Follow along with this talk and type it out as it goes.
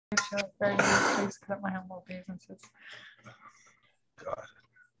very please accept my humble obeisances. God.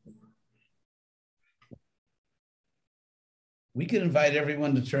 We can invite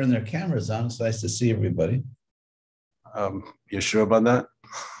everyone to turn their cameras on. It's nice to see everybody. You sure about that?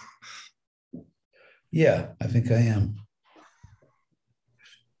 Yeah, I think I am.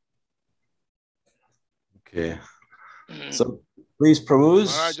 Okay. So please, Prabhus.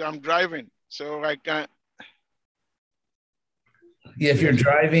 Maharaj, I'm driving, so I can't. Yeah, if you're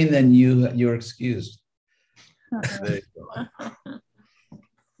driving, then you're excused. There you go.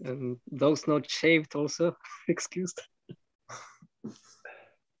 And those not shaved also excused.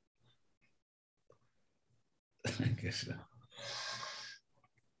 I guess so.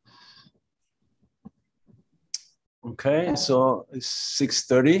 Okay, so it's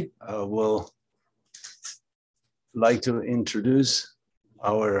 6:30. We'll like to introduce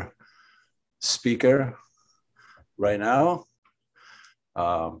our speaker right now.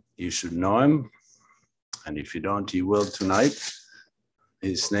 You should know him, and if you don't, you will tonight.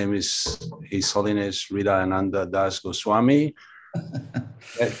 His name is His Holiness Hridayananda Das Goswami.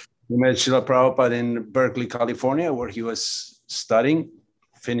 He met Srila Prabhupada in Berkeley, California, where he was studying,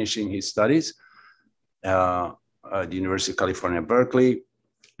 finishing his studies at the University of California, Berkeley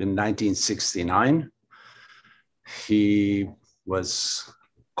in 1969. He was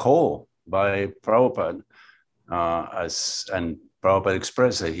called by Prabhupada and Prabhupada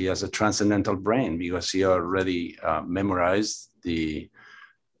expressed that he has a transcendental brain because he already memorized the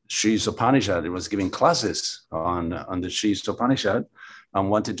Sri Upanishad. He was giving classes on the Sri Upanishad and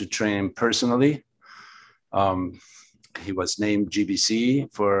wanted to train him personally. He was named GBC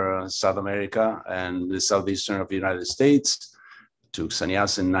for South America and the southeastern of the United States. Took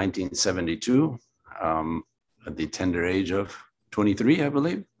sannyas in 1972 at the tender age of 23, I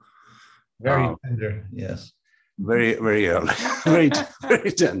believe. Very tender, yes. Very, very early, very,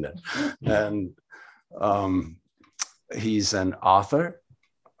 very tender. And he's an author,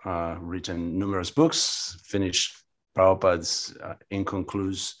 written numerous books, finished Prabhupada's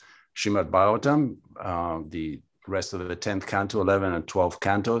inconclusive Srimad Bhagavatam, the rest of the 10th canto, 11 and 12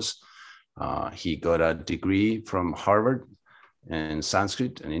 cantos. He got a degree from Harvard in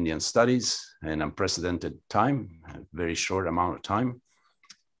Sanskrit and Indian studies in unprecedented time, a very short amount of time.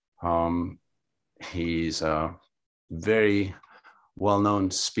 He's a very well-known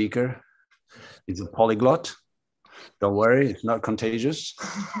speaker. He's a polyglot. Don't worry, it's not contagious.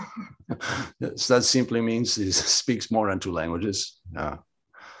 That simply means he speaks more than 2 languages.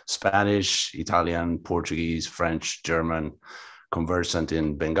 Spanish, Italian, Portuguese, French, German, conversant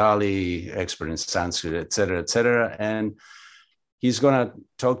in Bengali, expert in Sanskrit, et cetera, et cetera. And he's gonna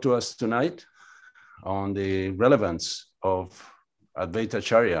talk to us tonight on the relevance of Advaita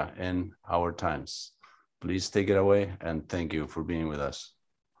Acharya in our times. Please take it away, and thank you for being with us.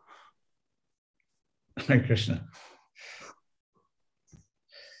 Hare Krishna.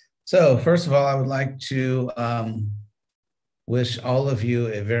 So first of all, I would like to wish all of you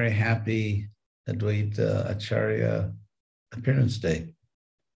a very happy Advaita Acharya Appearance Day.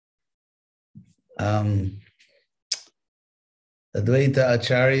 Advaita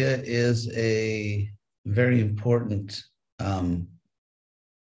Acharya is a very important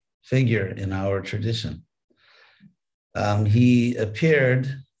figure in our tradition. He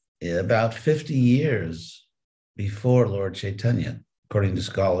appeared about 50 years before Lord Chaitanya, according to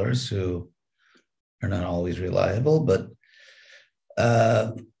scholars who are not always reliable, but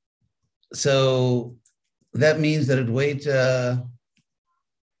so that means that Advaita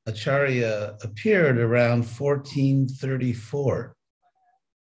Acharya appeared around 1434.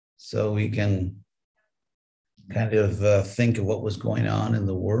 So we can kind of think of what was going on in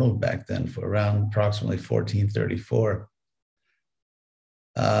the world back then for around approximately 1434.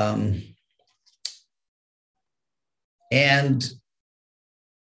 And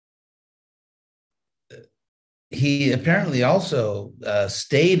he apparently also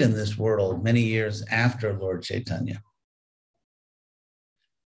stayed in this world many years after Lord Chaitanya,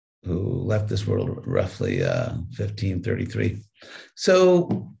 who left this world roughly 1533.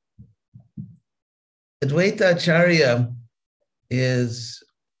 So Advaita Acharya is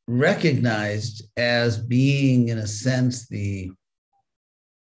recognized as being, in a sense,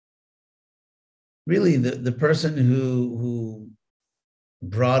 really the person who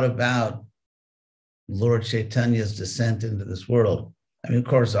brought about Lord Chaitanya's descent into this world. I mean, of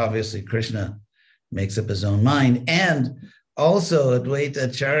course, obviously Krishna makes up his own mind, and also Advaita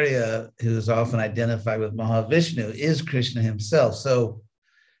Acharya, who is often identified with Mahavishnu, is Krishna himself. So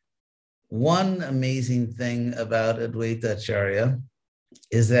one amazing thing about Advaita Acharya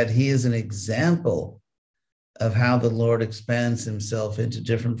is that he is an example of how the Lord expands himself into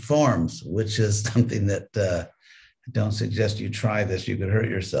different forms, which is something that I don't suggest you try this, you could hurt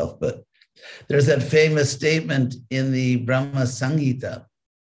yourself. But there's that famous statement in the Brahma Samhita,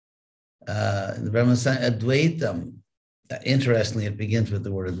 in the Brahma Samhita, Advaitam. Interestingly, it begins with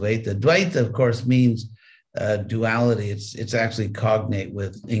the word Advaita. Dvaita, of course, means duality. It's actually cognate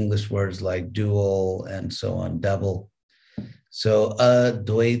with English words like dual and so on, double. So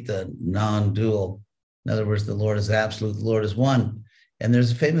Advaita, non-dual. In other words, the Lord is absolute, the Lord is one. And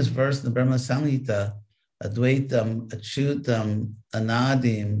there's a famous verse in the Brahma Samhita, Advaitam, Achyutam,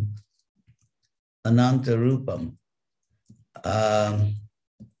 Anadim, Ananta Rupam.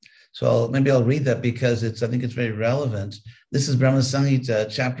 So maybe I'll read that because I think it's very relevant. This is Brahma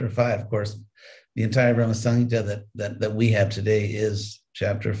Samhita, chapter 5. Of course, the entire Brahma Samhita that we have today is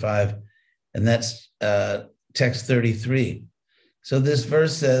chapter 5, and that's text 33. So this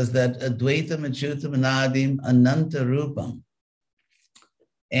verse says that Advaitam, Achyutam, Anadim, Ananta Rupam.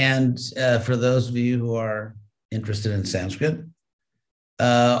 And for those of you who are interested in Sanskrit,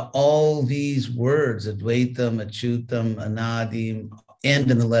 all these words, Advaitam, Achyutam, Anadim,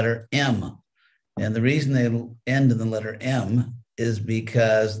 end in the letter M. And the reason they end in the letter M is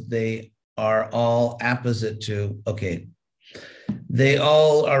because they are all apposite to, they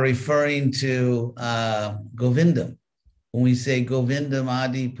all are referring to Govindam. When we say Govindam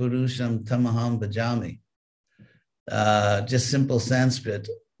Adi Purusham Tamaham Bhajami, just simple Sanskrit,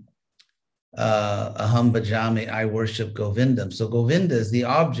 Aham Bhajami, I worship Govindam. So Govinda is the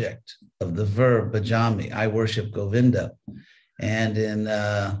object of the verb Bhajami, I worship Govinda. And in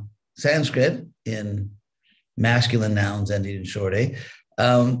Sanskrit, in masculine nouns ending in short A,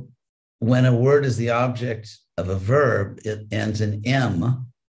 when a word is the object of a verb, it ends in M.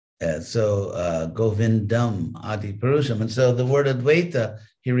 So Govindam, Adi Purusham. And so the word Advaita,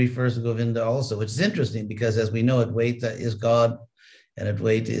 he refers to Govinda also, which is interesting because as we know, Advaita is God and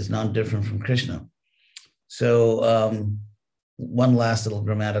Advaita is non-different from Krishna. So one last little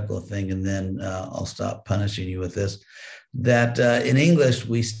grammatical thing, and then I'll stop punishing you with this, that in English,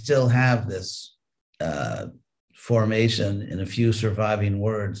 we still have this formation in a few surviving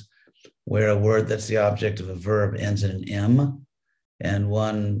words where a word that's the object of a verb ends in an M. And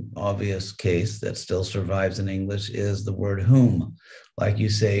one obvious case that still survives in English is the word whom. Like you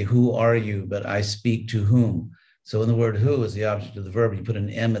say, who are you? But I speak to whom. So when the word who is the object of the verb, you put an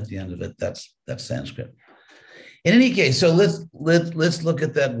M at the end of it. That's Sanskrit. In any case, so let's look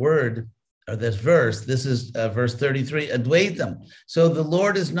at that word or this verse. This is verse 33, Advaitam. So the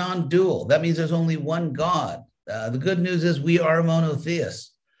Lord is non-dual. That means there's only one God. The good news is we are monotheists.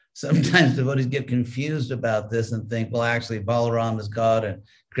 Sometimes devotees get confused about this and think, well, actually, Balaram is God and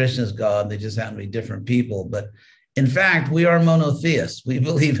Krishna is God. They just happen to be different people. But in fact, we are monotheists. We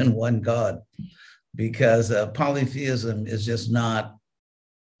believe in one God because polytheism is just not,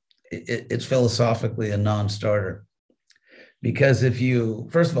 it's philosophically a non-starter. Because if you,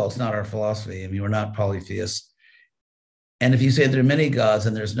 first of all, it's not our philosophy. I mean, we're not polytheists. And if you say there are many gods,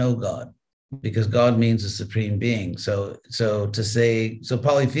 then there's no God, because God means a supreme being. So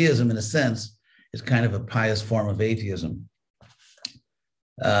polytheism, in a sense, is kind of a pious form of atheism,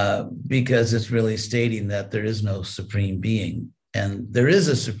 because it's really stating that there is no supreme being. And there is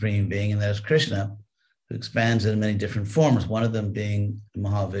a supreme being, and that is Krishna, who expands in many different forms, one of them being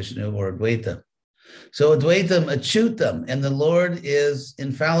Mahavishnu or Advaita. So Advaitam, Achyutam, and the Lord is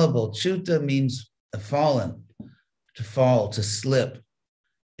infallible. Chuta means fallen, to fall, to slip.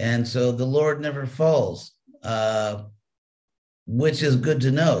 And so the Lord never falls, which is good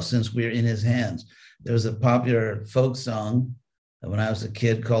to know since we're in his hands. There was a popular folk song when I was a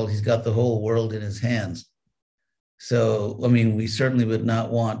kid called He's Got the Whole World in His Hands. So, I mean, we certainly would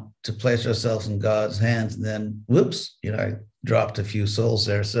not want to place ourselves in God's hands and then, whoops, I dropped a few souls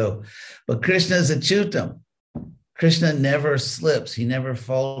there. So, but Krishna is Achyutam. Krishna never slips. He never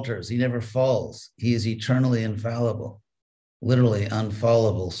falters. He never falls. He is eternally infallible. Literally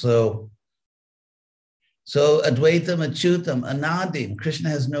unfallable. So Advaitam, Achyutam, Anadim. Krishna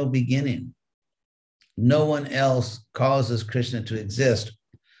has no beginning. No one else causes Krishna to exist,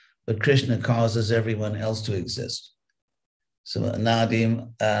 but Krishna causes everyone else to exist. So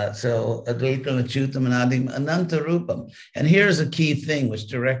Anadim, Advaitam, Achyutam, Anadim, Ananta Rupam. And here's a key thing which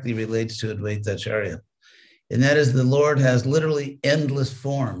directly relates to Advaita Acharya. And that is the Lord has literally endless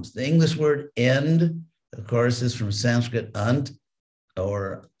forms. The English word end, of course, is from Sanskrit ant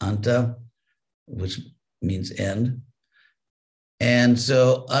or anta, which means end. And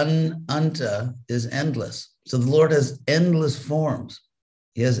so anta is endless. So the Lord has endless forms.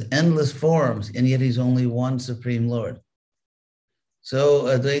 He has endless forms, and yet he's only one supreme Lord. So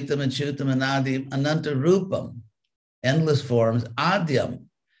Advaitam, Achyutam, Anadim, Ananta Rupam, endless forms, Adyam.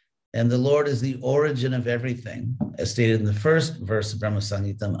 And the Lord is the origin of everything, as stated in the first verse of Brahma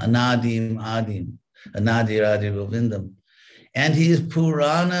Samhitam, Anadim, Adim, Anadir Adi Govindam. And he is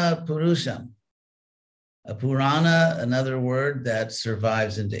Purana Purusham. A Purana, another word that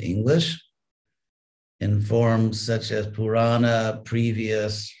survives into English in forms such as Purana,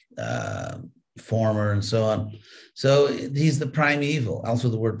 previous, former, and so on. So he's the primeval, also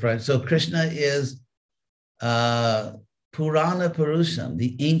the word prime. So Krishna is Purana Purusham,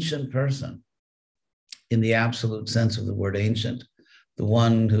 the ancient person, in the absolute sense of the word ancient, the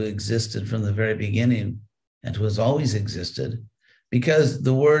one who existed from the very beginning and who has always existed, because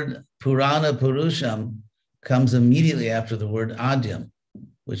the word Purana Purusham comes immediately after the word Adyam,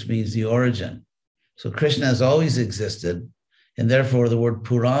 which means the origin. So Krishna has always existed, and therefore the word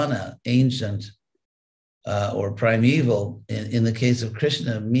Purana, ancient or primeval, in the case of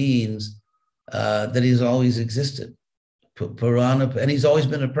Krishna, means that he's always existed. Purana, and he's always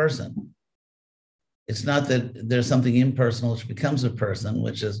been a person. It's not that there's something impersonal which becomes a person,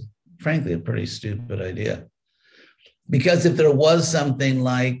 which is frankly a pretty stupid idea. Because if there was something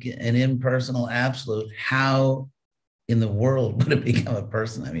like an impersonal absolute, how in the world would it become a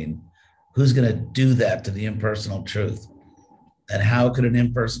person? I mean, who's going to do that to the impersonal truth? And how could an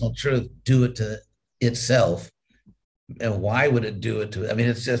impersonal truth do it to itself? And why would it do it to it? I mean,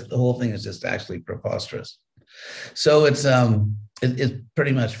 it's just, the whole thing is just actually preposterous. So it's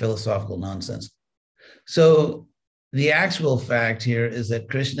pretty much philosophical nonsense. So the actual fact here is that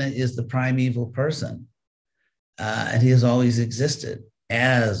Krishna is the primeval person, and he has always existed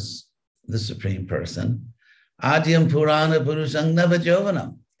as the supreme person. Adyam Purana Purusham Nava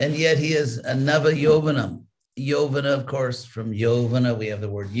Jovanam, and yet he is a Nava Yovanam. Yovana, of course, from Yovana, we have the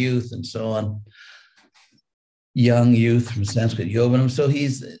word youth and so on. Young youth from Sanskrit, Yovanam. So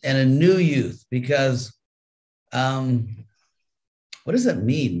he's and a new youth, because what does that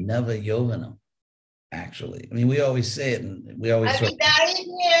mean, Nava Yovanam, actually? I mean, we always say it, and we always sort of,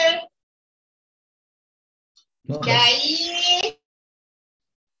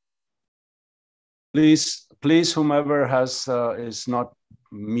 Please, whomever has is not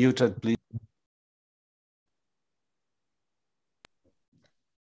muted, please.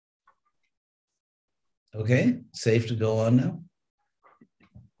 Okay, safe to go on now?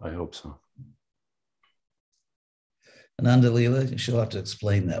 I hope so. Ananda Leela, she'll have to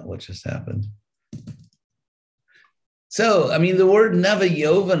explain that, what just happened. So, I mean, the word Nava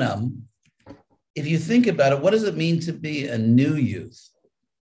Yovanam, if you think about it, what does it mean to be a new youth?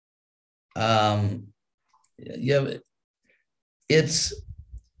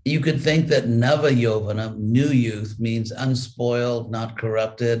 You could think that Nava Yovanam, new youth, means unspoiled, not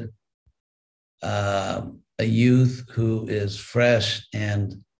corrupted, a youth who is fresh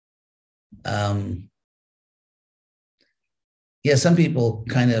and some people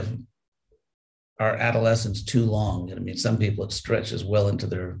kind of are adolescents too long. I mean, some people it stretches well into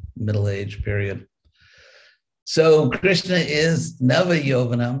their middle age period. So Krishna is Nava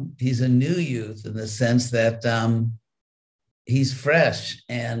Yovanam. He's a new youth in the sense that he's fresh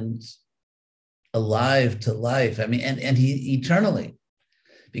and alive to life. I mean, and he eternally,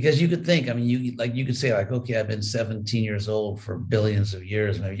 because you could think, I mean, you could say like, okay, I've been 17 years old for billions of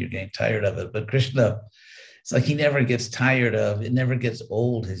years. Maybe you're getting tired of it, but Krishna, it's like he never gets tired of, it never gets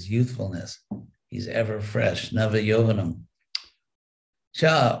old, his youthfulness. He's ever fresh, Nava Yovanam.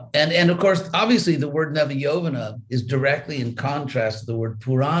 And of course, obviously the word Nava Yovana is directly in contrast to the word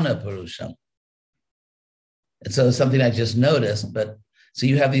Purana Purusham. And so it's something I just noticed, but so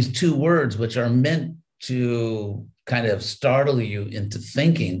you have these two words which are meant to kind of startle you into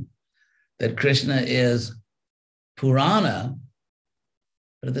thinking that Krishna is Purana,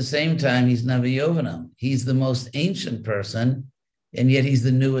 but at the same time, he's Nava Yovanam. He's the most ancient person, and yet he's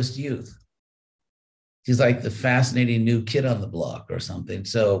the newest youth. He's like the fascinating new kid on the block or something.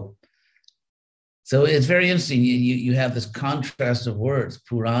 So it's very interesting. You have this contrast of words,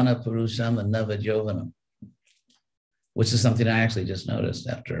 Purana Purusham and Nava Yovanam, which is something I actually just noticed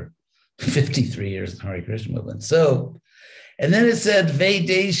after 53 years in the Hare Krishna movement. So, and then it said,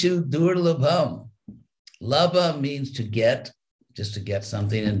 Vedeshu Durlabham. Labha means to get, just to get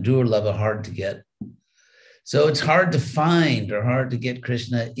something, and Durlabha, hard to get. So it's hard to find or hard to get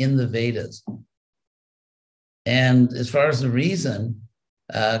Krishna in the Vedas. And as far as the reason,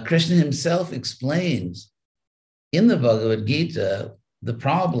 Krishna himself explains in the Bhagavad Gita the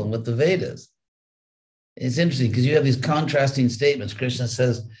problem with the Vedas. It's interesting because you have these contrasting statements. Krishna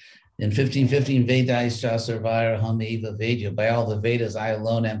says in 15:15, Vedaischa sarvaira ham eva Vedya, by all the Vedas, I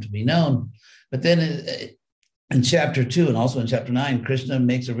alone am to be known. But then in chapter 2 and also in chapter 9, Krishna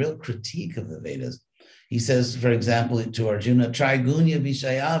makes a real critique of the Vedas. He says, for example, to Arjuna, Trigunya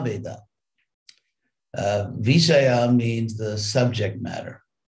Vishaya Veda. Vishaya means the subject matter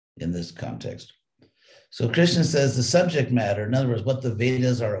in this context. So Krishna says the subject matter, in other words, what the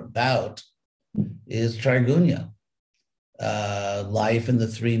Vedas are about, is Trigunya, life in the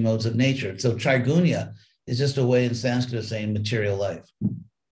three modes of nature. So Trigunya is just a way in Sanskrit of saying material life,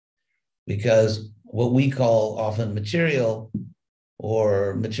 because what we call often material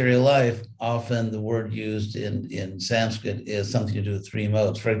or material life, often the word used in Sanskrit is something to do with three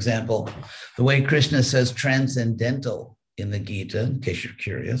modes. For example, the way Krishna says transcendental in the Gita, in case you're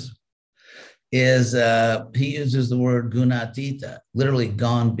curious, is he uses the word gunatita, literally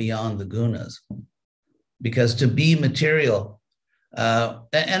gone beyond the gunas. Because to be material, and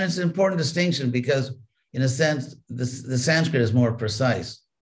it's an important distinction because in a sense, the Sanskrit is more precise,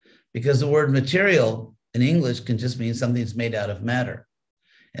 because the word material in English can just mean something that's made out of matter.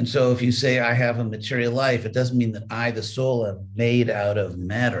 And so if you say, I have a material life, it doesn't mean that I, the soul, am made out of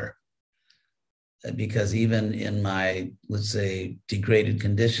matter. Because even in my, let's say, degraded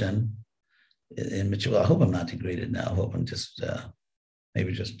condition, in material, I hope I'm not degraded now. I hope I'm just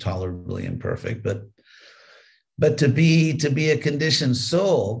maybe just tolerably imperfect. But to be a conditioned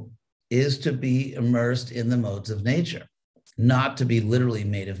soul is to be immersed in the modes of nature, not to be literally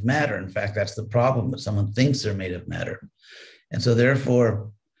made of matter. In fact, that's the problem, that someone thinks they're made of matter. And so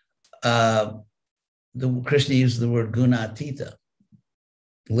therefore, Krishna uses the word gunatita.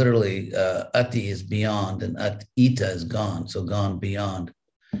 Literally, ati is beyond and ita is gone, so gone beyond.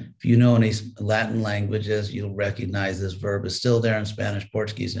 If you know any Latin languages, you'll recognize this verb is still there in Spanish,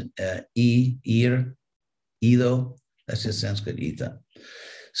 Portuguese, ir, ido, that's just Sanskrit, ita.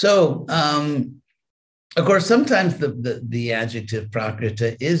 So, of course, sometimes the adjective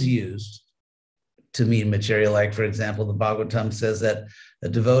prakrita is used to mean material. Like, for example, the Bhagavatam says that a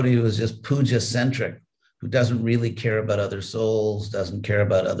devotee who is just puja-centric, who doesn't really care about other souls, doesn't care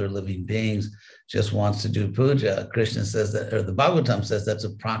about other living beings, just wants to do puja. Krishna says that, or the Bhagavatam says that's a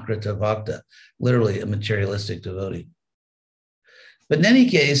prakrita bhakta, literally a materialistic devotee. But in any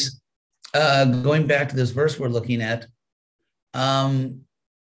case, going back to this verse we're looking at,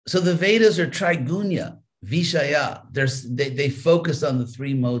 so the Vedas are trigunya, vishaya. They focus on the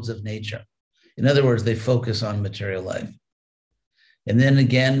three modes of nature. In other words, they focus on material life. And then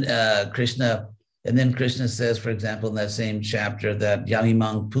again, Krishna says, for example, in that same chapter, that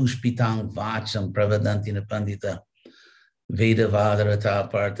yamimang pushpitang vacham pravadanti napandita veda vadarata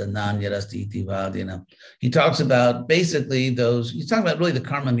partha nanyarastiti vadina. He talks about basically he's talking about really the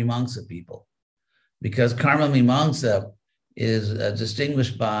karma mimamsa people, because karma mimamsa is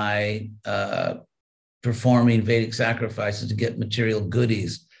distinguished by performing Vedic sacrifices to get material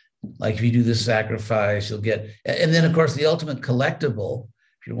goodies. Like if you do this sacrifice, you'll get, and then of course the ultimate collectible,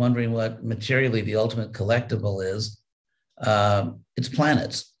 if you're wondering what materially the ultimate collectible is, it's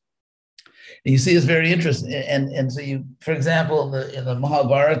planets. And you see, it's very interesting. And so you, for example, in the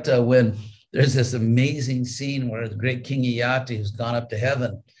Mahabharata, when there's this amazing scene where the great King Yayati, who's gone up to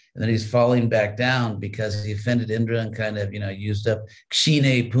heaven, and then he's falling back down because he offended Indra and kind of, used up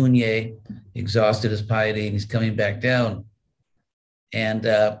kshine punye, exhausted his piety, and he's coming back down. And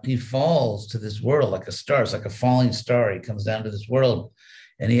he falls to this world like a star. It's like a falling star. He comes down to this world,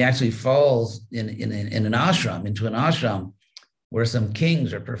 and he actually falls in an ashram, into an ashram where some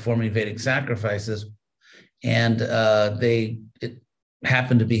kings are performing Vedic sacrifices, and it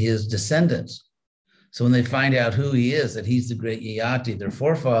happened to be his descendants. So when they find out who he is, that he's the great Yayati, their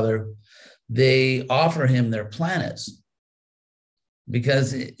forefather, they offer him their planets,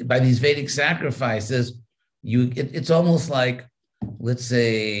 because by these Vedic sacrifices, it's almost like, let's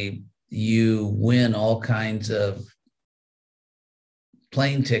say you win all kinds of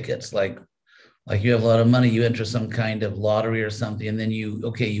plane tickets, like you have a lot of money, you enter some kind of lottery or something, and then you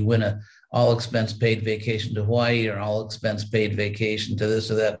win a all expense paid vacation to Hawaii or all expense paid vacation to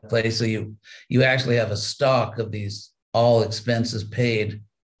this or that place. So you actually have a stock of these all expenses paid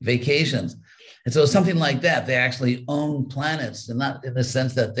vacations. And so something like that, they actually own planets, and not in the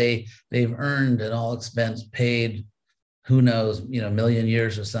sense that they've earned an all expense paid, who knows, million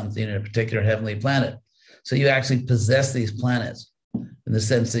years or something in a particular heavenly planet. So you actually possess these planets in the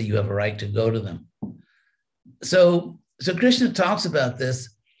sense that you have a right to go to them. So Krishna talks about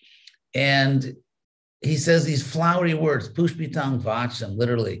this, and he says these flowery words, pushpitang vacham,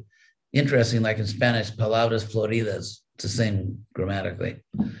 literally, interesting, like in Spanish, palabras floridas, it's the same grammatically,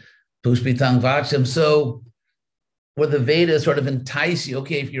 pushpitang vacham. So where the Vedas sort of entice you,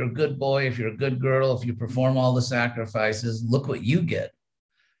 okay, if you're a good boy, if you're a good girl, if you perform all the sacrifices, look what you get.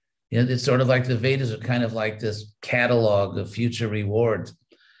 You know, it's sort of like the Vedas are kind of like this catalog of future rewards.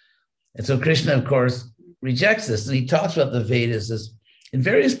 And so Krishna, of course, rejects this. And he talks about the Vedas as in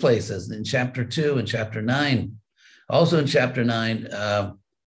various places, in chapter 2 and chapter 9. Also in chapter 9,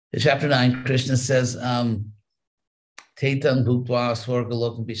 Krishna says, Tetam bhuktva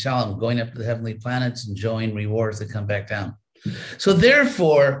swargalokam vishalam, going up to the heavenly planets, enjoying rewards that come back down. So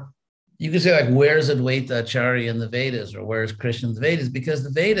therefore, you could say, like, where's Advaita Acharya in the Vedas, or where's Krishna in the Vedas? Because the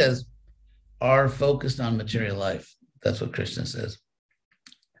Vedas are focused on material life. That's what Krishna says.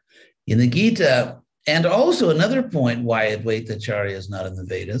 In the Gita, and also another point why Advaita Acharya is not in the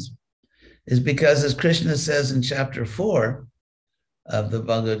Vedas is because, as Krishna says in chapter 4 of the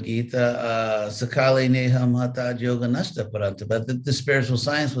Bhagavad Gita, Sakale Neham Hatad Yoga Nashta Paranta, but the spiritual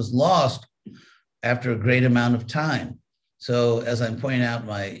science was lost after a great amount of time. So, as I'm pointing out in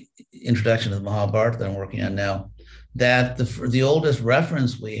my introduction to the Mahabharata that I'm working on now, that the oldest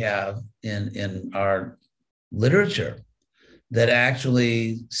reference we have in our literature that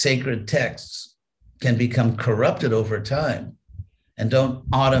actually sacred texts can become corrupted over time and don't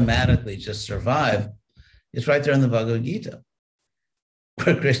automatically just survive, it's right there in the Bhagavad Gita,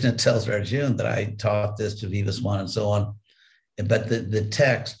 where Krishna tells Arjuna that I taught this to Vivaswan and so on, but the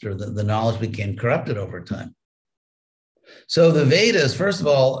text or the knowledge became corrupted over time. So the Vedas, first of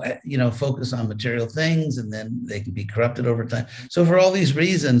all, focus on material things, and then they can be corrupted over time. So for all these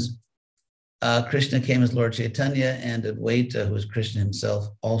reasons, Krishna came as Lord Chaitanya, and Advaita, who is Krishna himself,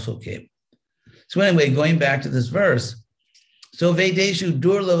 also came. So anyway, going back to this verse, so Vedeshu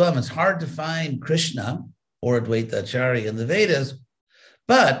Durlavam, it's hard to find Krishna or Advaita Acharya in the Vedas,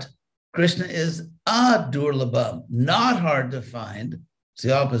 but Krishna is Adurlabham, not hard to find. It's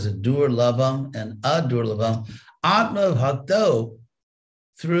the opposite, Durlabham and Adurlabham. Atma Bhakto,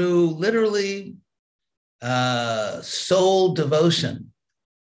 through literally soul devotion,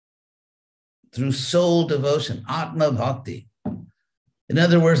 Atma Bhakti. In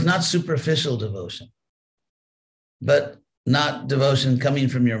other words, not superficial devotion, but not devotion coming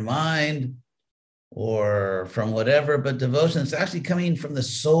from your mind or from whatever, but devotion that's actually coming from the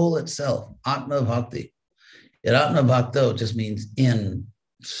soul itself, Atma Bhakti. And Atma Bhakto just means in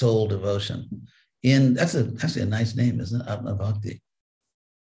soul devotion. That's actually a nice name, isn't it? Atma Bhakti.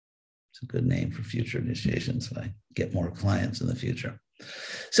 It's a good name for future initiations if I get more clients in the future.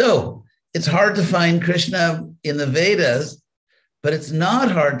 So it's hard to find Krishna in the Vedas, but it's not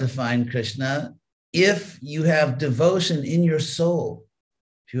hard to find Krishna if you have devotion in your soul,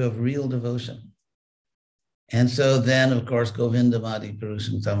 if you have real devotion. And so then, of course, Govindamadi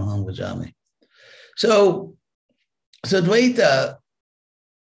Purusham Tamaham Vajami. So Dvaita,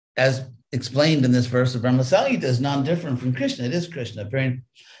 as explained in this verse of Brahma Samhita, is non-different from Krishna. It is Krishna,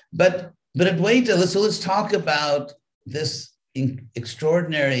 but Advaita. So let's talk about this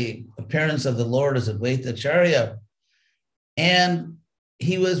extraordinary appearance of the Lord as Advaita Acharya. And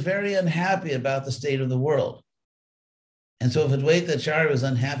he was very unhappy about the state of the world. And so if Advaita Acharya was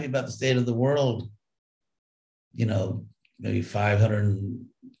unhappy about the state of the world, maybe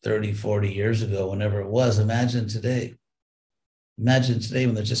 530, 40 years ago, whenever it was, imagine today. Imagine today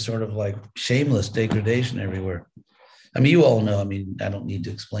when there's just sort of like shameless degradation everywhere. I mean, you all know, I don't need to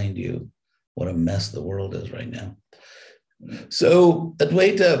explain to you what a mess the world is right now. So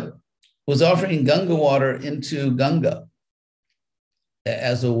Advaita was offering Ganga water into Ganga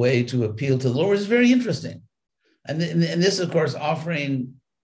as a way to appeal to the Lord. It's very interesting. And this, of course, offering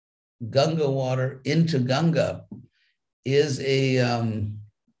Ganga water into Ganga is it's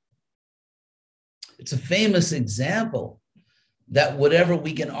a famous example that whatever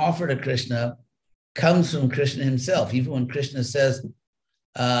we can offer to Krishna comes from Krishna himself. Even when Krishna says,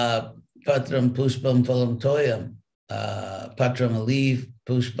 Patram Pushpam Phalam Toyam, Patram a leaf,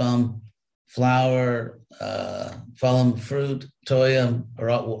 Pushpam flower, Phalam fruit, Toyam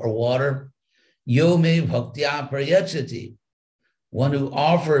or water, Yo me bhaktya prayachati, one who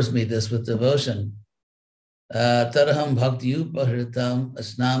offers me this with devotion, Taraham bhakti upahritam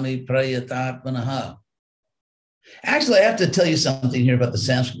asnami prayatatmanaha. Actually, I have to tell you something here about the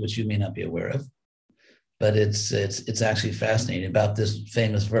Sanskrit, which you may not be aware of, but it's actually fascinating about this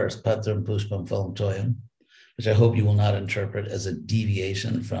famous verse, Patram Pushpam Phalam Toyam, which I hope you will not interpret as a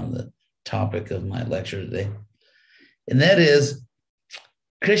deviation from the topic of my lecture today. And that is,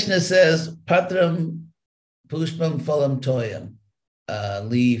 Krishna says, Patram Pushpam Phalam Toyam,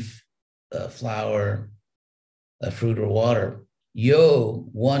 leaf, flower, fruit or water. Yo,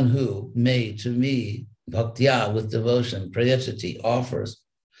 one who, may, to me, bhaktya, with devotion, prayachati, offers.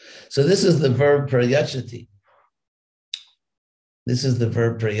 So this is the verb prayachati.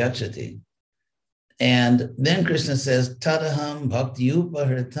 And then Krishna says, Tadaham bhakti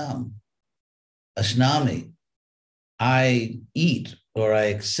upahritam ashnami. I eat or I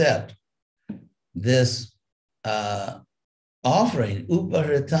accept this offering,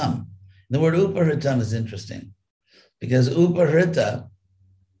 upahritam. The word upahritam is interesting because upahrita,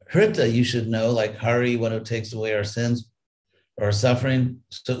 hrita you should know, like Hari, one who takes away our sins or suffering.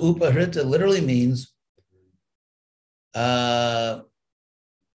 So upahrita literally means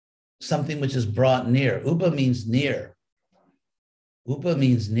something which is brought near. Upa means near. Upa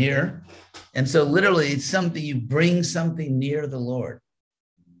means near. And so literally it's something, you bring something near the Lord.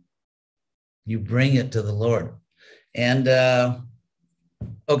 You bring it to the Lord. And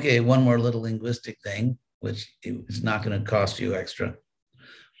okay, one more little linguistic thing, which is not going to cost you extra.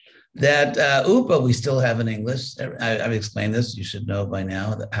 That upa we still have in English. I've explained this. You should know by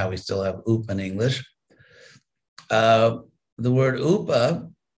now that how we still have upa in English. The word upa,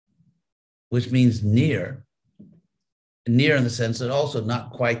 which means near in the sense that also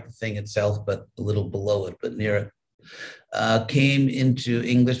not quite the thing itself, but a little below it, but near it, came into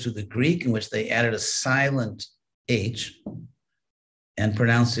English through the Greek, in which they added a silent H and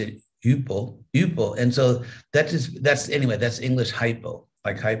pronounced it upo. And so that's English hypo,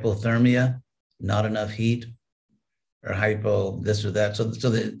 like hypothermia, not enough heat, or hypo this or that. So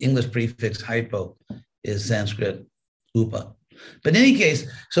the English prefix hypo is Sanskrit upa. But in any case,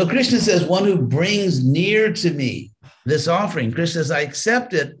 so Krishna says, one who brings near to me this offering, Krishna says, I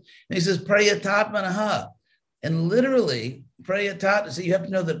accept it. And he says, prayatatmanaha. And literally, prayatata, so you have to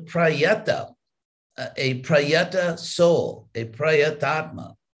know that prayata, a prayata soul, a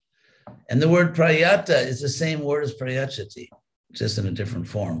prayatatma. And the word prayata is the same word as prayachati, just in a different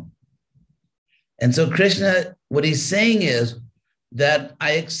form. And so Krishna, what he's saying is that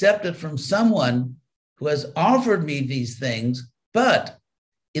I accept it from someone who has offered me these things, but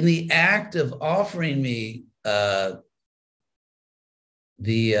in the act of offering me the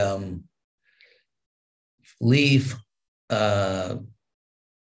leaf, pushpam,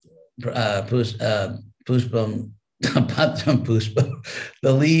 patram pushpam,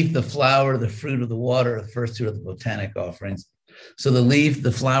 the leaf, the flower, the fruit, of the water, the first two are the botanic offerings. So the leaf,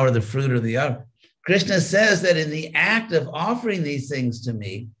 the flower, the fruit, or the other. Krishna says that in the act of offering these things to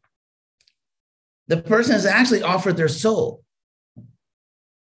me, the person has actually offered their soul.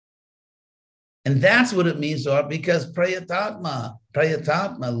 And that's what it means to offer, because prayatatma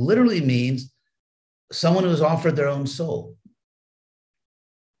literally means someone who has offered their own soul.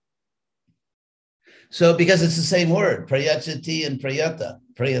 So because it's the same word, prayachati and prayata,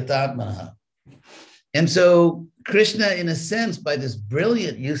 prayatatmanaha. And so Krishna, in a sense, by this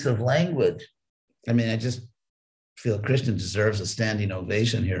brilliant use of language, I mean, I just feel Krishna deserves a standing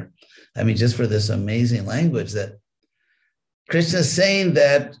ovation here. I mean, just for this amazing language that Krishna is saying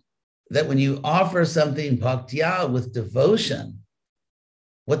that when you offer something bhaktya with devotion,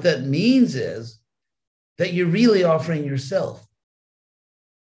 what that means is that you're really offering yourself.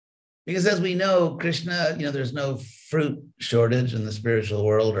 Because as we know, Krishna, there's no fruit shortage in the spiritual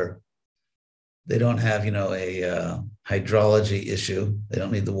world, or they don't have, a hydrology issue. They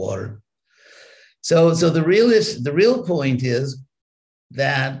don't need the water. So the real point is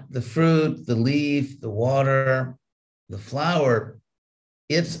that the fruit, the leaf, the water, the flower,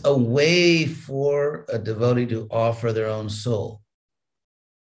 it's a way for a devotee to offer their own soul.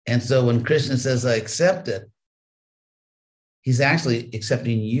 And so when Krishna says, I accept it, he's actually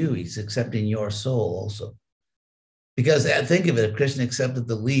accepting you. He's accepting your soul also. Because think of it, if Krishna accepted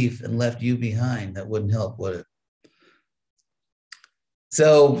the leaf and left you behind, that wouldn't help, would it?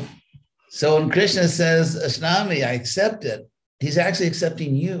 So when Krishna says, Ashnami, I accept it, he's actually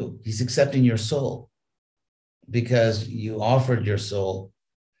accepting you. He's accepting your soul because you offered your soul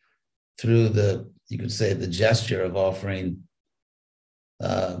through you could say, the gesture of offering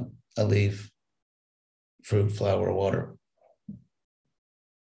a leaf, fruit, flower, water.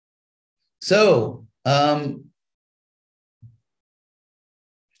 So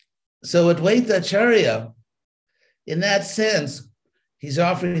Advaita Acharya, in that sense, he's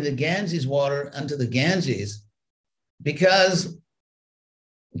offering the Ganges water unto the Ganges because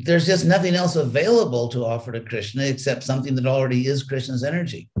there's just nothing else available to offer to Krishna except something that already is Krishna's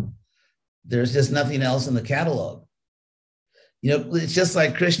energy. There's just nothing else in the catalog. It's just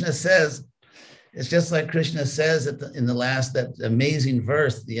like Krishna says, in the last, that amazing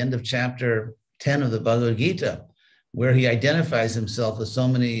verse, the end of chapter 10 of the Bhagavad Gita, where he identifies himself with so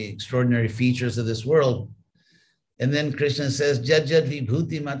many extraordinary features of this world. And then Krishna says, Jad Jad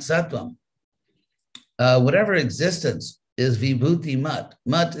Vibhuti Mat Sattvam. Whatever existence is Vibhuti Mat.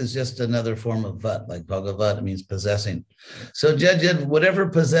 Mat is just another form of vat, like Bhagavat, it means possessing. So Jad Jad, whatever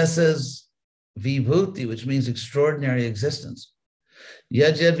possesses vibhuti, which means extraordinary existence.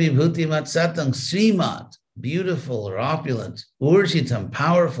 Yajad vibhuti matsatang srimat, beautiful or opulent, urjitam,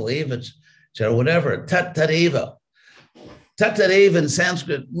 powerful, eva, whatever, tat tadeva. Tat tadeva in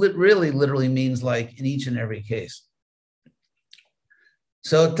Sanskrit literally means like in each and every case.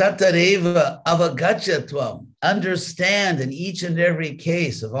 So tat tadeva avagachatvam, understand in each and every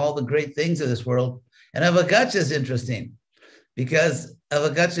case of all the great things of this world. And avagacha is interesting because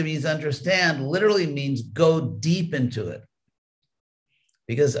avagacha means understand, literally means go deep into it.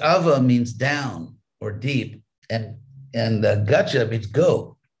 Because ava means down or deep, and gacha means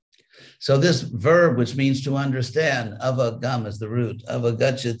go. So this verb, which means to understand, avagam is the root.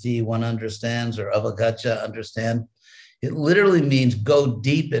 Avagachati, one understands, or avagacha, understand. It literally means go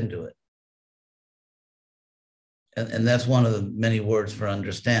deep into it. And that's one of the many words for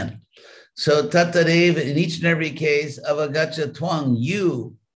understand. So tatadev, in each and every case, avagacha twang,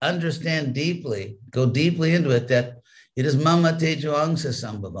 you understand deeply, go deeply into it, that it is mama tejo angsa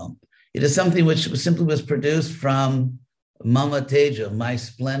sambhavam. It is something which simply was produced from mama tejo, my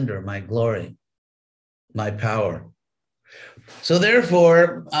splendor, my glory, my power. So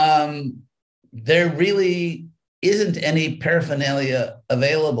therefore, there really isn't any paraphernalia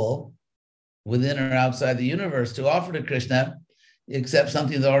available within or outside the universe to offer to Krishna, except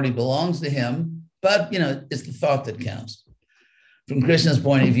something that already belongs to him. But, it's the thought that counts from Krishna's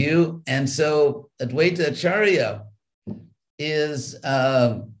point of view. And so Advaita Acharya is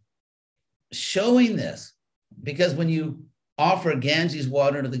showing this, because when you offer Ganges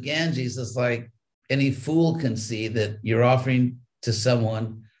water to the Ganges, it's like any fool can see that you're offering to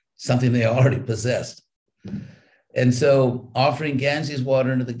someone something they already possessed. And so offering Ganges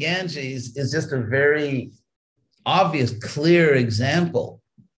water into the Ganges is just a very obvious, clear example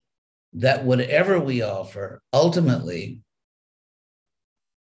that whatever we offer ultimately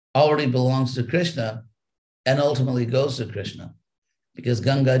already belongs to Krishna and ultimately goes to Krishna, because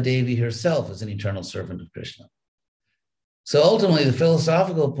Ganga Devi herself is an eternal servant of Krishna. So ultimately, the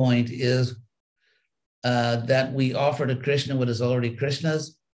philosophical point is that we offer to Krishna what is already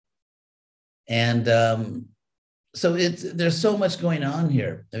Krishna's. And so there's so much going on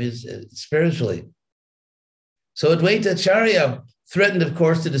here, it's spiritually. So Advaita Acharya threatened, of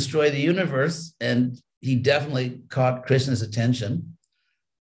course, to destroy the universe, and he definitely caught Krishna's attention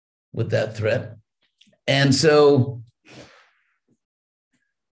with that threat. And so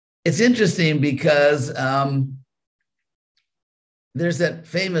it's interesting because there's that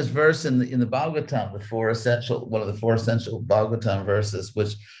famous verse in the Bhagavatam, one of the four essential Bhagavatam verses,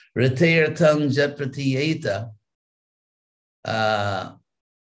 which Riteir Tang Jatpratiyeta.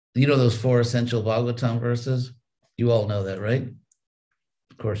 You know those four essential Bhagavatam verses? You all know that, right?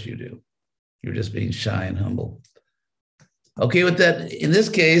 Of course you do. You're just being shy and humble. Okay, with that, in this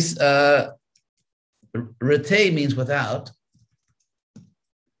case, Rite means without.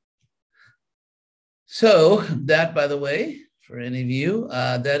 So that, by the way, for any of you,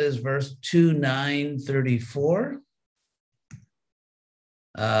 that is verse 2934,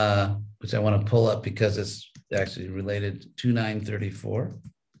 which I want to pull up because it's actually related to 2934.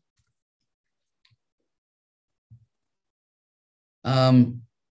 Rite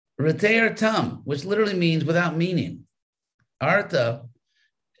artam, which literally means without meaning. Artha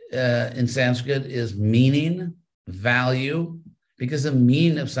in Sanskrit is meaning, value, because the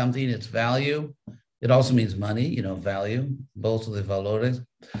meaning of something, its value. It also means money, value, bolsa de valores.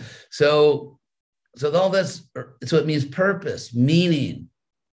 So all that's, so it means purpose, meaning,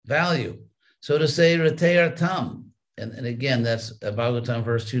 value. So to say rite artam, and again, that's Bhagavatam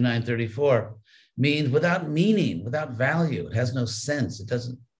verse 2934, means without meaning, without value. It has no sense. It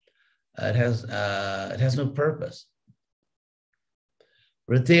doesn't, it has no purpose.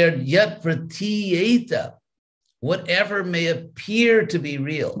 Rite yat pratiyeta, whatever may appear to be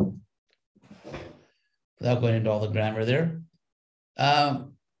real. Without going into all the grammar there.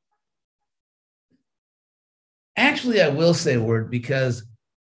 Actually, I will say a word because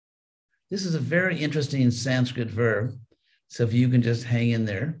this is a very interesting Sanskrit verb. So if you can just hang in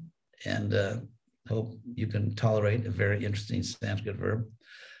there and hope you can tolerate a very interesting Sanskrit verb.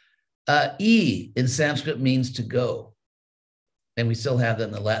 E in Sanskrit means to go. And we still have that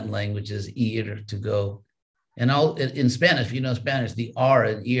in the Latin languages, ir, to go. And in Spanish, if you know Spanish, the R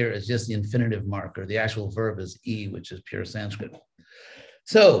in ir is just the infinitive marker. The actual verb is E, which is pure Sanskrit.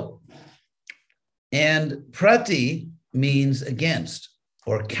 So, and prati means against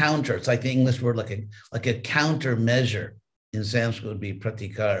or counter. It's like the English word, like a countermeasure in Sanskrit would be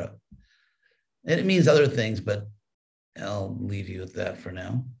pratikara. And it means other things, but I'll leave you with that for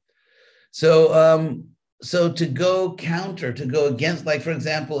now. So to go counter, to go against, like for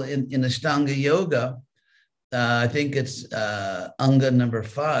example, in Ashtanga Yoga, I think it's Anga number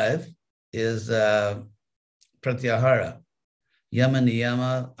 5 is Pratyahara. Yama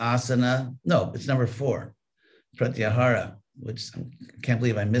Niyama Asana. No, it's number 4, Pratyahara, which I can't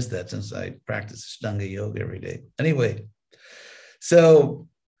believe I missed that since I practice Ashtanga Yoga every day. Anyway, so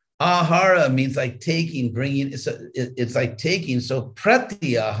ahara means like taking, bringing, it's like taking. So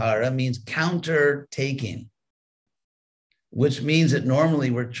pratyahara means counter taking, which means that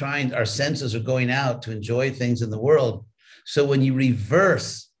normally we're trying, our senses are going out to enjoy things in the world. So when you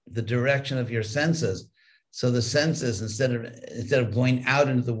reverse the direction of your senses, so the senses, instead of going out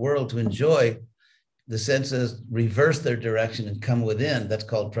into the world to enjoy, the senses reverse their direction and come within. That's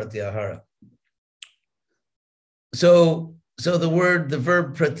called pratyahara. So the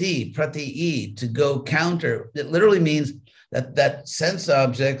verb prati, to go counter, it literally means that sense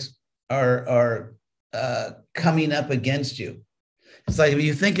objects are coming up against you. It's like, if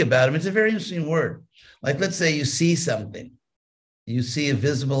you think about it, it's a very interesting word. Like, let's say you see something, you see a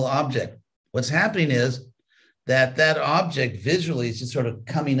visible object. What's happening is that object visually is just sort of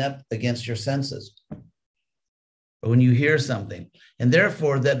coming up against your senses. Or when you hear something, and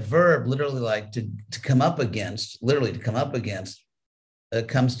therefore that verb, literally like to come up against, literally to come up against,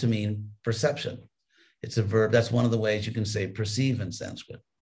 comes to mean perception. It's a verb. That's one of the ways you can say perceive in Sanskrit.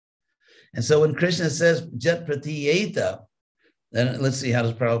 And so when Krishna says Jat Pratiyeta, then let's see, how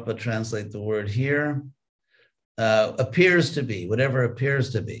does Prabhupada translate the word here? Appears to be, whatever appears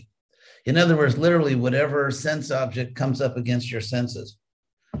to be. In other words, literally whatever sense object comes up against your senses.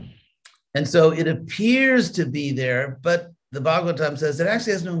 And so it appears to be there, but the Bhagavatam says it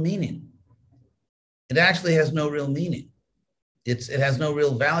actually has no meaning. It actually has no real meaning. It has no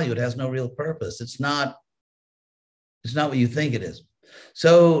real value. It has no real purpose. It's not what you think it is.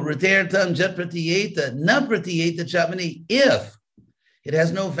 So Ritertam Jat Pratiyeta, na Pratiyeta Chatmani, if it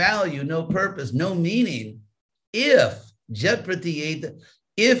has no value, no purpose, no meaning, if Jat Pratiyeta,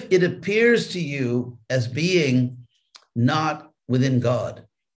 if it appears to you as being not within God,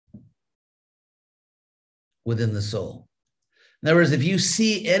 within the soul. In other words, if you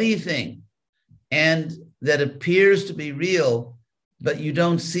see anything and that appears to be real, but you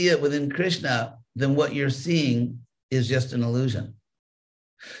don't see it within Krishna, then what you're seeing is just an illusion.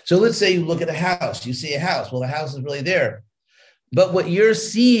 So let's say you look at a house, you see a house. Well, the house is really there. But what you're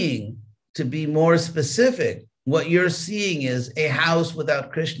seeing, to be more specific, what you're seeing is a house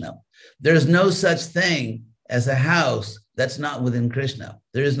without Krishna. There's no such thing as a house that's not within Krishna.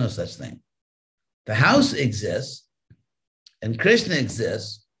 There is no such thing. The house exists and Krishna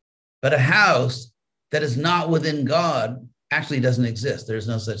exists, but a house that is not within God actually doesn't exist. There's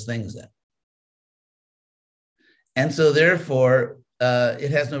no such thing as that. And so therefore,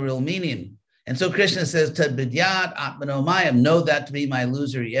 it has no real meaning. And so Krishna says, Tad vidyat atmano mayam, know that to be my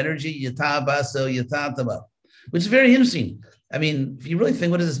illusory energy, yata baso yatatava, which is very interesting. I mean, if you really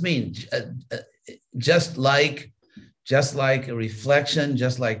think, what does this mean? Just like a reflection,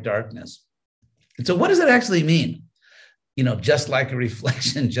 just like darkness. And so what does it actually mean? You know, just like a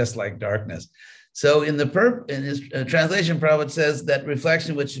reflection, just like darkness. So in his translation, Prabhupada says that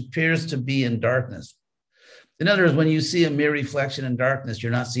reflection which appears to be in darkness. In other words, when you see a mere reflection in darkness,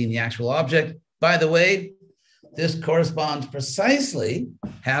 you're not seeing the actual object. By the way, this corresponds precisely,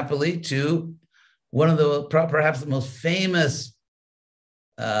 happily, to one of the, perhaps the most famous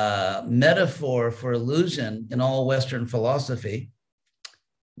metaphor for illusion in all Western philosophy,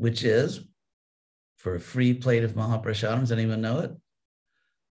 which is, for a free plate of Mahaprasadam. Does anyone know it?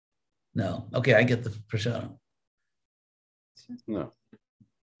 No. Okay, I get the prasadam. No.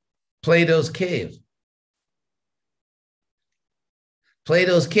 Plato's cave.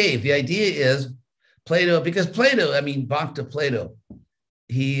 Plato's cave. The idea is Plato, because Plato, I mean, Bhakta Plato,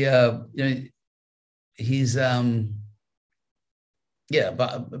 Plato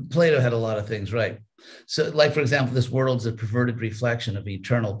had a lot of things right. So like, for example, this world's a perverted reflection of the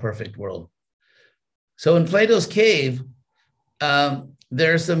eternal perfect world. So in Plato's cave,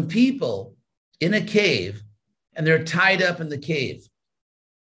 there are some people in a cave and they're tied up in the cave.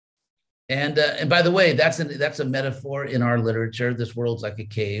 And by the way, that's a metaphor in our literature. This world's like a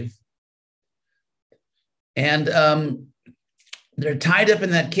cave. And they're tied up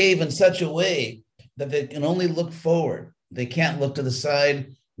in that cave in such a way that they can only look forward. They can't look to the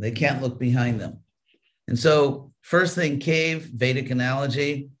side. They can't look behind them. And so first thing, cave, Vedic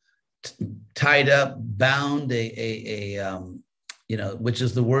analogy, tied up, bound, which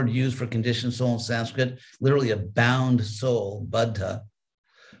is the word used for conditioned soul in Sanskrit, literally a bound soul, baddha.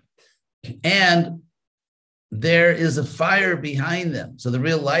 And there is a fire behind them. So the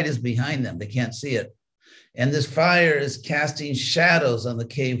real light is behind them. They can't see it. And this fire is casting shadows on the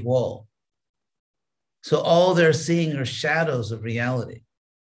cave wall. So all they're seeing are shadows of reality.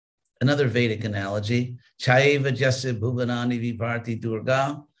 Another Vedic analogy, Chaiva Jase Bhuvanani Viparti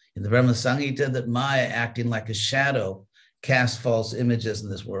Durga, in the Brahma Samhita, that Maya, acting like a shadow, casts false images in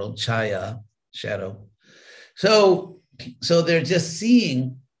this world, Chaya, shadow. So they're just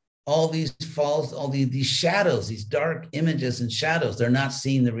seeing all these false, all these shadows, these dark images and shadows. They're not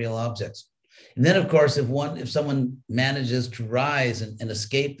seeing the real objects. And then, of course, if someone manages to rise and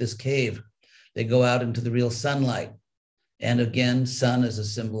escape this cave, they go out into the real sunlight. And again, sun is a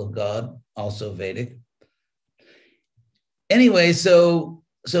symbol of God, also Vedic. Anyway, so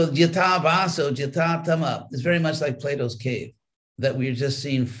Jata Vaso, Jata Tama is very much like Plato's cave, that we're just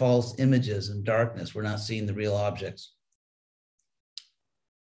seeing false images and darkness. We're not seeing the real objects.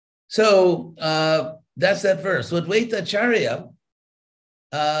 So that's that verse. So Advaita Acharya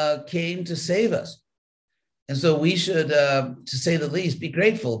came to save us. And so we should, to say the least, be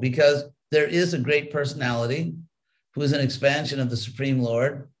grateful, because there is a great personality who is an expansion of the Supreme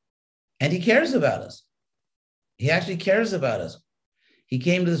Lord, and he cares about us. He actually cares about us. He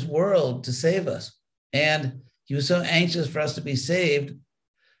came to this world to save us. And he was so anxious for us to be saved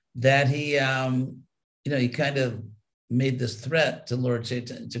that he kind of made this threat to Lord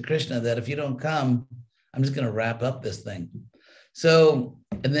Chaitanya, to Krishna, that if you don't come, I'm just going to wrap up this thing. So,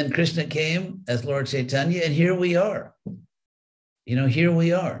 and then Krishna came as Lord Chaitanya, and here we are. Here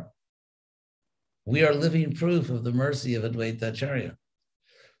we are. We are living proof of the mercy of Advaita Acharya.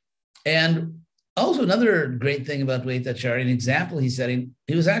 And also another great thing about Advaita Acharya, an example he's setting,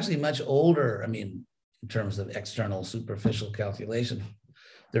 he was actually much older, in terms of external superficial calculation.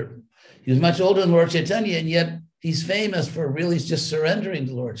 He was much older than Lord Chaitanya, and yet he's famous for really just surrendering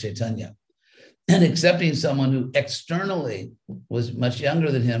to Lord Chaitanya and accepting someone who externally was much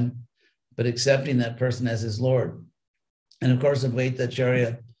younger than him, but accepting that person as his Lord. And of course, Advaita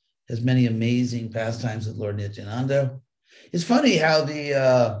Acharya has many amazing pastimes with Lord Nityananda. It's funny how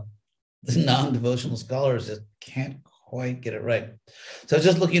the non-devotional scholars just can't quite get it right. So I was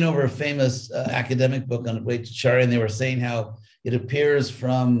just looking over a famous academic book on Advaita Acharya, and they were saying how it appears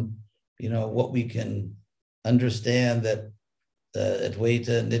from, what we can understand, that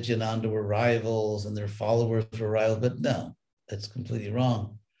Advaita and Nityananda were rivals and their followers were rivals, but no, that's completely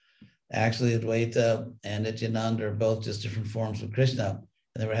wrong. Actually, Advaita and Nityananda are both just different forms of Krishna,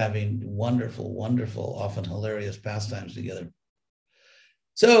 and they were having wonderful, wonderful, often hilarious pastimes together.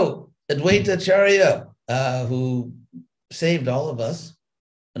 So Advaita Acharya, who saved all of us,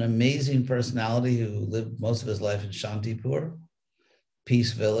 an amazing personality who lived most of his life in Shantipur,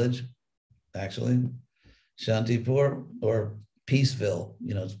 Peace Village, actually. Shantipur, or Peaceville,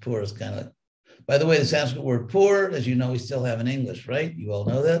 it's poor is kind of, by the way, the Sanskrit word poor, as you know, we still have in English, right? You all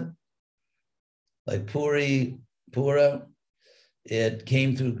know that? Like Puri, Pura, it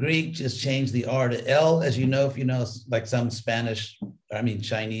came through Greek, just changed the R to L, as you know, if you know, like some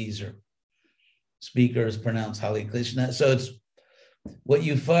Chinese or speakers pronounce Hare Krishna. So it's, what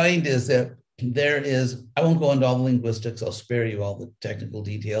you find is that there is, I won't go into all the linguistics, I'll spare you all the technical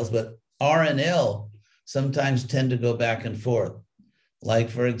details, but R and L sometimes tend to go back and forth. Like,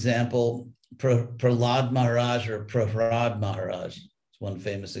 for example, Prahlad Maharaj or Prahrad Maharaj. It's one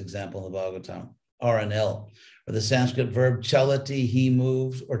famous example in the Bhagavatam, R and L. Or the Sanskrit verb chalati, he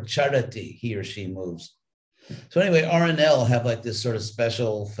moves, or charati, he or she moves. So anyway, R and L have like this sort of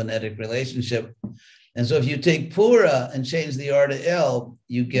special phonetic relationship. And so if you take Pura and change the R to L,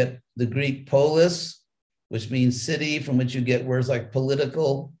 you get the Greek polis, which means city, from which you get words like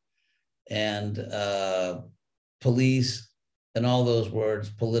political and police, and all those words,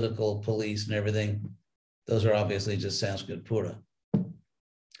 political, police, and everything. Those are obviously just Sanskrit Pura.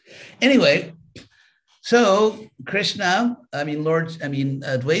 Anyway, so Krishna,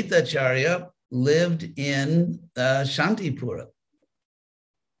 Advaita Acharya lived in Shantipur,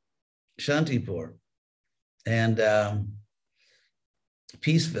 and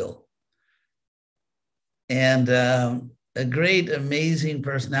Peaceville, and a great, amazing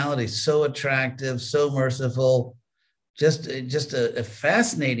personality, so attractive, so merciful, just a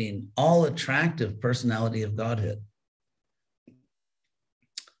fascinating, all attractive personality of Godhead.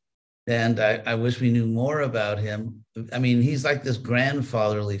 And I wish we knew more about him. He's like this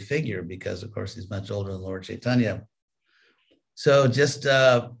grandfatherly figure because, of course, he's much older than Lord Chaitanya. So just,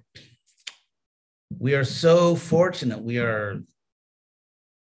 we are so fortunate. We are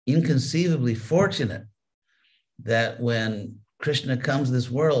inconceivably fortunate that when Krishna comes to this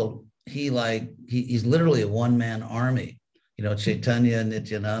world, he's literally a one-man army. Chaitanya,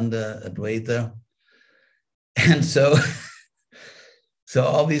 Nityananda, Advaita. And so So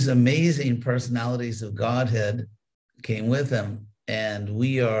all these amazing personalities of Godhead came with him. And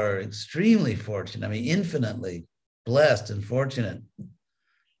we are extremely fortunate, I mean, infinitely blessed and fortunate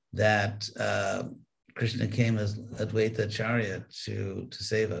that Krishna came as Advaita Acharya to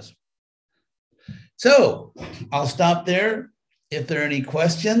save us. So I'll stop there. If there are any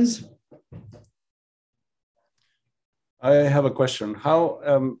questions. I have a question.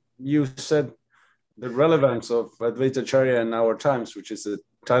 How you said the relevance of Advaita Acharya in our times, which is the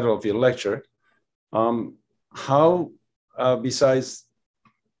title of your lecture. How, besides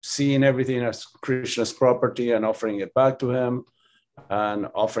seeing everything as Krishna's property and offering it back to him and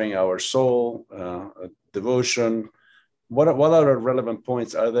offering our soul, devotion, what other relevant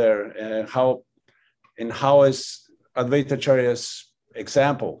points are there? And how is Advaita Acharya's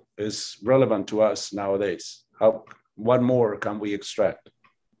example is relevant to us nowadays? What more can we extract?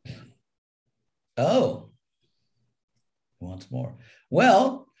 Oh, once more.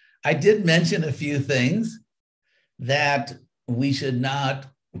 Well, I did mention a few things that we should not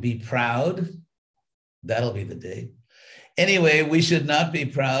be proud. That'll be the day. Anyway, we should not be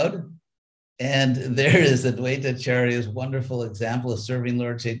proud. And there is Advaita Acharya's wonderful example of serving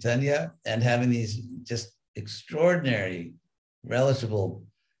Lord Chaitanya and having these just extraordinary, relishable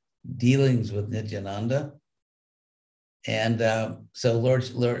dealings with Nityananda. And so Lord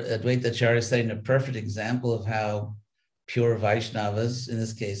Advaita Acharya is setting a perfect example of how pure Vaishnavas, in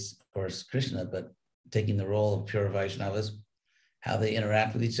this case, of course, Krishna, but taking the role of pure Vaishnavas, how they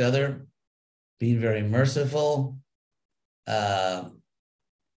interact with each other, being very merciful,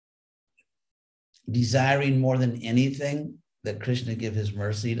 desiring more than anything that Krishna give his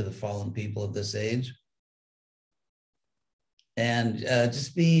mercy to the fallen people of this age, and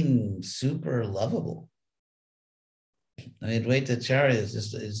just being super lovable. I mean, Advaita Acharya is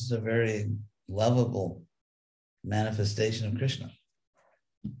just a very lovable manifestation of Krishna.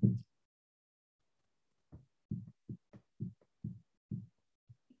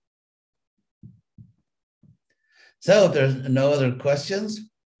 So if there's no other questions?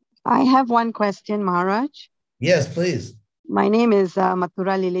 I have one question, Maharaj. Yes, please. My name is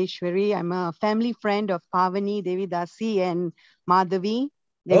Mathura Lileshwari. I'm a family friend of Pavani Devidasi and Madhavi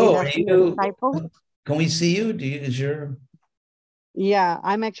Devidasi, disciple. Can we see you? Is your... Yeah,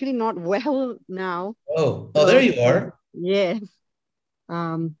 I'm actually not well now. Oh, there you are. Yes.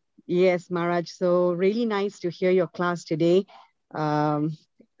 Yes, Maharaj. So really nice to hear your class today.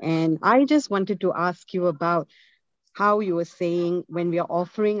 And I just wanted to ask you about how you were saying when we are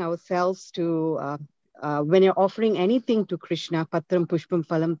offering ourselves to, when you're offering anything to Krishna, Patram Pushpam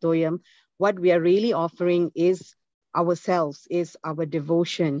Phalam Toyam, what we are really offering is ourselves, is our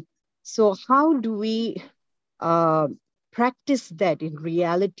devotion. So how do we practice that in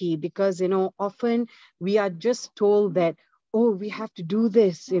reality? Because, you know, often we are just told that, oh, we have to do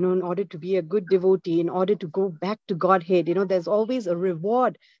this, you know, in order to be a good devotee, in order to go back to Godhead. You know, there's always a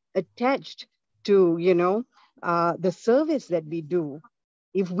reward attached to, you know, the service that we do.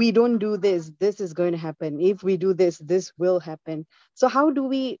 If we don't do this, this is going to happen. If we do this, this will happen. So how do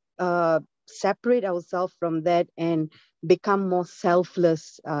we separate ourselves from that and become more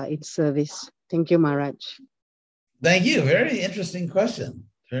selfless in service? Thank you, Maharaj. Thank you. Very interesting question.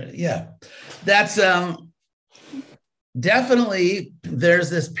 Yeah, that's definitely, there's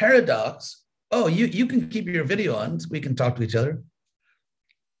this paradox. Oh, you can keep your video on so we can talk to each other.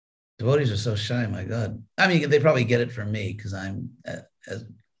 Devotees are so shy, my God. I mean, they probably get it from me because it's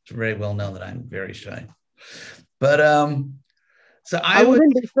very well known that I'm very shy. But so I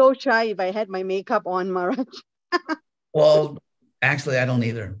wouldn't be so shy if I had my makeup on, Maharaj. Well, actually, I don't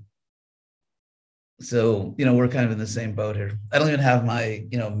either. So, you know, we're kind of in the same boat here. I don't even have my,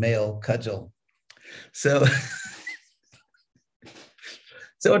 you know, male cudgel. So,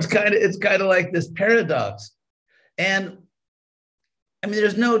 so it's kind of like this paradox. And I mean,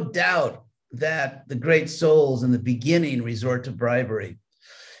 there's no doubt that the great souls in the beginning resort to bribery.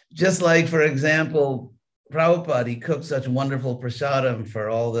 Just like, for example, Prabhupada, he cooked such wonderful prasadam for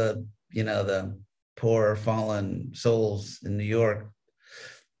all the, you know, the poor fallen souls in New York.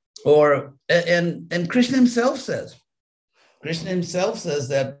 And Krishna himself says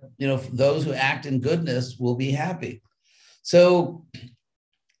that, you know, those who act in goodness will be happy. So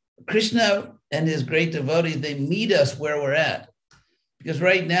Krishna and his great devotees, they meet us where we're at. Because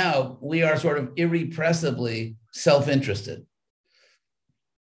right now we are sort of irrepressibly self-interested.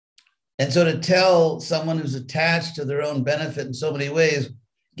 And so to tell someone who's attached to their own benefit in so many ways,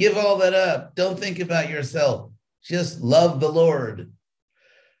 give all that up. Don't think about yourself. Just love the Lord.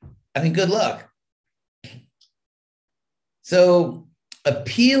 I mean, good luck. So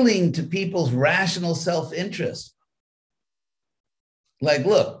appealing to people's rational self-interest Like,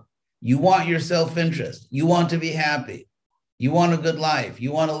 look, you want your self-interest. You want to be happy. You want a good life.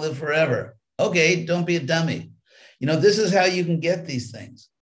 You want to live forever. Okay, don't be a dummy. You know, this is how you can get these things.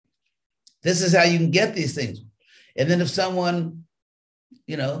 This is how you can get these things. And then if someone,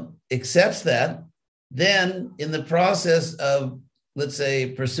 you know, accepts that, then in the process of, let's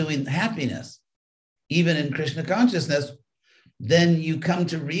say, pursuing happiness, even in Krishna consciousness, then you come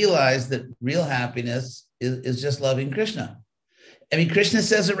to realize that real happiness is just loving Krishna. I mean, Krishna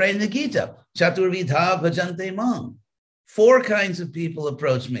says it right in the Gita, Chaturvidha bhajante mam. 4 kinds of people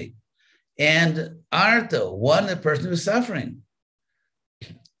approach me. And artha, one, a person who's suffering.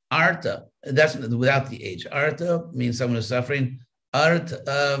 Artha, that's without the H. Artha means someone who's suffering.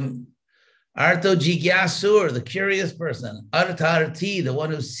 Artho jigyasur, the curious person. Artharti, the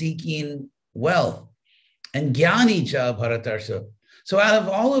one who's seeking wealth. And jnani cha bharatarsha. So out of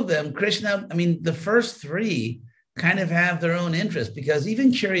all of them, Krishna, I mean, the first 3 kind of have their own interest, because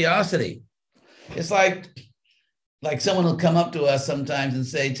even curiosity, it's like someone will come up to us sometimes and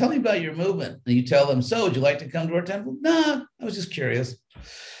say, tell me about your movement. And you tell them, so would you like to come to our temple? No, I was just curious.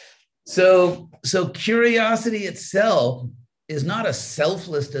 So curiosity itself is not a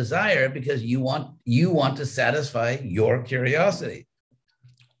selfless desire, because you want to satisfy your curiosity.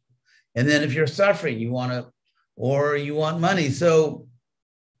 And then if you're suffering, you want money. So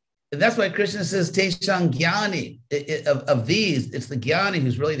that's why Krishna says, Teshang Jnani, of these, it's the Jnani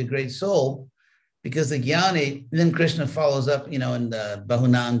who's really the great soul, because the Jnani, and then Krishna follows up, you know, in the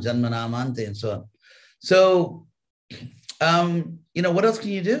Bahunam Janmanam Ante and so on. So, you know, what else can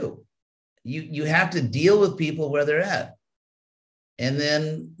you do? You have to deal with people where they're at. And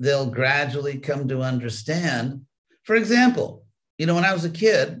then they'll gradually come to understand. For example, you know, when I was a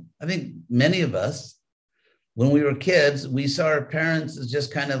kid, I think many of us, when we were kids, we saw our parents as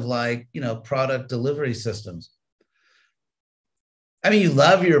just kind of like, you know, product delivery systems. I mean, you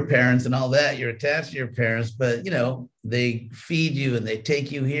love your parents and all that, you're attached to your parents, but, you know, they feed you and they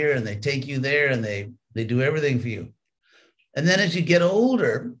take you here and they take you there and they do everything for you. And then as you get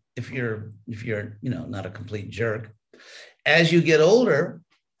older, if you're, you know, not a complete jerk, as you get older,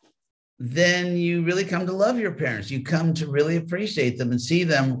 then you really come to love your parents. You come to really appreciate them and see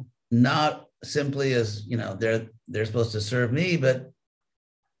them not simply as, you know, they're supposed to serve me, but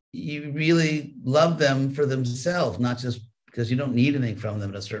you really love them for themselves, not just because you don't need anything from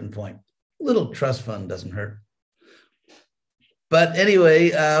them at a certain point. A little trust fund doesn't hurt. But anyway,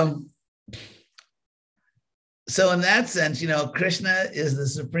 so in that sense, you know, Krishna is the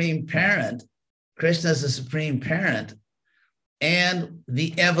supreme parent. Krishna is the supreme parent. And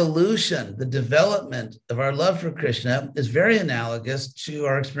the evolution, the development of our love for Krishna is very analogous to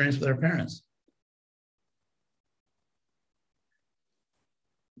our experience with our parents.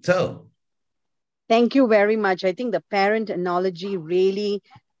 So. Thank you very much. I think the parent analogy really,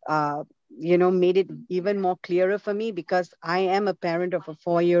 you know, made it even more clearer for me, because I am a parent of a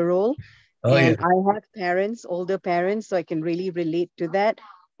 4-year-old. Oh, and yeah. I have parents, older parents, so I can really relate to that.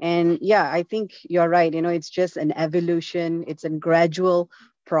 And yeah, I think you're right. You know, it's just an evolution. It's a gradual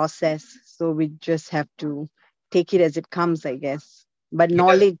process. So we just have to take it as it comes, I guess. But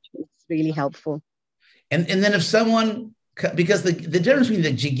knowledge is really helpful. And then if someone, because the difference between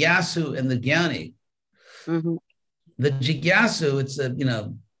the jigyasu and the jnani, the jigyasu, it's a, you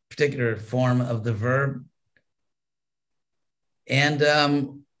know, particular form of the verb. And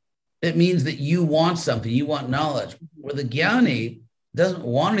it means that you want something, you want knowledge. Where the jnani doesn't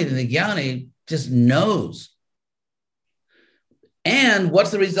want anything, the jnani just knows. And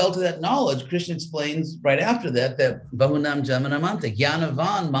what's the result of that knowledge? Krishna explains right after that Bahunam Jamanamanta,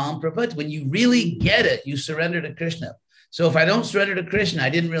 Jnanavan Mam Prapat. When you really get it, you surrender to Krishna. So if I don't surrender to Krishna, I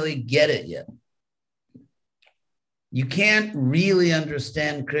didn't really get it yet. You can't really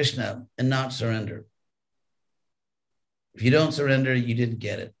understand Krishna and not surrender. If you don't surrender, you didn't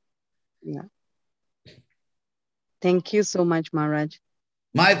get it. Yeah. Thank you so much, Maharaj.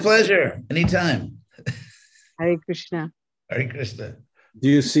 My pleasure. Anytime. Hare Krishna. Hare Krishna. Do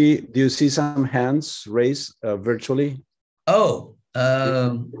you see some hands raised virtually? Oh,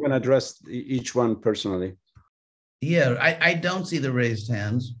 you can address each one personally. Yeah, I don't see the raised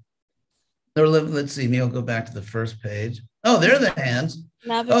hands. Or let's see, maybe I'll go back to the first page. Oh, there are the hands.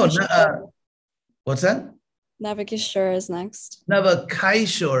 What's that? Navakishora is next.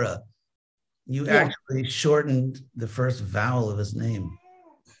 Navakaishora. You actually shortened the first vowel of his name.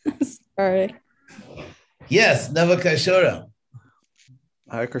 Sorry. Yes, Navakaishora.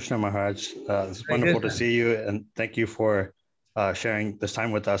 Hare Krishna Maharaj. It's wonderful to see you, and thank you for sharing this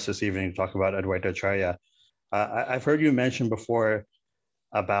time with us this evening to talk about Advaita Acharya. I've heard you mention before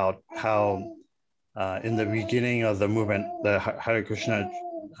about how in the beginning of the movement, the Hare Krishna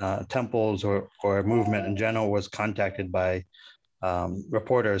temples or movement in general was contacted by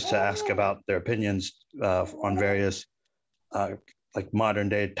reporters to ask about their opinions on various like modern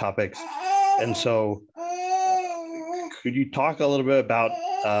day topics. And so could you talk a little bit about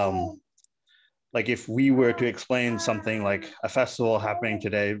like if we were to explain something like a festival happening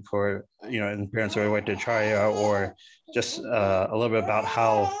today for, in Parents of Advaita, or just a little bit about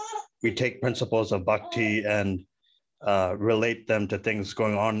how we take principles of bhakti and relate them to things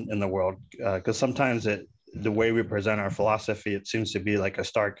going on in the world. Because sometimes the way we present our philosophy, it seems to be like a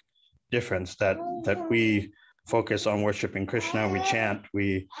stark difference that we focus on worshiping Krishna, we chant,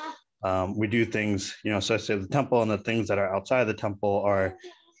 we do things, associated with the temple, and the things that are outside the temple are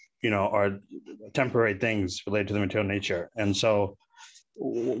temporary things related to the material nature. And so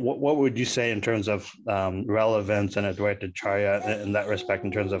what would you say in terms of relevance and Advaita Charya in that respect,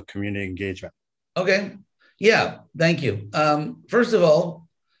 in terms of community engagement? Okay. Yeah, thank you. First of all,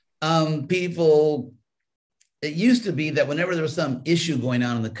 it used to be that whenever there was some issue going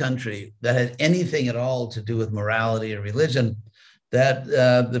on in the country that had anything at all to do with morality or religion, that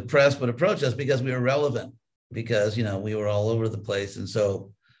the press would approach us because we were relevant, because, we were all over the place. And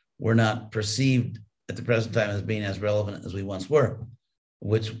so we're not perceived at the present time as being as relevant as we once were,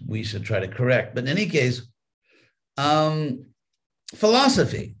 which we should try to correct. But in any case,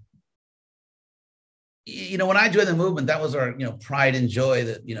 philosophy. When I joined the movement, that was our, pride and joy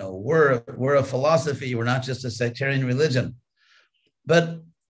that, we're a philosophy. We're not just a sectarian religion. But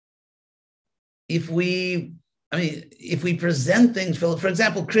if we present things, for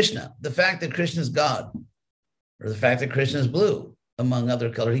example, Krishna, the fact that Krishna is God, or the fact that Krishna is blue, among other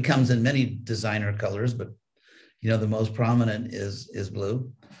colors. He comes in many designer colors, but, the most prominent is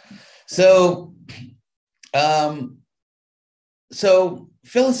blue. So,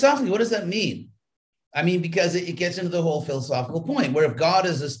 philosophically, what does that mean? Because it gets into the whole philosophical point, where if God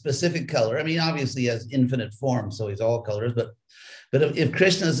is a specific color, obviously he has infinite forms, so he's all colors, but if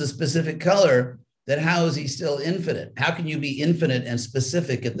Krishna is a specific color, then how is he still infinite? How can you be infinite and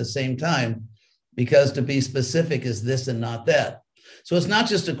specific at the same time? Because to be specific is this and not that. So it's not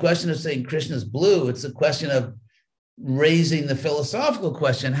just a question of saying Krishna is blue, it's a question of raising the philosophical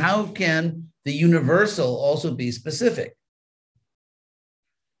question, how can the universal also be specific?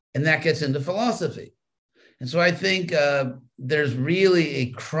 And that gets into philosophy. And so I think there's really a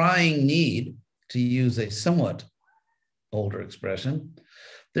crying need, to use a somewhat older expression,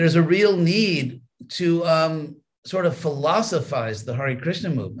 there's a real need to sort of philosophize the Hare Krishna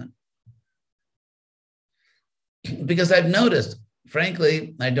movement. Because I've noticed,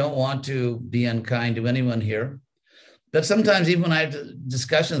 frankly, I don't want to be unkind to anyone here, but sometimes even when I have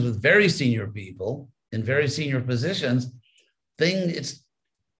discussions with very senior people in very senior positions,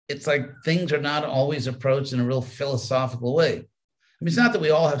 it's like things are not always approached in a real philosophical way. It's not that we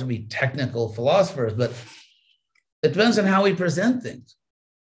all have to be technical philosophers, but it depends on how we present things.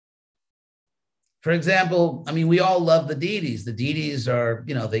 For example, we all love the deities. The deities are,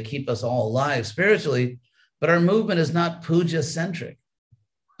 they keep us all alive spiritually, but our movement is not puja-centric.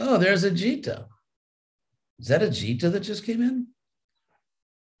 Oh, there's Ajita. Is that Ajita that just came in?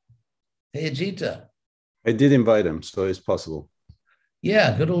 Hey, Ajita. I did invite him, so it's possible.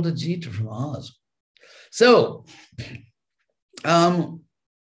 Yeah, good old Ajita from Oz. So,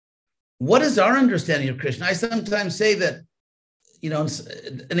 what is our understanding of Krishna? I sometimes say that,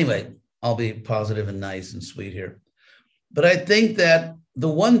 anyway, I'll be positive and nice and sweet here. But I think that the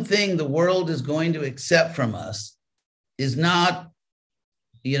one thing the world is going to accept from us is not,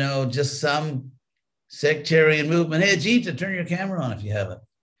 just some sectarian movement. Hey, Ajita, turn your camera on if you have it.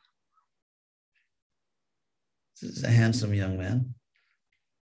 This is a handsome young man.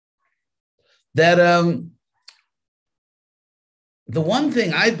 That the one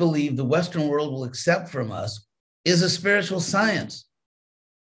thing I believe the Western world will accept from us is a spiritual science.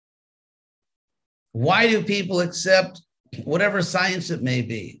 Why do people accept whatever science it may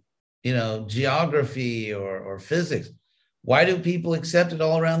be, geography or physics? Why do people accept it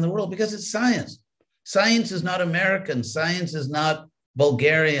all around the world? Because it's science. Science is not American. Science is not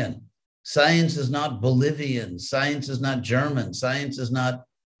Bulgarian. Science is not Bolivian. Science is not German. Science is not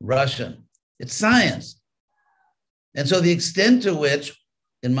Russian. It's science. And so the extent to which,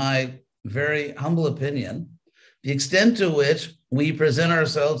 in my very humble opinion, the extent to which we present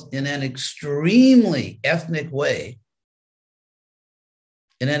ourselves in an extremely ethnic way,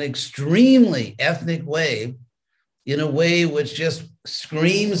 in a way which just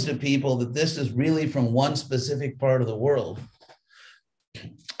screams to people that this is really from one specific part of the world,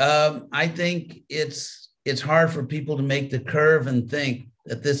 I think it's it's hard for people to make the curve and think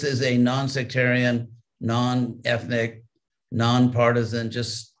that this is a non-sectarian, non-ethnic, non-partisan,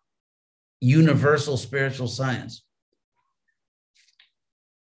 just universal spiritual science.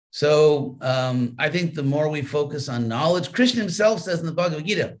 So I think the more we focus on knowledge, Krishna himself says in the Bhagavad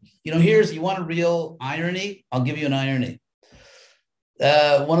Gita, you want a real irony? I'll give you an irony.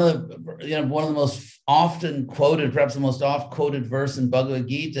 One of the most often quoted, perhaps the most oft quoted verse in Bhagavad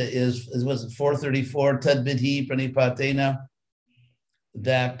Gita is 434, Tad vidhi pranipatena,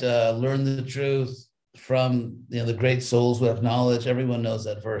 that learn the truth from the great souls who have knowledge. Everyone knows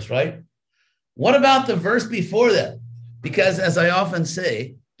that verse, right? What about the verse before that? Because as I often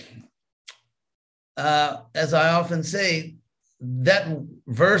say, that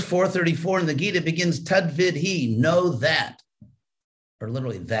verse 434 in the Gita begins Tad vidhi, know that. Or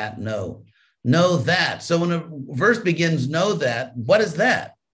literally that, know that. So when a verse begins, know that, what is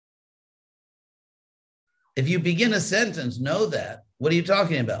that? If you begin a sentence, know that, what are you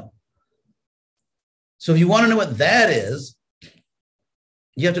talking about? So if you want to know what that is,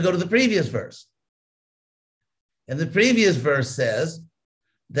 you have to go to the previous verse. And the previous verse says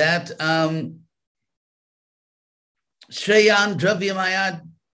that Shreyan Dravyamaya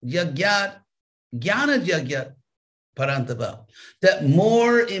Yagyat Jnana Yagyat Parantapa, that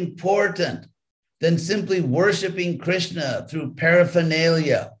more important than simply worshiping Krishna through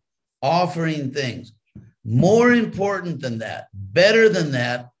paraphernalia, offering things, more important than that, better than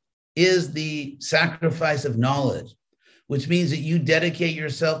that, is the sacrifice of knowledge, which means that you dedicate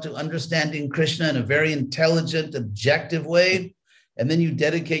yourself to understanding Krishna in a very intelligent, objective way, and then you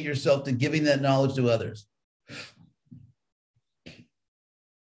dedicate yourself to giving that knowledge to others.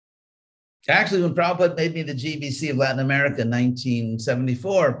 Actually, when Prabhupada made me the GBC of Latin America in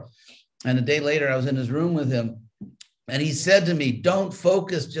 1974, and a day later I was in his room with him, and he said to me, don't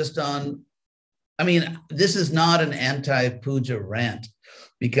focus just on, this is not an anti-puja rant,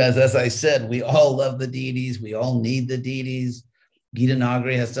 because as I said, we all love the deities, we all need the deities. Gita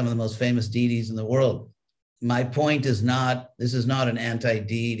Nagari has some of the most famous deities in the world. My point is not, this is not an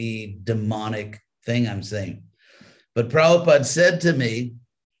anti-deity demonic thing I'm saying. But Prabhupada said to me,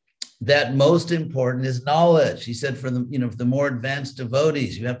 that most important is knowledge. He said for the more advanced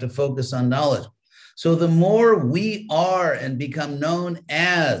devotees, you have to focus on knowledge. So the more we are and become known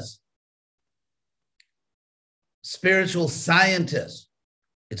as spiritual scientists,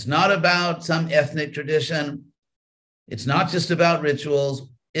 it's not about some ethnic tradition. It's not just about rituals.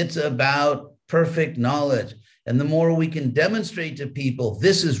 It's about perfect knowledge. And the more we can demonstrate to people,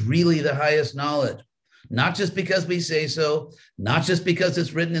 this is really the highest knowledge. Not just because we say so, not just because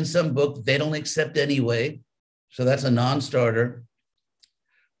it's written in some book they don't accept anyway. So that's a non-starter.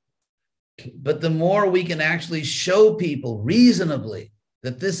 But the more we can actually show people reasonably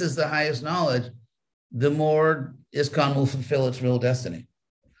that this is the highest knowledge, the more ISKCON will fulfill its real destiny.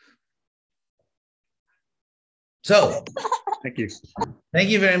 So, Thank you. Thank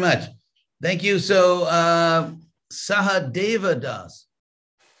you very much. Thank you. So, Sahadeva Das.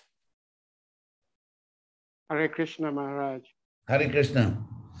 Hare Krishna Maharaj. Hare Krishna.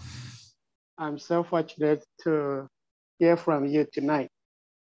 I'm so fortunate to hear from you tonight.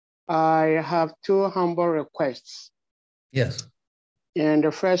 I have two humble requests. Yes. And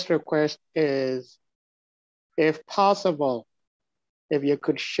the first request is, if possible, if you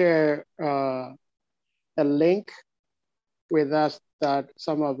could share a link with us that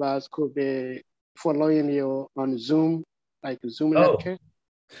some of us could be following you on Zoom, like Zoom lecture.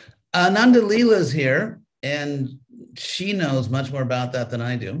 Ananda Leela is here, and she knows much more about that than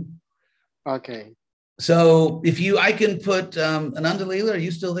I do. Okay. So I can put, Ananda Leela, are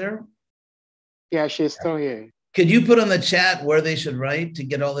you still there? Yeah, she's still here. Could you put on the chat where they should write to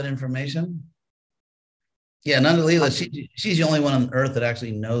get all that information? Yeah, Ananda Leela, she's the only one on earth that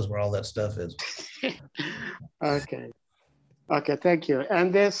actually knows where all that stuff is. Okay. Okay, thank you.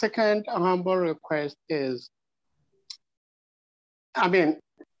 And the second humble request is,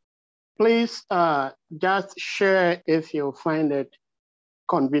 please just share if you find it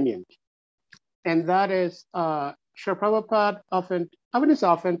convenient. And that is, Srila Prabhupada it's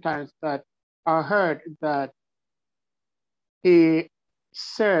oftentimes that I heard that he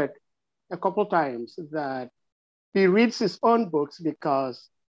said a couple times that he reads his own books because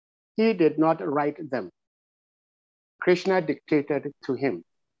he did not write them. Krishna dictated to him,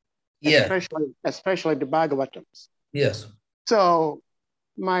 especially the Bhagavatams. Yes. So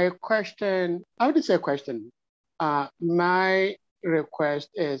my question, my request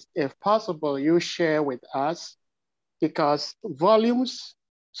is, if possible, you share with us, because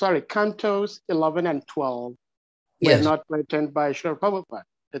cantos 11 and 12 were not written by Srila Prabhupada.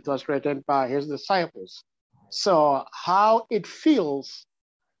 It was written by his disciples. So how it feels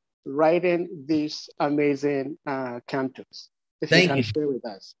writing these amazing cantos. If Thank you can you. share with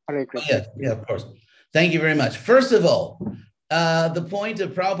us. Hare Oh, Krishna. yeah, of course. Thank you very much. First of all, the point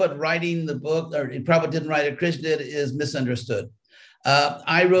of Prabhupada writing the book, or Prabhupada didn't write it, Krishna did, is misunderstood.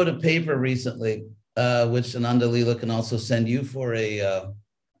 I wrote a paper recently, which Ananda Leela can also send you for a,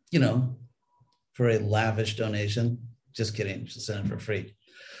 for a lavish donation. Just kidding, she'll send it for free.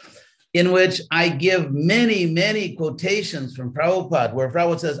 In which I give many, many quotations from Prabhupada, where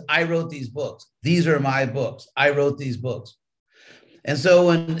Prabhupada says, I wrote these books. These are my books. I wrote these books. And so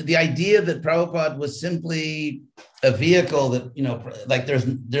when the idea that Prabhupada was simply a vehicle that, like there's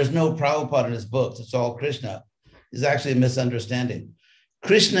no Prabhupada in his books, it's all Krishna, is actually a misunderstanding.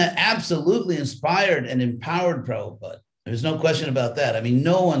 Krishna absolutely inspired and empowered Prabhupada. There's no question about that. I mean,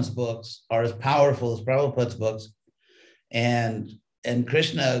 no one's books are as powerful as Prabhupada's books. And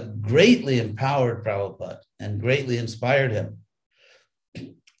Krishna greatly empowered Prabhupada and greatly inspired him.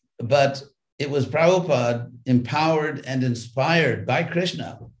 But it was Prabhupada, empowered and inspired by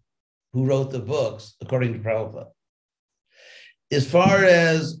Krishna, who wrote the books, according to Prabhupada. As far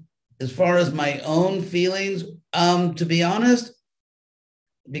as my own feelings, to be honest,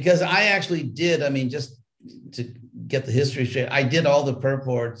 because I actually did, just to get the history straight, I did all the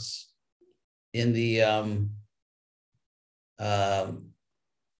purports in the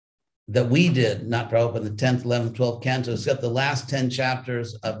that we did, not Prabhupada, the 10th, 11th, 12th canto, except the last 10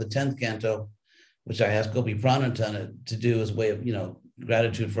 chapters of the 10th canto, which I asked Gopi Pranatan to do as a way of,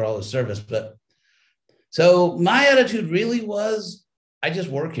 gratitude for all his service. But so my attitude really was, I just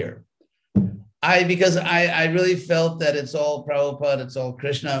work here. Because I really felt that it's all Prabhupada, it's all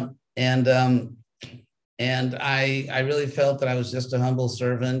Krishna. And I really felt that I was just a humble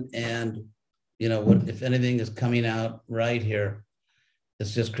servant. And, what, if anything is coming out right here,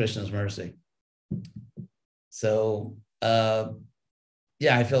 it's just Krishna's mercy. So, yeah,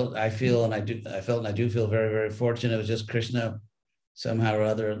 I felt and I do feel very, very fortunate. It was just Krishna somehow or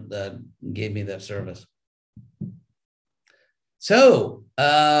other that gave me that service. So,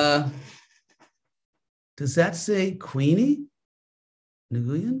 does that say Queenie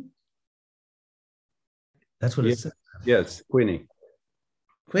Nguyen? That's what it says. Yes, Queenie.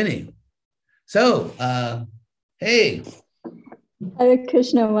 Queenie. So, hey. Hare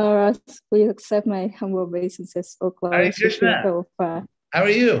Krishna Maharaj, please accept my humble obeisances. Hare Krishna. How are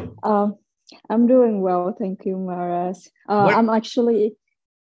you? I'm doing well, thank you, Maharaj. I'm actually,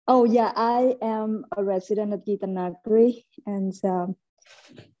 I am a resident at Gita Nagari, and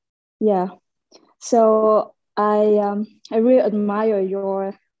yeah, so I really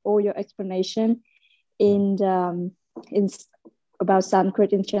admire all your explanation in about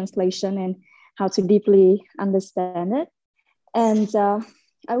Sanskrit in translation and how to deeply understand it. And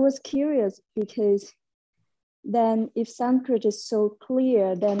I was curious because then if Sanskrit is so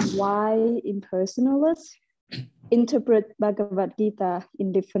clear, then why impersonalists interpret Bhagavad Gita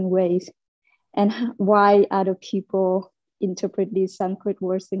in different ways? And why other people interpret these Sanskrit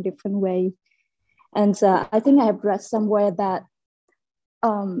words in different ways? And I think I have read somewhere that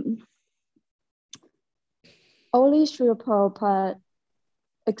only Srila Prabhupada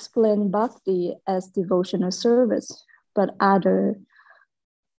explained bhakti as devotional service, but other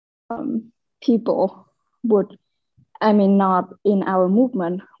people would, not in our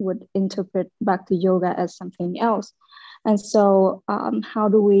movement, would interpret Bhakti Yoga as something else. And so how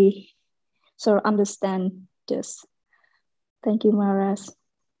do we sort of understand this? Thank you, Maharaj.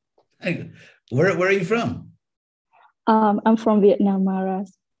 Where are you from? I'm from Vietnam, Maharaj.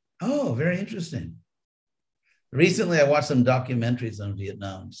 Oh, very interesting. Recently, I watched some documentaries on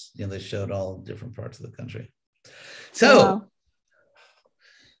Vietnam. They showed all different parts of the country. So,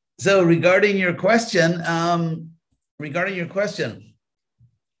 regarding your question,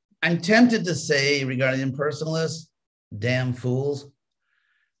 I'm tempted to say regarding impersonalists, damn fools.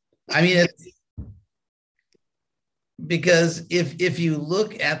 Because if you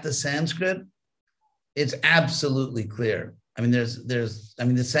look at the Sanskrit, it's absolutely clear.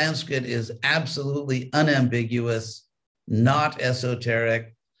 The Sanskrit is absolutely unambiguous, not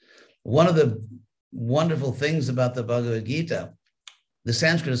esoteric. One of the wonderful things about the Bhagavad Gita, the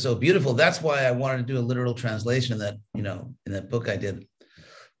Sanskrit is so beautiful. That's why I wanted to do a literal translation that, in that book I did,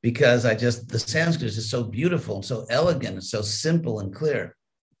 because the Sanskrit is just so beautiful and so elegant and so simple and clear.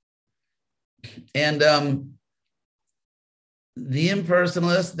 And the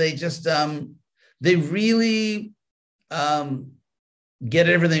impersonalists, they just, they really get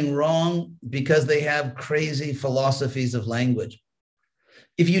everything wrong because they have crazy philosophies of language.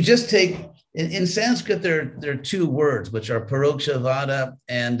 If you just take, in Sanskrit, there are two words, which are parokshavaada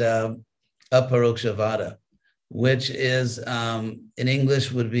and aparokshavaada. which is in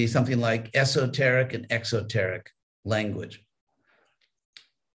English would be something like esoteric and exoteric language.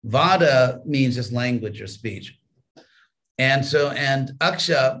 Vada means just language or speech. And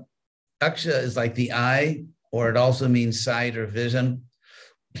aksha is like the eye, or it also means sight or vision.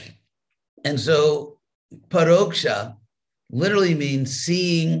 And so paroksha literally means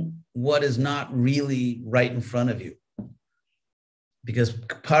seeing what is not really right in front of you. Because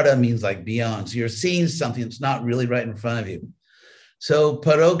para means like beyond. So you're seeing something that's not really right in front of you. So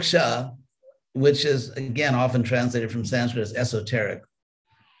paroksha, which is again often translated from Sanskrit as esoteric.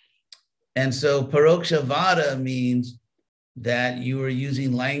 And so paroksha vada means that you are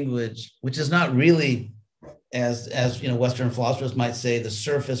using language which is not really, as you know, Western philosophers might say, the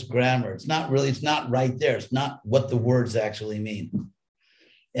surface grammar. It's not right there. It's not what the words actually mean.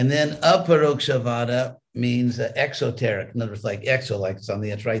 And then aparoksha vada means exoteric. In other words, like exo, like something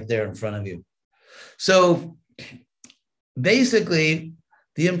that's right there in front of you. So basically,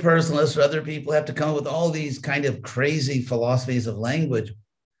 the impersonalists or other people have to come up with all these kind of crazy philosophies of language,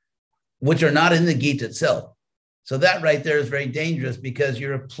 which are not in the Gita itself. So that right there is very dangerous, because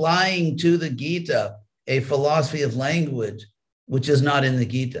you're applying to the Gita a philosophy of language which is not in the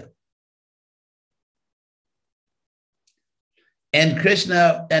Gita. And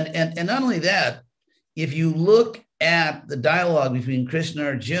Krishna, and not only that, if you look at the dialogue between Krishna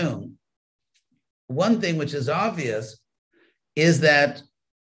and Arjuna, one thing which is obvious is that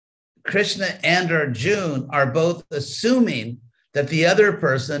Krishna and Arjuna are both assuming that the other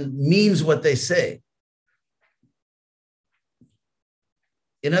person means what they say.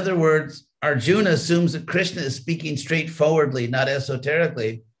 In other words, Arjuna assumes that Krishna is speaking straightforwardly, not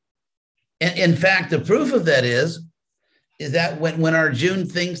esoterically. And in fact, the proof of that is that when Arjuna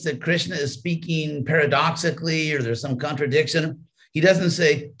thinks that Krishna is speaking paradoxically or there's some contradiction, he doesn't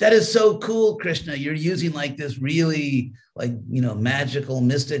say, "That is so cool, Krishna, you're using like this really magical,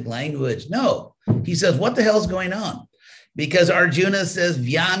 mystic language." No, he says, "What the hell's going on?" Because Arjuna says,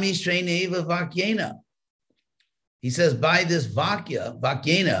 "Vyami shreineva vakyena." He says, by this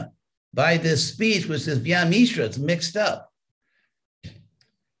vakyena, by this speech, which is vyamishra, it's mixed up.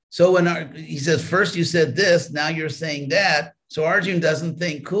 So when he says, first you said this, now you're saying that. So Arjuna doesn't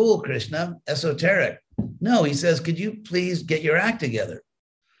think, "Cool, Krishna, esoteric." No, he says, "Could you please get your act together?"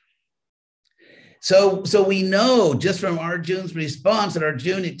 So we know just from Arjuna's response that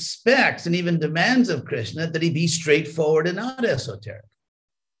Arjuna expects and even demands of Krishna that he be straightforward and not esoteric.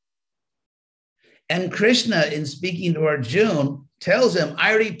 And Krishna, in speaking to Arjuna, tells him,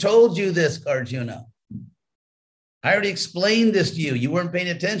 "I already told you this, Arjuna. I already explained this to you. You weren't paying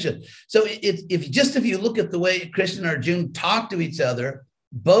attention." So if you look at the way Krishna and Arjuna talk to each other,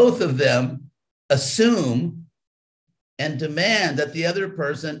 both of them assume and demand that the other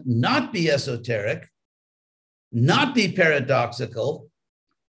person not be esoteric, not be paradoxical,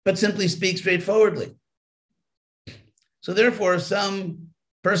 but simply speak straightforwardly. So therefore, if some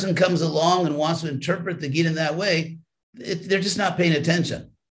person comes along and wants to interpret the Gita in that way, they're just not paying attention.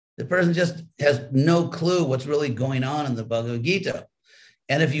 The person just has no clue what's really going on in the Bhagavad Gita.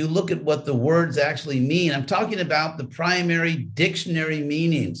 And if you look at what the words actually mean, I'm talking about the primary dictionary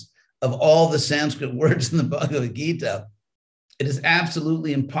meanings of all the Sanskrit words in the Bhagavad Gita. It is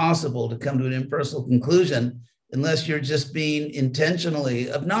absolutely impossible to come to an impersonal conclusion unless you're just being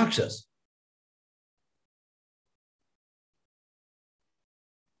intentionally obnoxious.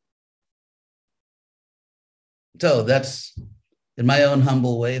 So that's, in my own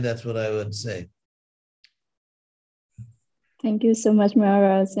humble way, that's what I would say. Thank you so much,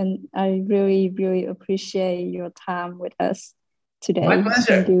 Maharaj, and I really, really appreciate your time with us today. My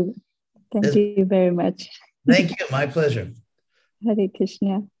pleasure. Thank you very much. Thank you, my pleasure. Hare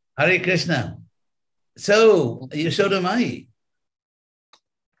Krishna. Hare Krishna. So, Yashoda Mai.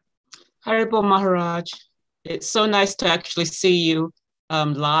 Haribol Maharaj, it's so nice to actually see you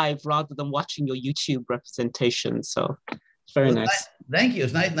live rather than watching your YouTube representation. So it's very nice. Thank you.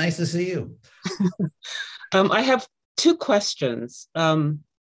 It's nice to see you. I have two questions. And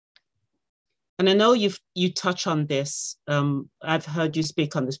I know you touch on this. I've heard you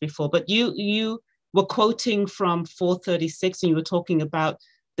speak on this before, but you were quoting from 436 and you were talking about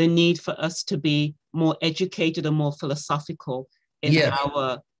the need for us to be more educated and more philosophical in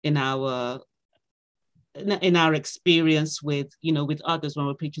our experience with others when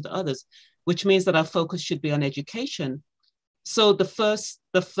we're preaching to others, which means that our focus should be on education. So the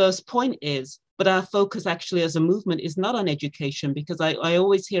first point is, but our focus actually as a movement is not on education, because I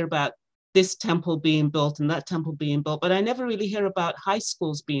always hear about this temple being built and that temple being built, but I never really hear about high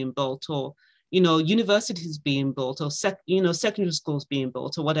schools being built or, universities being built or, secondary schools being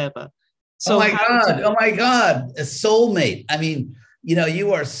built or whatever. So oh my how God. do Oh my God. A soulmate. I mean, you know,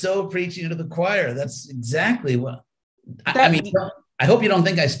 you are so preaching to the choir. That's exactly what I mean. I hope you don't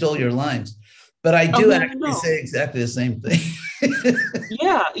think I stole your lines, but I do actually say exactly the same thing.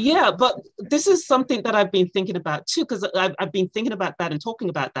 Yeah. But this is something that I've been thinking about too, because I've been thinking about that and talking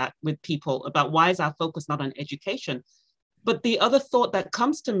about that with people about why is our focus not on education. But the other thought that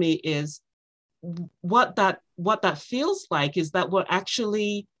comes to me is what that feels like is that we're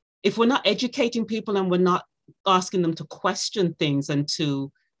actually, if we're not educating people and we're not asking them to question things and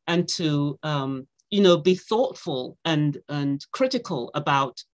to be thoughtful and critical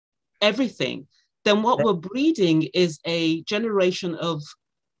about everything, then what we're breeding is a generation of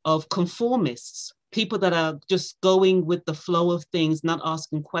conformists, people that are just going with the flow of things, not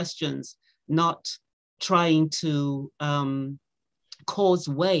asking questions, not trying to cause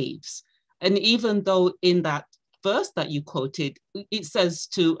waves. And even though in that verse that you quoted, it says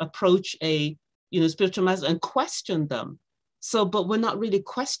to approach a spiritual master and question them. So, but we're not really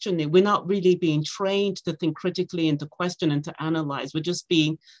questioning. We're not really being trained to think critically and to question and to analyze. We're just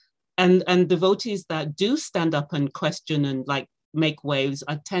being, and devotees that do stand up and question and like make waves,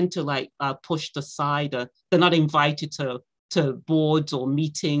 I tend to pushed aside. They're not invited to boards or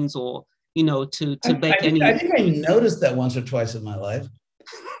meetings or to make any. I think I noticed that once or twice in my life.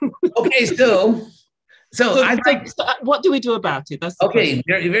 Okay, so what do we do about it? That's okay.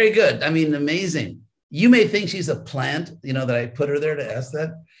 Very, very good. I mean, amazing. You may think she's a plant, that I put her there to ask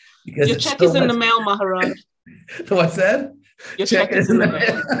that. Because your check is in the mail, Maharaj. What's that? Your check is in the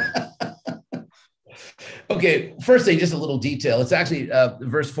mail. Okay, first thing, just a little detail. It's actually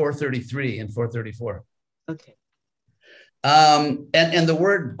verse 433 and 434. Okay. And the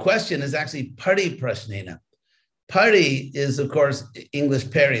word question is actually pari prashnena. Pari is, of course, English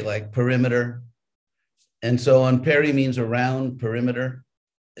peri, like perimeter. And so on, peri means around, perimeter.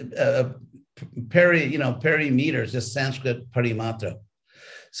 Perimeter is just Sanskrit parimatra.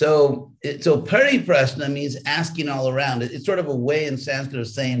 So pari prashna means asking all around. It's sort of a way in Sanskrit of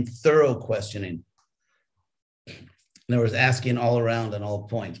saying thorough questioning. In other words, asking all around on all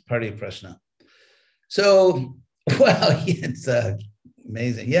points, pari prashna. So, well, it's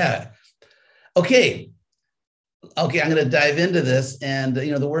amazing. Yeah. Okay, I'm going to dive into this. And,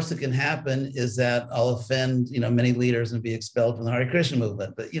 the worst that can happen is that I'll offend, many leaders and be expelled from the Hare Krishna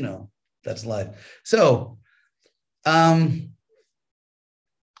movement. But, that's life. So, and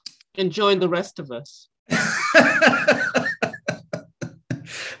join the rest of us.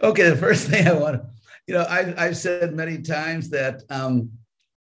 Okay, the first thing I want to, I've said many times that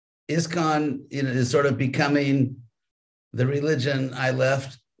ISKCON is sort of becoming the religion I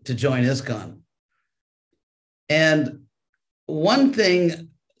left to join ISKCON. And one thing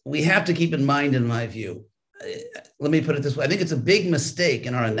we have to keep in mind, in my view, let me put it this way. I think it's a big mistake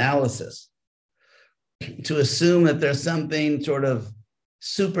in our analysis to assume that there's something sort of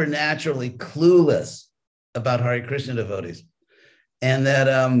supernaturally clueless about Hare Krishna devotees. And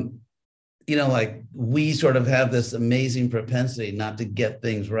that, we sort of have this amazing propensity not to get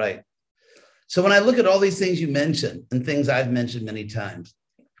things right. So when I look at all these things you mentioned and things I've mentioned many times,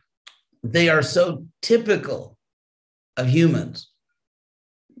 they are so typical of humans.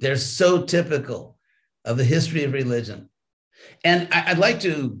 They're so typical of the history of religion. And I'd like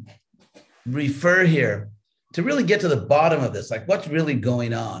to refer here to really get to the bottom of this, like what's really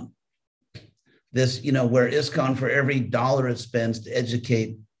going on. This, where ISKCON, for every dollar it spends to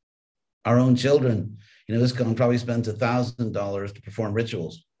educate our own children, ISKCON probably spends $1,000 to perform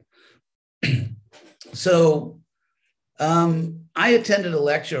rituals. So I attended a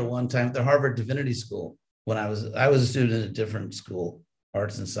lecture one time at the Harvard Divinity School when I was a student at a different school,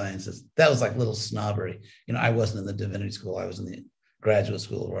 arts and sciences. That was like a little snobbery. I wasn't in the divinity school. I was in the graduate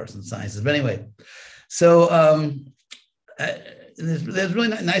school of arts and sciences. But anyway, so there's a really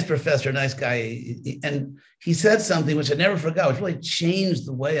nice professor, nice guy. And he said something which I never forgot, which really changed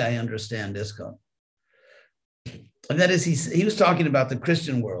the way I understand ISKCON. And that is, he was talking about the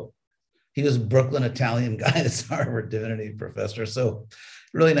Christian world. He was a Brooklyn Italian guy, this Harvard divinity professor. So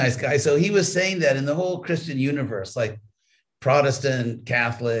really nice guy. So he was saying that in the whole Christian universe, like Protestant,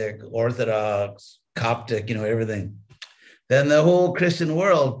 Catholic, Orthodox, Coptic, everything, then the whole Christian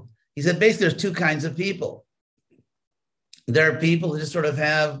world, he said, basically there's two kinds of people. There are people who just sort of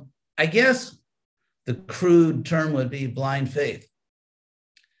have, I guess the crude term would be blind faith.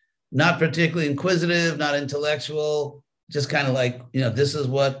 Not particularly inquisitive, not intellectual, just kind of like, this is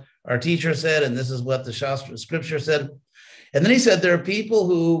what our teacher said, and this is what the Shastra scripture said. And then he said there are people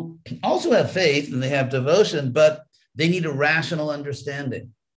who also have faith and they have devotion, but they need a rational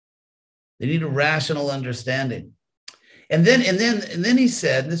understanding. They need a rational understanding. And then he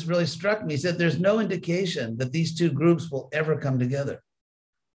said, and this really struck me, he said, there's no indication that these two groups will ever come together.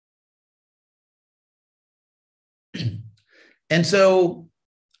 And so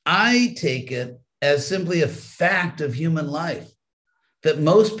I take it as simply a fact of human life that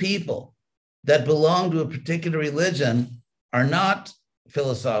most people that belong to a particular religion are not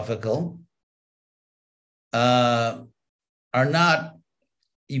philosophical, are not,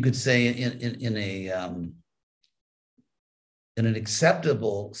 you could say, in an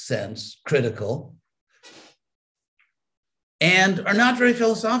acceptable sense, critical, and are not very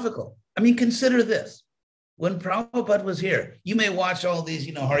philosophical. I mean, consider this. When Prabhupada was here, you may watch all these,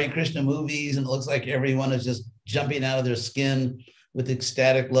 Hare Krishna movies, and it looks like everyone is just jumping out of their skin with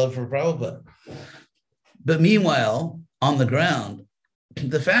ecstatic love for Prabhupada. But meanwhile, on the ground,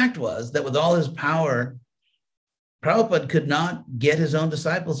 the fact was that with all his power, Prabhupada could not get his own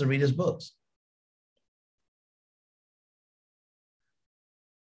disciples to read his books.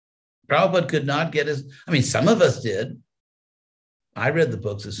 Prabhupada could not get some of us did. I read the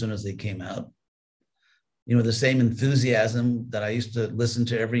books as soon as they came out. The same enthusiasm that I used to listen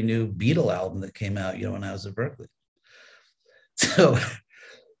to every new Beatle album that came out, when I was at Berkeley. So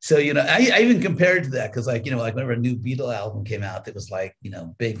I even compared to that because, whenever a new Beatle album came out, it was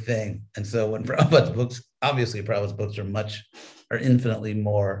big thing. And so when Prabhupada's books, obviously Prabhupada's books are infinitely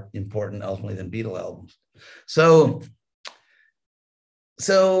more important ultimately than Beatle albums. So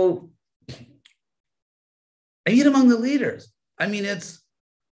even among the leaders,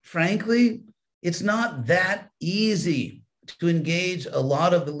 it's not that easy to engage a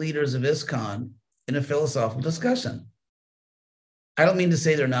lot of the leaders of ISKCON in a philosophical discussion. I don't mean to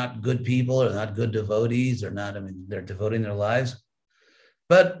say they're not good people or not good devotees or not, they're devoting their lives.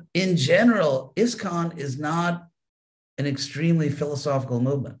 But in general, ISKCON is not an extremely philosophical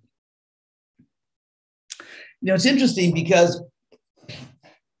movement. It's interesting because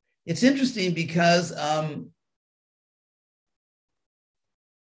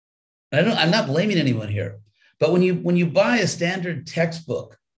I'm not blaming anyone here, but when you buy a standard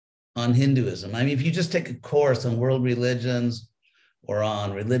textbook on Hinduism, if you just take a course on world religions or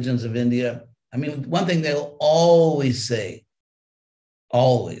on religions of India, one thing they'll always say,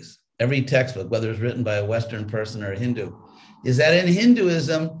 always, every textbook, whether it's written by a Western person or a Hindu, is that in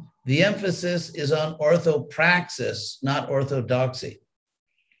Hinduism, the emphasis is on orthopraxis, not orthodoxy.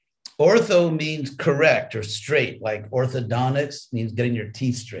 Ortho means correct or straight, like orthodontics means getting your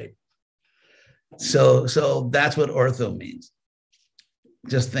teeth straight. So that's what ortho means.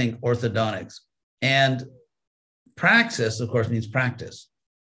 Just think orthodontics. And praxis, of course, means practice.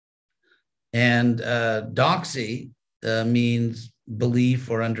 And doxy means belief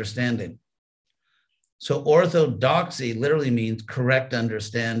or understanding. So orthodoxy literally means correct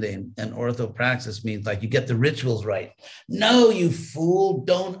understanding, and orthopraxis means you get the rituals right. No, you fool,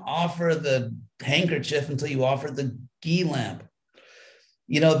 don't offer the handkerchief until you offer the ghee lamp.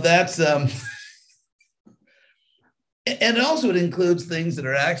 That's... And also it includes things that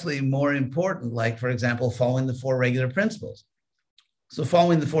are actually more important, like, for example, following the 4 regular principles. So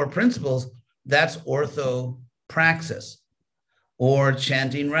following the 4 principles, that's orthopraxis, or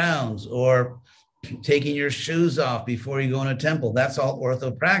chanting rounds, or taking your shoes off before you go in a temple. That's all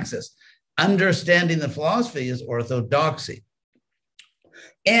orthopraxis. Understanding the philosophy is orthodoxy.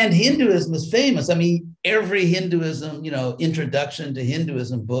 And Hinduism is famous. Every Hinduism, introduction to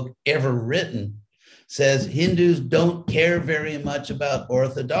Hinduism book ever written says Hindus don't care very much about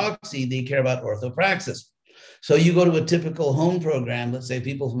orthodoxy, they care about orthopraxis. So you go to a typical home program, let's say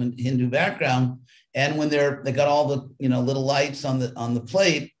people from a Hindu background, and when they got all the little lights on the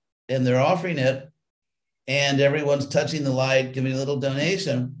plate and they're offering it, and everyone's touching the light, giving a little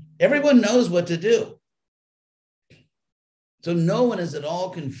donation, everyone knows what to do. So no one is at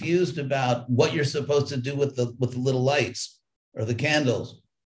all confused about what you're supposed to do with the little lights or the candles.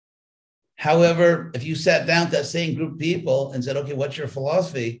 However, if you sat down with that same group of people and said, okay, what's your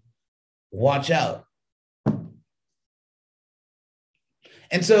philosophy? Watch out.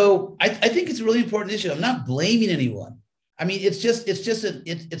 And so I think it's a really important issue. I'm not blaming anyone. It's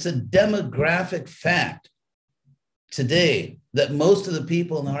a demographic fact today that most of the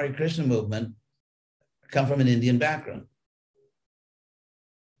people in the Hare Krishna movement come from an Indian background.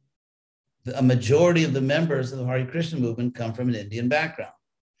 A majority of the members of the Hare Krishna movement come from an Indian background.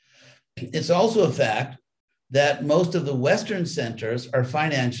 It's also a fact that most of the Western centers are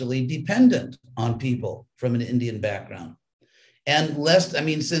financially dependent on people from an Indian background. And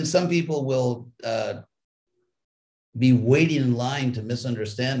since some people will be waiting in line to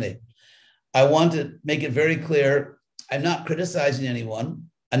misunderstand me, I want to make it very clear, I'm not criticizing anyone.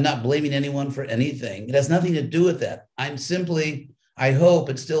 I'm not blaming anyone for anything. It has nothing to do with that. I hope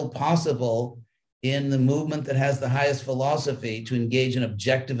it's still possible in the movement that has the highest philosophy to engage in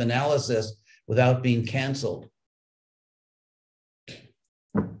objective analysis without being canceled.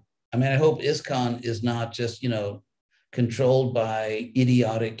 I mean, I hope ISKCON is not just, controlled by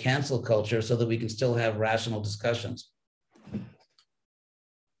idiotic cancel culture so that we can still have rational discussions.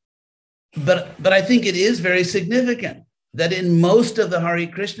 But I think it is very significant that in most of the Hare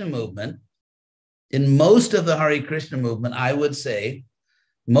Krishna movement, I would say,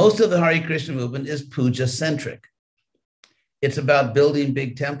 most of the Hare Krishna movement is puja-centric. It's about building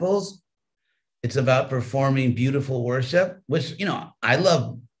big temples. It's about performing beautiful worship, which, I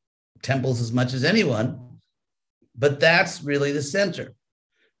love temples as much as anyone, but that's really the center.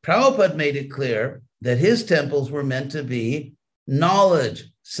 Prabhupada made it clear that his temples were meant to be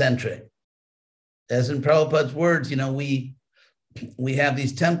knowledge-centric. As in Prabhupada's words, we have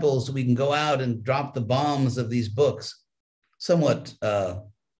these temples so we can go out and drop the bombs of these books. Somewhat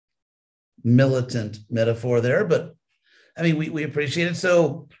militant metaphor there, but I mean, we appreciate it.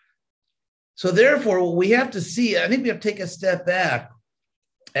 So therefore, what we have to see, I think we have to take a step back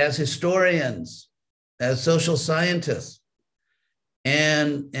as historians, as social scientists,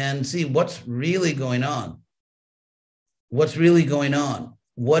 and see what's really going on. What's really going on?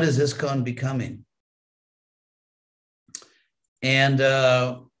 What is ISKCON becoming? And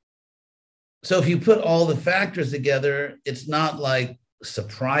so if you put all the factors together, it's not like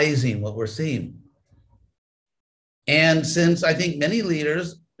surprising what we're seeing. And since I think many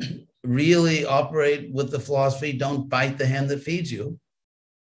leaders really operate with the philosophy, don't bite the hand that feeds you.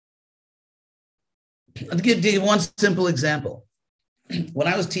 I'll give you one simple example. When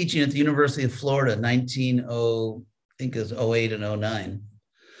I was teaching at the University of Florida, 08 and 09,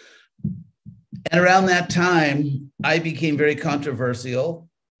 and around that time, I became very controversial,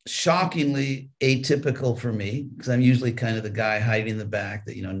 shockingly atypical for me, because I'm usually kind of the guy hiding in the back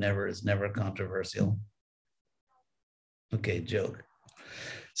that, is never controversial. Okay, joke.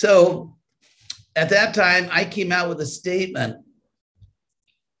 So at that time, I came out with a statement.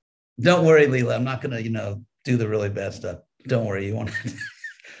 Don't worry, Leela, I'm not going to, do the really bad stuff. Don't worry, you won't.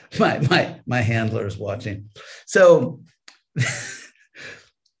 my handler is watching. So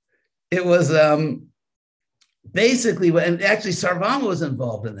it was basically, and actually Sarvama was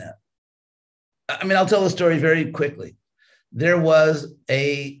involved in that. I mean, I'll tell the story very quickly. There was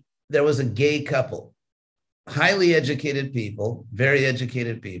a gay couple, highly educated people, very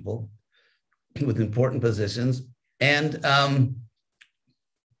educated people with important positions, and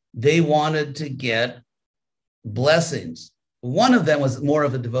they wanted to get blessings. One of them was more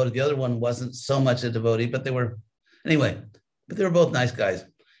of a devotee. The other one wasn't so much a devotee, but they were both nice guys.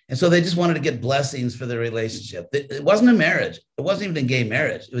 And so they just wanted to get blessings for their relationship. It wasn't a marriage. It wasn't even a gay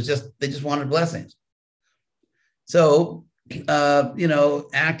marriage. It was just, they just wanted blessings. So,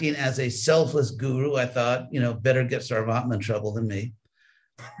 acting as a selfless guru, I thought, better get Sarvatma in trouble than me.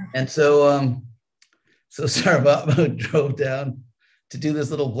 And so Sarvatma drove down to do this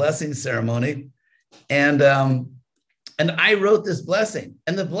little blessing ceremony. And I wrote this blessing.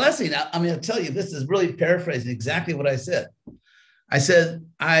 And the blessing, I'm going to tell you, this is really paraphrasing exactly what I said. I said,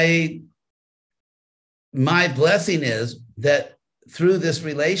 my blessing is that through this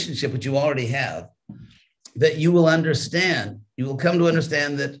relationship, which you already have, that you will come to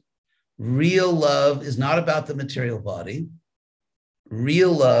understand that real love is not about the material body.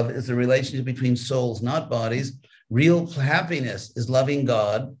 Real love is a relationship between souls, not bodies. Real happiness is loving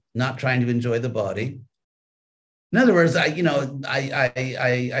God, not trying to enjoy the body. In other words, I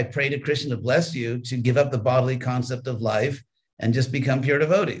pray to Krishna to bless you to give up the bodily concept of life and just become pure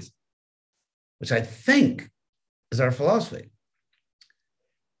devotees, which I think is our philosophy.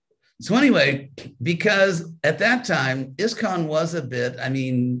 So anyway, because at that time, ISKCON was a bit,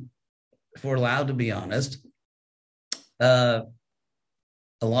 if we're allowed to be honest, a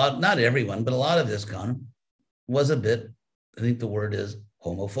lot, not everyone, but a lot of ISKCON was a bit, I think the word is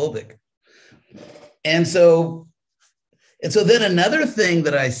homophobic. And so then another thing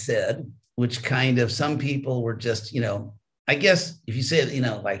that I said, which kind of some people were just, I guess if you say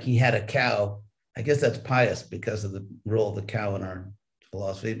it, like he had a cow, I guess that's pious because of the role of the cow in our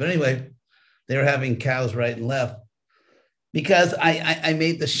philosophy. But anyway, they were having cows right and left because I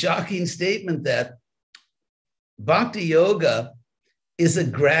made the shocking statement that Bhakti Yoga is a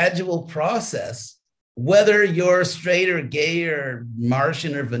gradual process, whether you're straight or gay or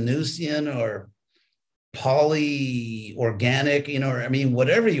Martian or Venusian or poly-organic,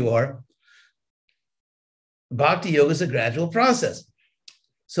 whatever you are, Bhakti Yoga is a gradual process.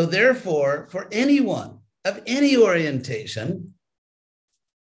 So therefore, for anyone of any orientation,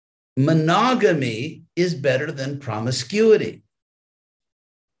 monogamy is better than promiscuity.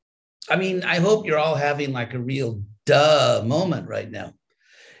 I mean, I hope you're all having like a real duh moment right now.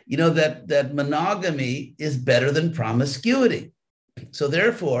 You know, that monogamy is better than promiscuity. So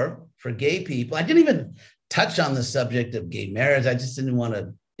therefore, for gay people, I didn't even touch on the subject of gay marriage. I just didn't want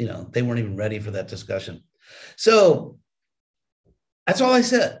to, you know, they weren't even ready for that discussion. So that's all I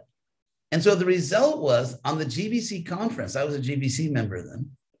said. And so the result was on the GBC conference, I was a GBC member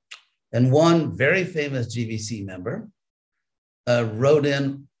then, and one very famous GBC member wrote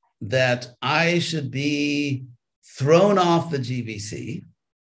in that I should be thrown off the GBC.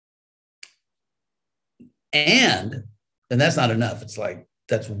 And that's not enough. It's like,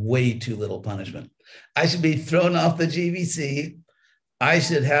 that's way too little punishment. I should be thrown off the GBC. I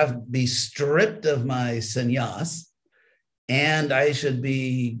should be stripped of my sannyas, and I should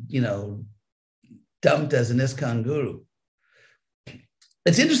be, you know, dumped as an ISKCON guru.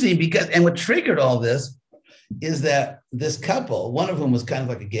 It's interesting because, and what triggered all this is that this couple, one of whom was kind of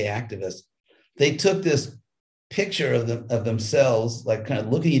like a gay activist, they took this picture of themselves, like kind of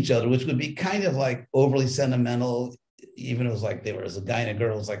looking at each other, which would be kind of like overly sentimental. Even it was like they were as a guy and a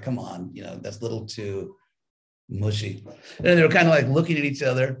girl. It was like, come on, you know, that's a little too mushy. And they were kind of like looking at each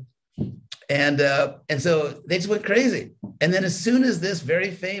other. And so they just went crazy. And then as soon as this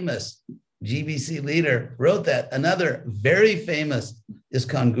very famous GBC leader wrote that, another very famous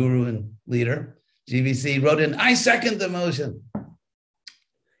ISKCON guru and leader, GBC, wrote in, I second the motion.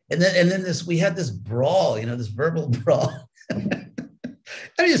 And then we had this brawl, you know, this verbal brawl.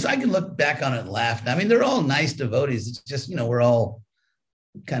 I mean, I can look back on it and laugh. I mean, they're all nice devotees. It's just, you know, we're all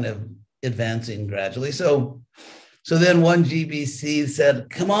kind of advancing gradually. So then one GBC said,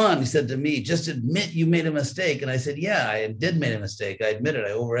 come on, he said to me, just admit you made a mistake. And I said, yeah, I did make a mistake. I admit it.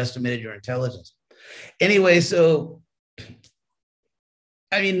 I overestimated your intelligence. Anyway, so,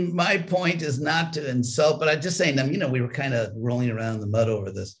 I mean, my point is not to insult, but I'm just saying, you know, we were kind of rolling around in the mud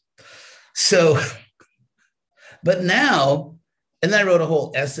over this. So, but now, and then I wrote a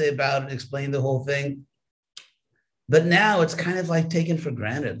whole essay about it, explained the whole thing. But now it's kind of like taken for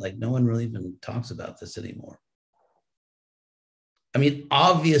granted. Like no one really even talks about this anymore. I mean,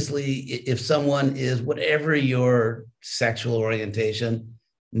 obviously, if someone is whatever your sexual orientation,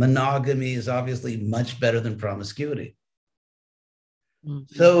 monogamy is obviously much better than promiscuity.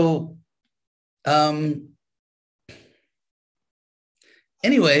 Mm-hmm. So,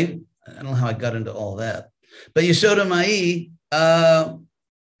 anyway, I don't know how I got into all that, but Yashoda Mai,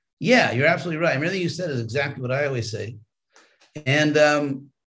 yeah, you're absolutely right. Everything you said is exactly what I always say. And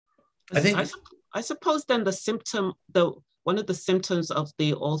I think I suppose then one of the symptoms of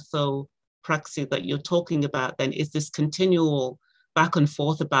the orthopraxy that you're talking about then is this continual back and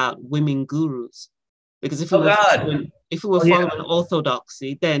forth about women gurus. Because if we were following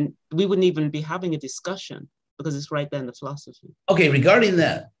orthodoxy, then we wouldn't even be having a discussion because it's right there in the philosophy. Okay, regarding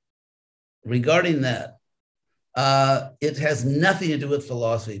that, it has nothing to do with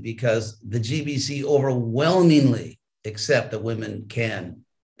philosophy because the GBC overwhelmingly accept that women can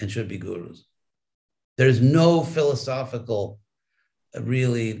and should be gurus. There's no philosophical,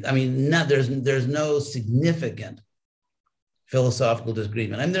 really, I mean, there's no significant philosophical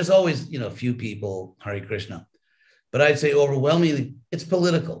disagreement. I mean, there's always, you know, a few people, Hare Krishna, but I'd say overwhelmingly, it's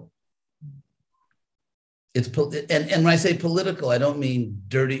political. And when I say political, I don't mean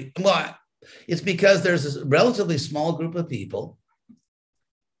dirty. Well, it's because there's a relatively small group of people.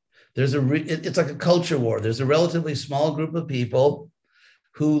 It's like a culture war. There's a relatively small group of people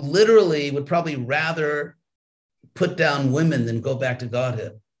who literally would probably rather put down women than go back to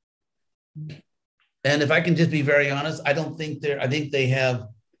Godhead. And if I can just be very honest, I think they have,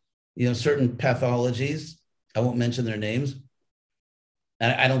 you know, certain pathologies. I won't mention their names.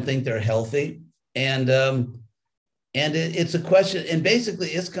 And I don't think they're healthy. And it's a question. And basically,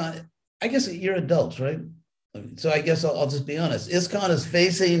 ISKCON, I guess you're adults, right? So I guess I'll just be honest. ISKCON is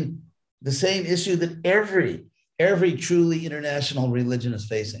facing the same issue that every truly international religion is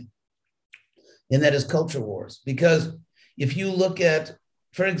facing, and that is culture wars. Because if you look at,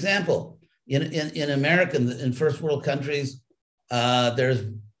 for example, in America, in first world countries, there's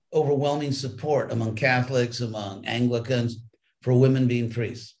overwhelming support among Catholics, among Anglicans, for women being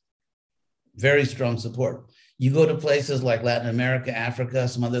priests. Very strong support. You go to places like Latin America, Africa,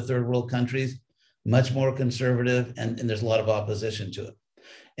 some other third world countries, much more conservative, and there's a lot of opposition to it.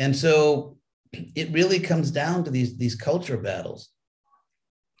 And so it really comes down to these culture battles.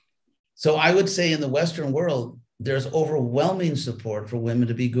 So I would say in the Western world, there's overwhelming support for women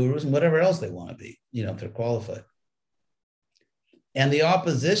to be gurus and whatever else they want to be, you know, if they're qualified. And the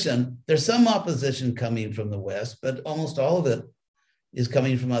opposition, there's some opposition coming from the West, but almost all of it is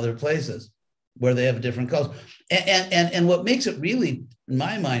coming from other places where they have a different culture. And what makes it really, in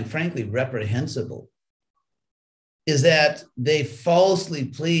my mind, frankly, reprehensible is that they falsely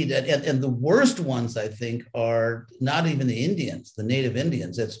plead, and the worst ones, I think, are not even the Indians, the native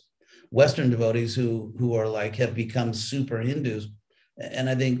Indians. It's Western devotees who are like, have become super Hindus. And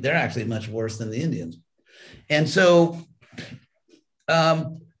I think they're actually much worse than the Indians. And so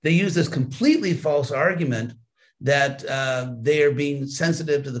they use this completely false argument that they are being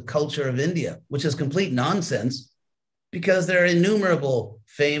sensitive to the culture of India, which is complete nonsense, because there are innumerable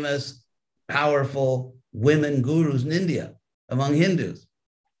famous, powerful women gurus in India among Hindus.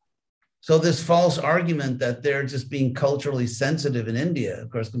 So this false argument that they're just being culturally sensitive in India, of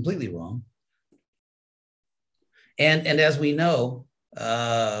course, completely wrong. And as we know,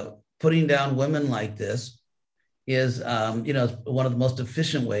 putting down women like this is, one of the most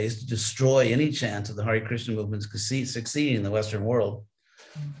efficient ways to destroy any chance of the Hare Krishna movement succeeding in the Western world.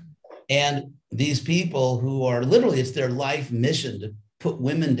 And these people who are literally, it's their life mission to put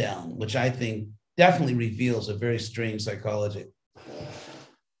women down, which I think definitely reveals a very strange psychology.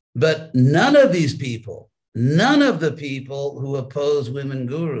 But none of the people who oppose women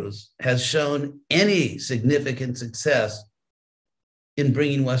gurus has shown any significant success in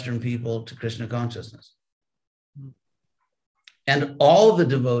bringing Western people to Krishna consciousness. And all the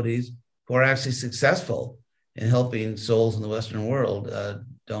devotees who are actually successful in helping souls in the Western world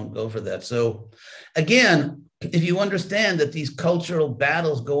don't go for that. So again, if you understand that these cultural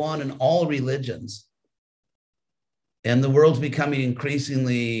battles go on in all religions, and the world's becoming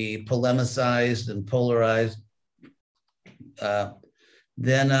increasingly polemicized and polarized,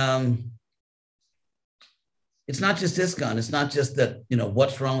 then it's not just ISKCON. It's not just that,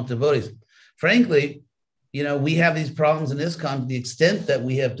 what's wrong with devotees. Frankly, we have these problems in ISKCON to the extent that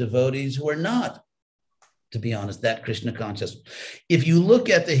we have devotees who are not, to be honest, that Krishna conscious. If you look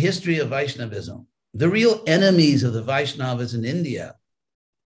at the history of Vaishnavism, the real enemies of the Vaishnavas in India,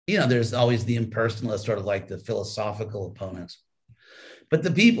 there's always the impersonalists, sort of like the philosophical opponents. But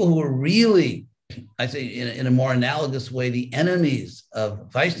the people who are really, I say in a more analogous way, the enemies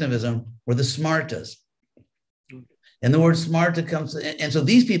of Vaishnavism were the Smartas. And the word Smarta comes, and so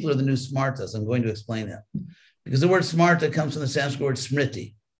these people are the new Smartas. I'm going to explain that. Because the word Smarta comes from the Sanskrit word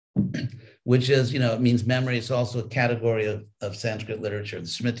Smriti, which is, it means memory. It's also a category of Sanskrit literature, the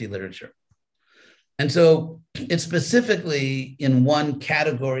Smriti literature. And so it's specifically in one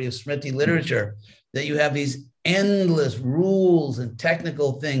category of Smriti literature that you have these endless rules and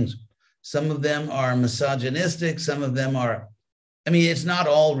technical things. Some of them are misogynistic. Some of them are, it's not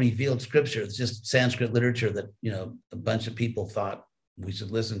all revealed scripture. It's just Sanskrit literature that, a bunch of people thought we should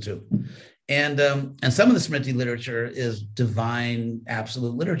listen to. And some of the Smriti literature is divine,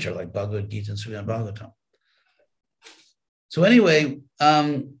 absolute literature, like Bhagavad Gita and Srimad Bhagavatam. So anyway,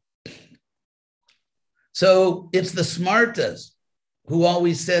 so it's the Smartas who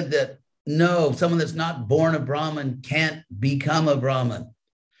always said that, no, someone that's not born a Brahmin can't become a Brahmin.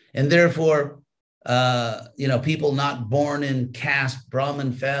 And therefore, people not born in caste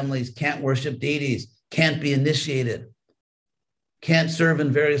Brahmin families can't worship deities, can't be initiated, can't serve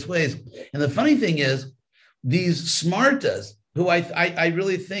in various ways. And the funny thing is, these Smartas, who I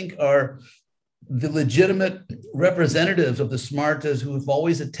really think are the legitimate representatives of the Smartas who have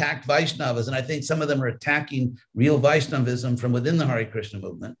always attacked Vaishnavas, and I think some of them are attacking real Vaishnavism from within the Hare Krishna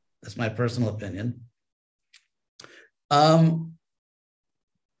movement. That's my personal opinion. Some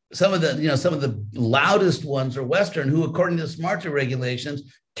of the loudest ones are Western, who, according to the Smarta regulations,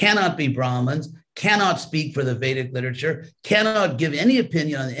 cannot be Brahmins, cannot speak for the Vedic literature, cannot give any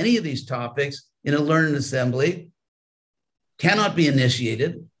opinion on any of these topics in a learned assembly, cannot be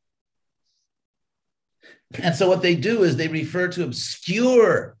initiated. And so what they do is they refer to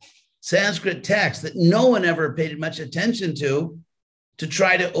obscure Sanskrit texts that no one ever paid much attention to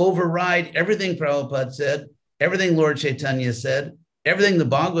try to override everything Prabhupada said, everything Lord Chaitanya said, everything the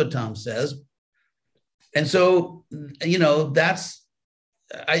Bhagavatam says. And so,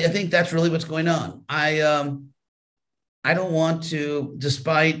 I think that's really what's going on. I don't want to,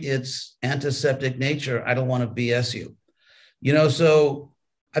 despite its antiseptic nature, I don't want to BS you. So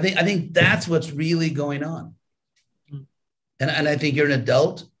I think that's what's really going on. And I think you're an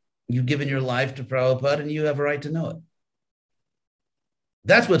adult, you've given your life to Prabhupada, and you have a right to know it.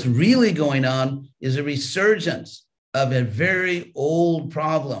 That's what's really going on, is a resurgence of a very old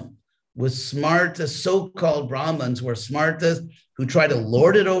problem with Smarta, so-called Brahmins, who are Smartas, who try to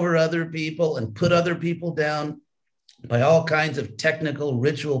lord it over other people and put other people down by all kinds of technical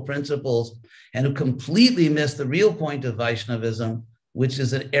ritual principles, and who completely miss the real point of Vaishnavism, which is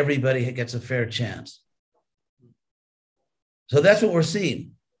that everybody gets a fair chance. So that's what we're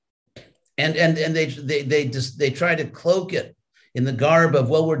seeing. And they try to cloak it in the garb of,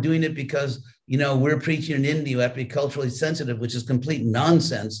 well, we're doing it because, you know, we're preaching in India, you have to be culturally sensitive, which is complete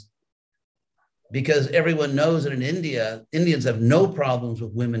nonsense, because everyone knows that in India, Indians have no problems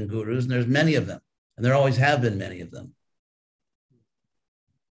with women gurus, and there's many of them, and there always have been many of them.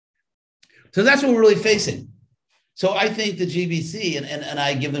 So that's what we're really facing. So I think the GBC, and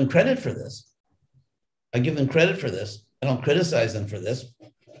I give them credit for this. I give them credit for this. I don't criticize them for this,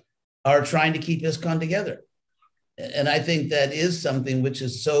 are trying to keep ISKCON together. And I think that is something which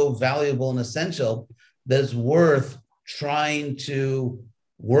is so valuable and essential that it's worth trying to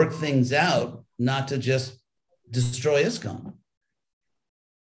work things out, not to just destroy ISKCON.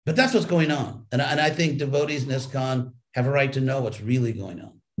 But that's what's going on. And I think devotees in ISKCON have a right to know what's really going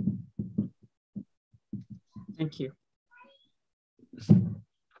on. Thank you.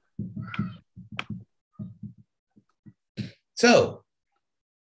 So,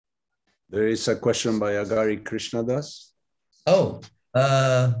 there is a question by Agari Krishnadas. Oh,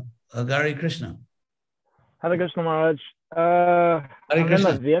 Agari Krishna. Hare Krishna Maharaj. Hare I'm Krishna.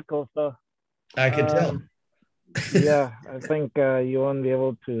 in a vehicle, so I can tell. Yeah, I think you won't be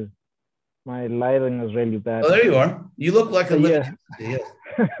able to. My lighting is really bad. Oh, there you are. You look like a living. Yeah.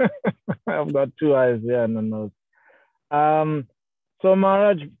 I've got two eyes, yeah, and a nose. So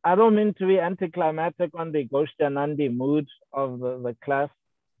Maharaj, I don't mean to be anticlimactic on the Goshtanandi mood of the class,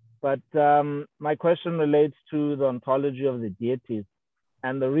 but my question relates to the ontology of the deities.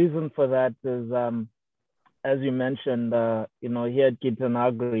 And the reason for that is, as you mentioned, you know, here at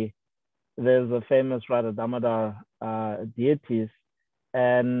Gitanagari, there's a famous Radha Damodar deities,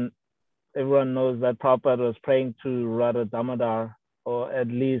 and everyone knows that Prabhupada was praying to Radha Damodar, or at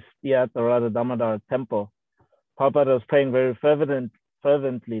least, yeah, at the Radha Damodar temple. Prabhupada was praying very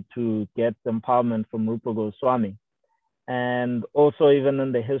fervently to get empowerment from Rupa Goswami. And also even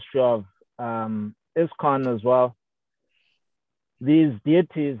in the history of ISKCON as well, these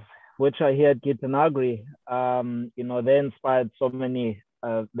deities, which are here at Gitanagari, you know, they inspired so many,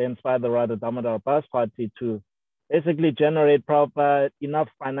 they inspired the Radha Damodar Bus Party to basically generate Prabhupada enough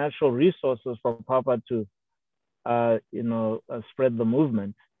financial resources for Prabhupada to, you know, spread the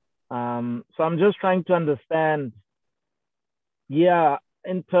movement. So I'm just trying to understand, yeah,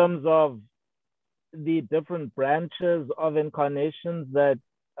 in terms of the different branches of incarnations that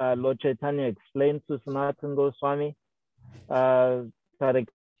Lord Chaitanya explained to Sanatana Goswami, Tadikatma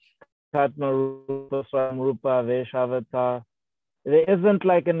Rupa, Swamrupa, Veshavata. There isn't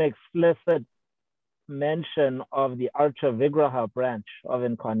like an explicit mention of the Archa Vigraha branch of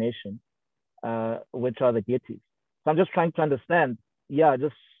incarnation, which are the deities. So I'm just trying to understand, yeah,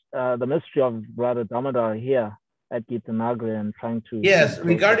 just the mystery of Radha Damodar here at Gitanagari and trying to... Yes,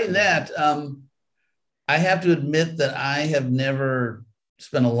 regarding that, I have to admit that I have never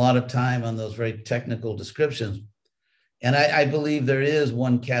spent a lot of time on those very technical descriptions. And I believe there is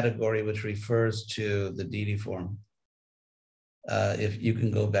one category which refers to the deity form. If you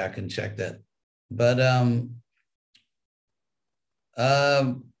can go back and check that. But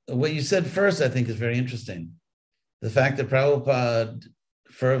what you said first, I think, is very interesting. The fact that Prabhupada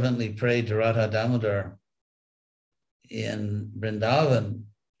fervently prayed to Radha Damodar in Vrindavan,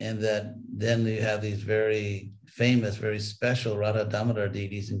 and that then you have these very famous, very special Radha Damodar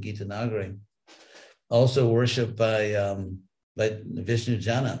deities in Gitanagari, also worshipped by Vishnu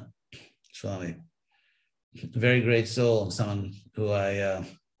Jana Swami, very great soul, and someone who I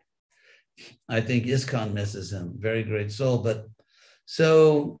think ISKCON misses him, very great soul. But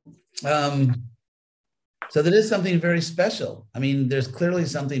so that is something very special. I mean, there's clearly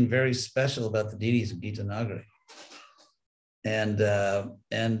something very special about the deities of Gitanagari. And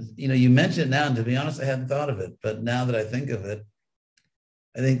you know, you mentioned it now, and to be honest, I hadn't thought of it, but now that I think of it,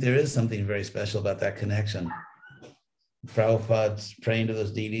 I think there is something very special about that connection. Prabhupada's praying to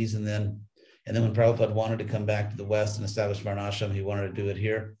those deities, and then when Prabhupada wanted to come back to the West and establish Varnashram, he wanted to do it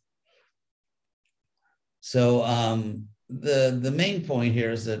here. So the main point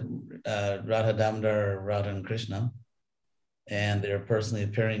here is that Radha Damodar are Radha and Krishna, and they're personally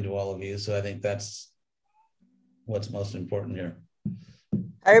appearing to all of you. So I think that's what's most important here.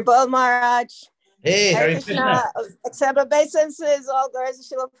 Haribol Maharaj. Hey, Hare Hare Krishna. Accept obeisances, all glories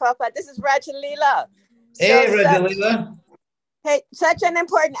to Srila Prabhupada. This is Rajalila. Hey, Rajalila. Hey, such an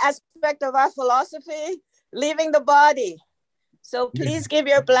important aspect of our philosophy, leaving the body. So please give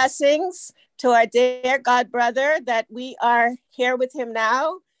your blessings to our dear God brother that we are here with him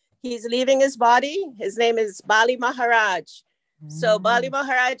now. He's leaving his body. His name is Bali Maharaj. So Bali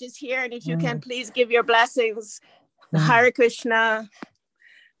Maharaj is here, and if you can please give your blessings. Hare Krishna.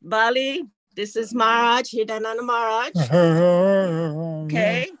 Bali, This is Maharaj, Hirananda Maharaj.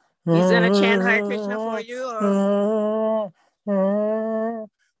 Okay. He's going to chant Hare Krishna for you.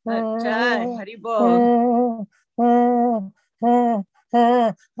 Jai, Haribol.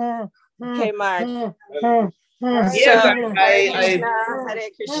 Okay, Mark. Yes, Hare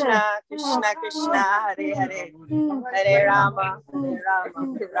Krishna, Krishna Krishna, Hare Hare, Hare Rama,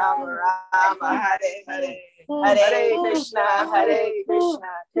 Rama Rama, Hare Hare, Hare Krishna,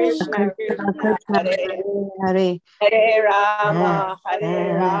 Krishna Krishna, Hare Hare. Hare Rama,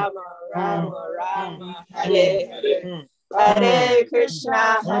 Rama Rama, Hare Hare. Hare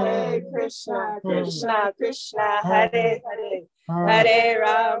Krishna, Krishna Krishna, Hare Hare, Hare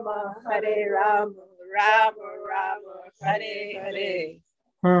Rama, Rama Rama, Hare Hare.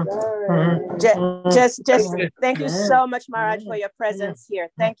 Just thank you so much, Maharaj, for your presence here.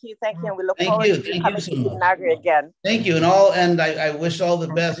 Thank you, and we look forward to you coming to Nagari again. Thank you, and I wish all the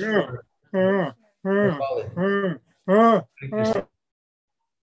best for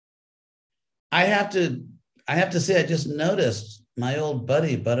I have to say, I just noticed my old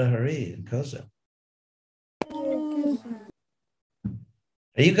buddy Bada Hari in Kosa.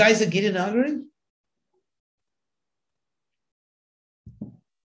 Are you guys at Gita Nagari?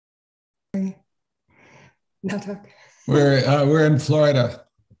 We're in Florida.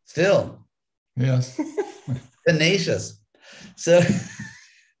 Still. Yes. Tenacious. So,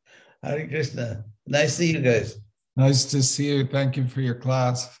 Hare Krishna. Nice to see you guys. Nice to see you. Thank you for your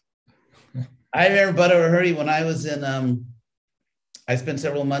class. I remember Bada Hari when I was in, I spent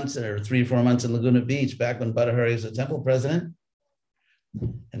several months or 3 or 4 months in Laguna Beach back when Bada Hari was the temple president.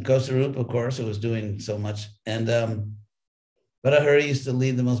 And Kosa Rupa, of course, who was doing so much. And Bada Hari used to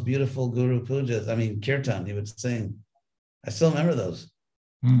lead the most beautiful guru pujas. I mean, kirtan, he would sing. I still remember those.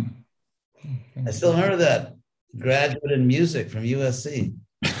 I still remember that. Graduate in music from USC.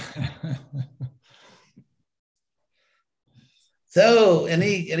 So,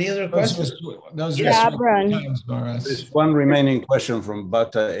 any other questions? There's one remaining question from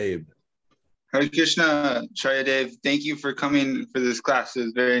Bhakta Abe. Hare Krishna, Charyadev. Thank you for coming for this class. It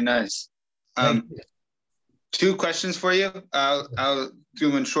was very nice. 2 questions for you. I'll do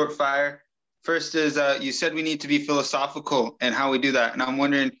them in short fire. First is, you said we need to be philosophical and how we do that. And I'm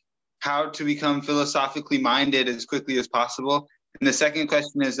wondering how to become philosophically minded as quickly as possible. And the second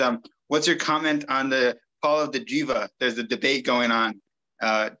question is, what's your comment on the fall of the jiva? There's a debate going on.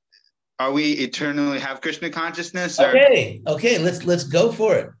 Are we eternally have Krishna consciousness? Or? Okay, let's go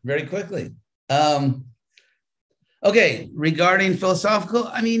for it very quickly. Okay, regarding philosophical,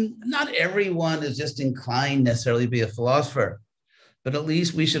 I mean, not everyone is just inclined necessarily to be a philosopher, but at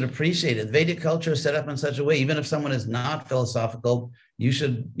least we should appreciate it. Vedic culture is set up in such a way, even if someone is not philosophical, you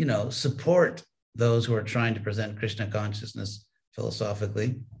should, support those who are trying to present Krishna consciousness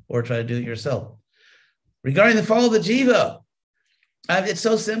philosophically, or try to do it yourself. Regarding the fall of the jiva, it's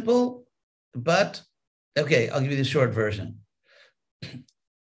so simple, but okay, I'll give you the short version.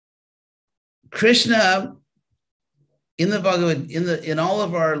 Krishna, in the Bhagavad, in all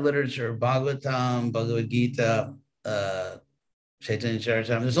of our literature, Bhagavatam, Bhagavad Gita, Chaitanya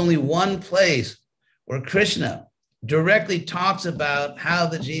Charitamrita, there's only one place where Krishna directly talks about how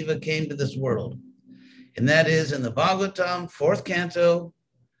the jiva came to this world, and that is in the Bhagavatam, 4th canto,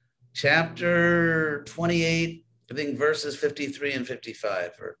 chapter 28, I think verses 53 and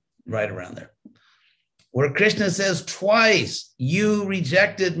 55, or right around there, where Krishna says twice, you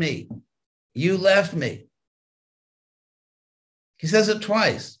rejected me, you left me. He says it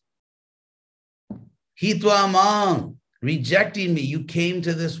twice. Hitva mam, rejecting me, you came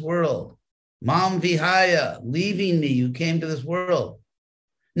to this world. Mam vihaya, leaving me, you came to this world.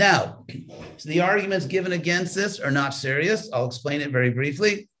 Now, so the arguments given against this are not serious. I'll explain it very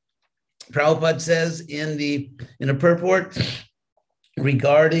briefly. Prabhupada says in a purport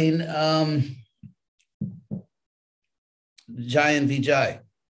regarding Jai and Vijay,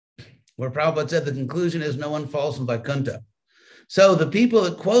 where Prabhupada said the conclusion is no one falls from Vaikuntha. So the people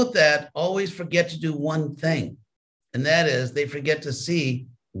that quote that always forget to do one thing, and that is they forget to see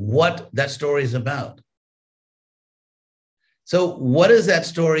what that story is about. So what is that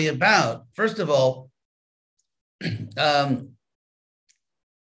story about? First of all,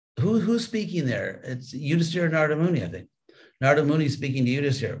 who's speaking there? It's Yudhisthira Narada Muni, I think. Narada Muni speaking to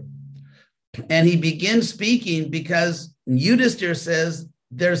Yudhisthira. And he begins speaking because Yudhisthira says,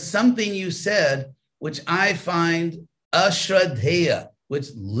 there's something you said which I find ashraddheya, which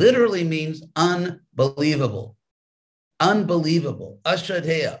literally means unbelievable. Unbelievable,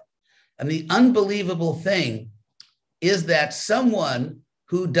 ashraddheya. And the unbelievable thing is that someone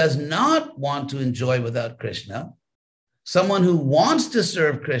who does not want to enjoy without Krishna, someone who wants to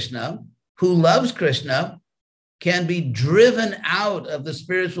serve Krishna, who loves Krishna can be driven out of the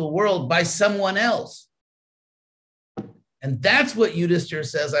spiritual world by someone else. And that's what Yudhishthira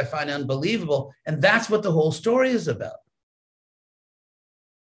says I find unbelievable. And that's what the whole story is about.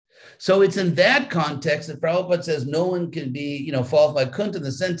 So it's in that context that Prabhupada says no one can be, fall by Kunta, in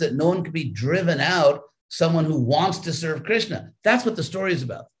the sense that no one can be driven out, someone who wants to serve Krishna. That's what the story is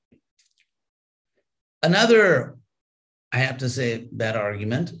about. Another, I have to say, bad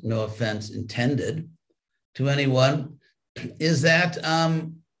argument, no offense intended to anyone, is that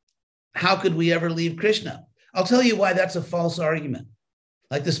how could we ever leave Krishna? I'll tell you why that's a false argument.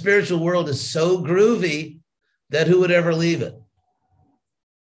 Like the spiritual world is so groovy that who would ever leave it?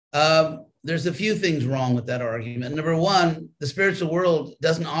 There's a few things wrong with that argument. Number one, the spiritual world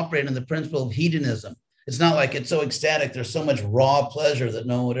doesn't operate on the principle of hedonism. It's not like it's so ecstatic, there's so much raw pleasure that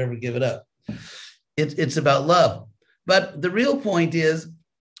no one would ever give it up. It's about love. But the real point is,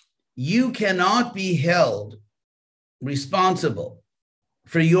 you cannot be held responsible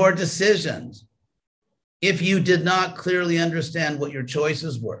for your decisions if you did not clearly understand what your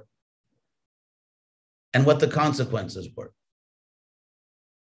choices were and what the consequences were.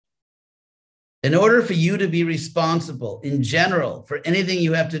 In order for you to be responsible in general for anything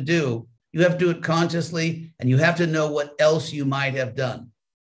you have to do it consciously, and you have to know what else you might have done.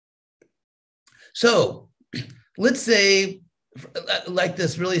 So let's say, like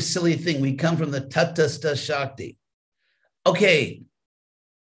this really silly thing, we come from the Tatastha Shakti. Okay,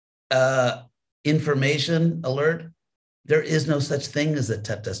 information alert, there is no such thing as a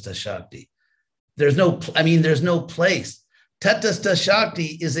Tatastha Shakti. There's no place. Tatastha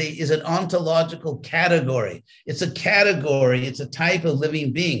Shakti is an ontological category. It's a category, it's a type of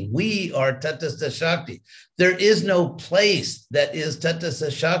living being. We are Tatastha Shakti. There is no place that is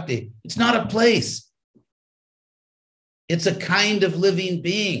Tatastha Shakti. It's not a place. It's a kind of living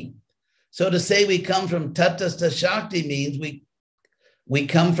being. So to say we come from Tatastha Shakti means we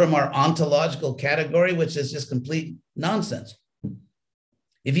come from our ontological category, which is just complete nonsense.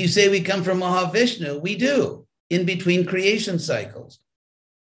 If you say we come from Mahavishnu, we do, in between creation cycles.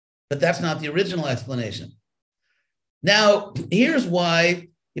 But that's not the original explanation. Now, here's why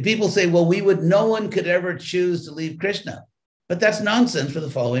if people say, well, no one could ever choose to leave Krishna. But that's nonsense for the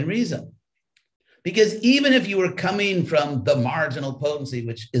following reason. Because even if you were coming from the marginal potency,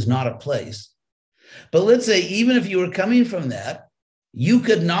 which is not a place, but let's say even if you were coming from that, you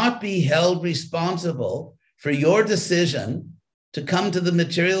could not be held responsible for your decision to come to the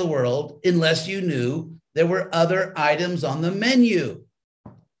material world unless you knew there were other items on the menu.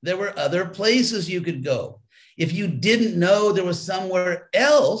 There were other places you could go. If you didn't know there was somewhere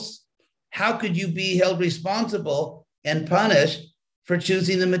else, how could you be held responsible and punished for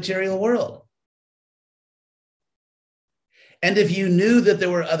choosing the material world? And if you knew that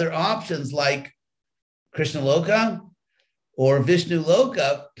there were other options like Krishna Loka or Vishnu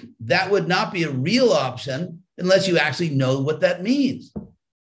Loka, that would not be a real option unless you actually know what that means.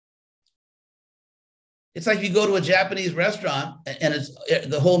 It's like if you go to a Japanese restaurant and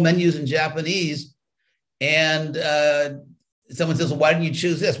the whole menu's in Japanese, and someone says, well, why didn't you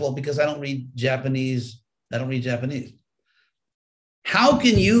choose this? Well, because I don't read Japanese. How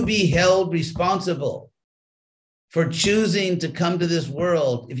can you be held responsible for choosing to come to this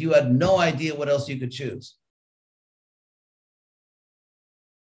world if you had no idea what else you could choose?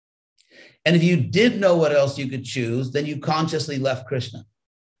 And if you did know what else you could choose, then you consciously left Krishna.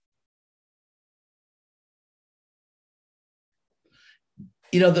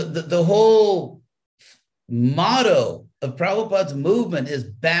 The whole motto of Prabhupada's movement is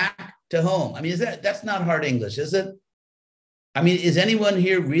back to home. I mean, that's not hard English, is it? I mean, is anyone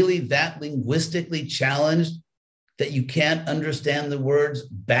here really that linguistically challenged that you can't understand the words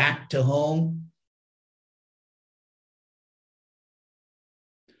back to home?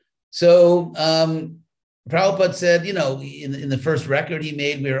 So Prabhupada said, in the first record he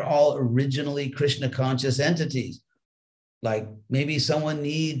made, we are all originally Krishna conscious entities. Like maybe someone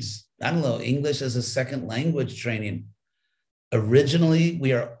needs, English as a second language training. Originally,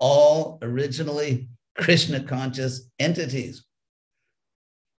 we are all originally Krishna conscious entities.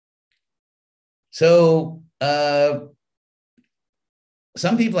 So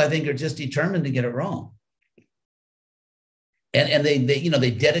some people, I think, are just determined to get it wrong. And they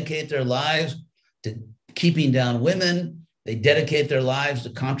dedicate their lives to keeping down women. They dedicate their lives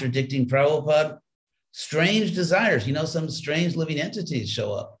to contradicting Prabhupada. Strange desires, some strange living entities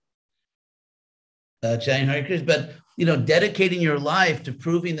show up. Chanting Hare Krishna, but dedicating your life to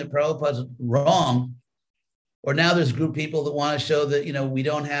proving that Prabhupada's wrong. Or now there's a group of people that want to show that we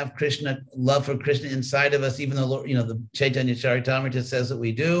don't have love for Krishna inside of us, even though the Chaitanya Charitamrita says that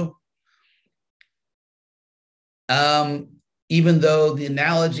we do. Even though the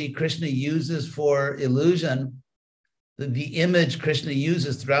analogy Krishna uses for illusion, the image Krishna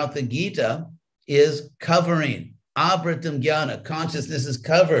uses throughout the Gita is covering. Avritam jnana, consciousness is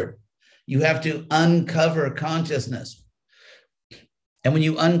covered. You have to uncover consciousness. And when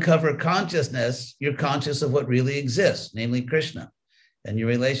you uncover consciousness, you're conscious of what really exists, namely Krishna and your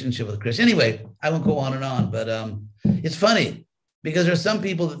relationship with Krishna. Anyway, I won't go on and on, but it's funny because there's some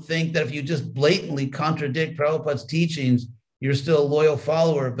people that think that if you just blatantly contradict Prabhupada's teachings, you're still a loyal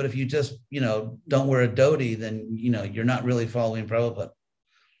follower. But if you just, don't wear a dhoti, then, you're not really following Prabhupada.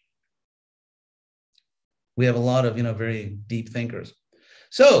 We have a lot of, very deep thinkers.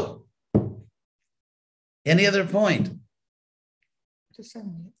 So, any other point?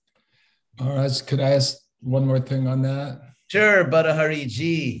 All right, could I ask one more thing on that? Sure, Badahari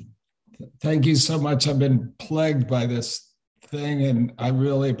Ji. Thank you so much. I've been plagued by this thing, and I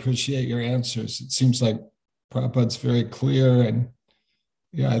really appreciate your answers. It seems like Prabhupada's very clear, and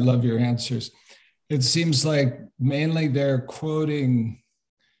I love your answers. It seems like mainly they're quoting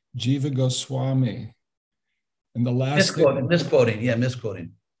Jiva Goswami. And the last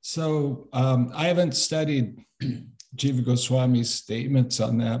misquoting. So I haven't studied Jiva Goswami's statements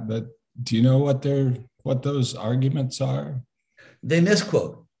on that, but do you know what those arguments are? They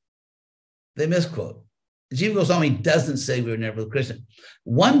misquote. Jiva Goswami doesn't say we were never with Krishna.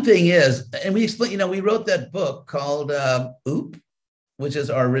 One thing is, and we explain, we wrote that book called OOP, which is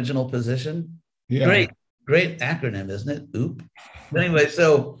our original position. Yeah. Great acronym, isn't it? OOP. But anyway,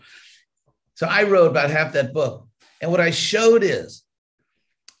 so I wrote about half that book. And what I showed is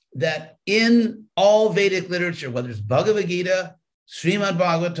that in all Vedic literature, whether it's Bhagavad Gita, Srimad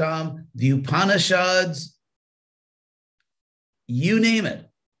Bhagavatam, the Upanishads, you name it,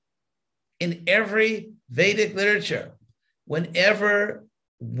 in every Vedic literature, whenever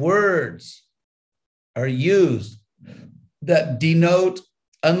words are used that denote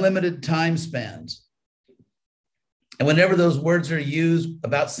unlimited time spans, and whenever those words are used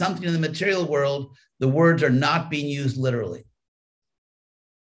about something in the material world, the words are not being used literally.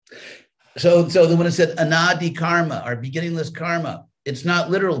 So when it said anadi karma, or beginningless karma, it's not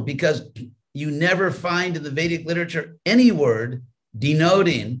literal because you never find in the Vedic literature any word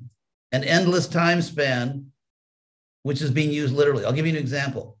denoting an endless time span, which is being used literally. I'll give you an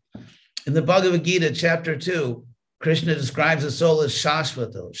example. In the Bhagavad Gita, chapter 2, Krishna describes the soul as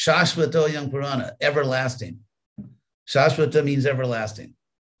Shashvato, Shashvato Yang Purana, everlasting. Shashvata means everlasting.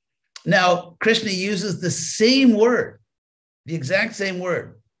 Now, Krishna uses the same word, the exact same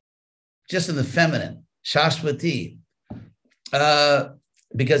word, just in the feminine, Shashvati,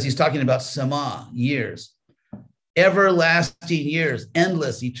 because he's talking about sama, years, everlasting years,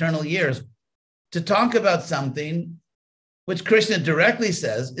 endless, eternal years, to talk about something which Krishna directly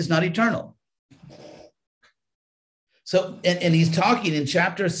says is not eternal. So, and he's talking in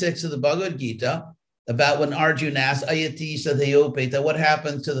chapter 6 of the Bhagavad Gita about when Arjuna asks, Ayati Sadhayopeta, what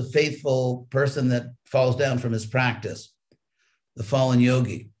happens to the faithful person that falls down from his practice, the fallen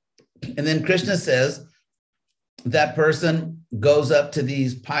yogi? And then Krishna says that person goes up to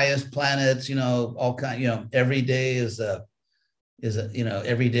these pious planets, all kind, every day is a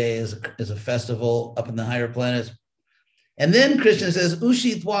festival up in the higher planets. And then Krishna says,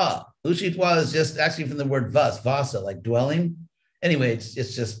 Ushitwa. Ushitwa is just actually from the word vasa, like dwelling. Anyway, it's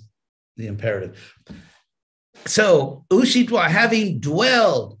just the imperative. So Ushitwa, having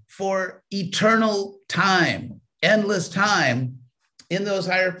dwelled for eternal time, endless time in those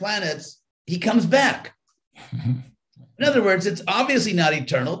higher planets, he comes back. In other words, it's obviously not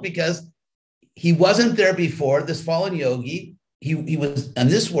eternal because he wasn't there before, this fallen yogi. He was in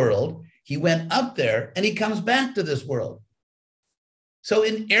this world. He went up there and he comes back to this world. So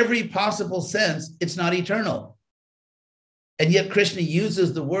in every possible sense, it's not eternal. And yet Krishna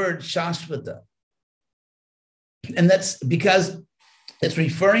uses the word Shashvata. And that's because it's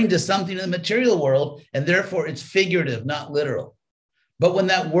referring to something in the material world, and therefore it's figurative, not literal. But when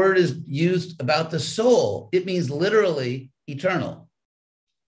that word is used about the soul, it means literally eternal.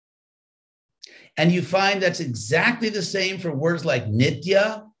 And you find that's exactly the same for words like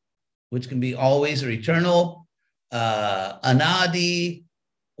nitya, which can be always or eternal, anadi,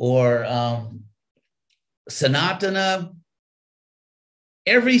 or sanatana.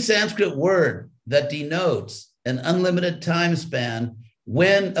 Every Sanskrit word that denotes an unlimited time span,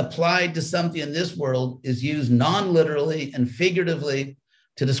 when applied to something in this world, is used non-literally and figuratively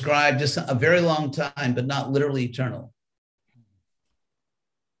to describe just a very long time, but not literally eternal.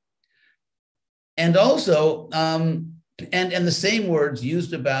 And also, and the same words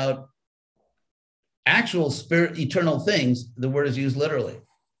used about actual eternal things, the word is used literally.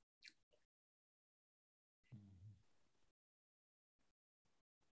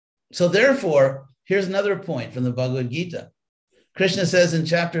 So therefore, here's another point from the Bhagavad Gita. Krishna says in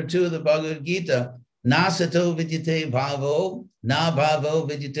chapter 2 of the Bhagavad Gita, na sato vidyate bhavo, na bhavo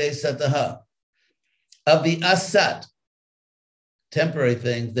vidyate sataha. Of the asat, temporary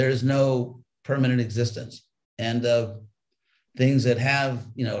things, there is no permanent existence. And of things that have,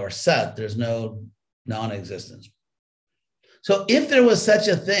 are sat, there's no non-existence. So if there was such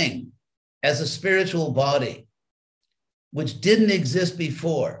a thing as a spiritual body, which didn't exist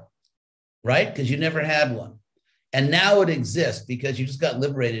before, right? Because you never had one. And now it exists because you just got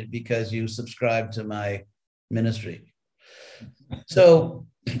liberated because you subscribed to my ministry. So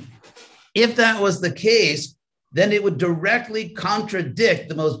if that was the case, then it would directly contradict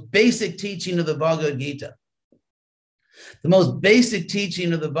the most basic teaching of the Bhagavad Gita. The most basic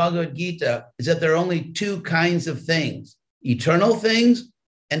teaching of the Bhagavad Gita is that there are only two kinds of things, eternal things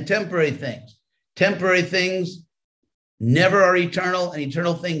and temporary things. Temporary things never are eternal, and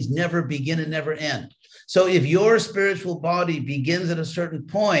eternal things never begin and never end. So if your spiritual body begins at a certain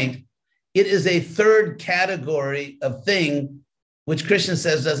point, it is a third category of thing which Krishna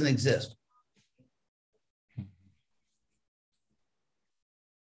says doesn't exist.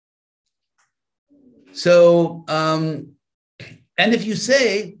 So, and if you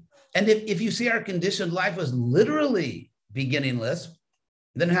say, if you see our conditioned life was literally beginningless,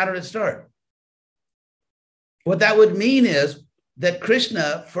 then how did it start? What that would mean is that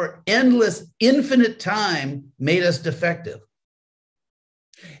Krishna, for endless, infinite time, made us defective.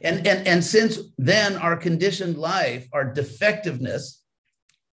 And since then our conditioned life, our defectiveness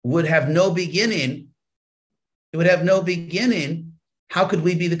would have no beginning, it would have no beginning, how could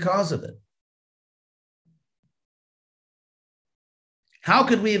we be the cause of it? How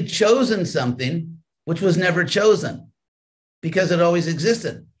could we have chosen something which was never chosen? Because it always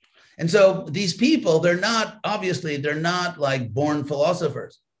existed. And so these people, they're not like born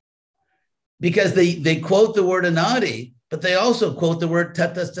philosophers, because they quote the word anadi, but they also quote the word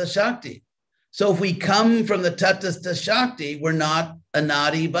tatastha shakti. So if we come from the tatastha shakti, we're not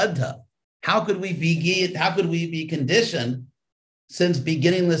anadi baddha. How could we be conditioned since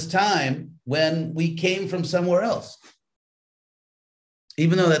beginningless time when we came from somewhere else?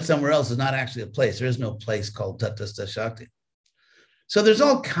 Even though that somewhere else is not actually a place, there is no place called tatastha shakti. So there's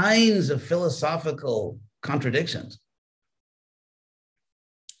all kinds of philosophical contradictions.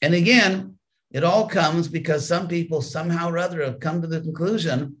 And again, it all comes because some people somehow or other have come to the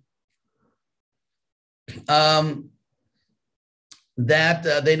conclusion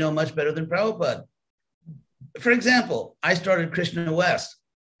that they know much better than Prabhupada. For example, I started Krishna West.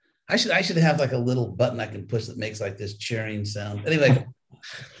 I should have like a little button I can push that makes like this cheering sound. Anyway,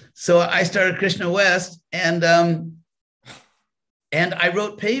 so I started Krishna West, and I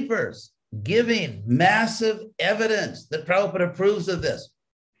wrote papers giving massive evidence that Prabhupada approves of this.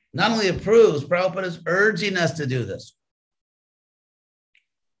 Not only approves, Prabhupada is urging us to do this.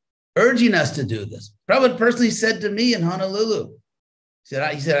 Urging us to do this. Prabhupada personally said to me in Honolulu,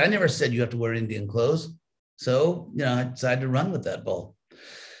 he said, I never said you have to wear Indian clothes. So, I decided to run with that ball.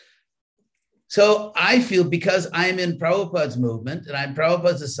 So I feel because I'm in Prabhupada's movement and I'm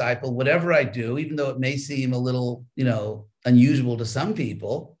Prabhupada's disciple, whatever I do, even though it may seem a little, unusual to some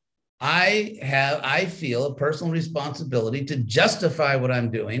people, I feel a personal responsibility to justify what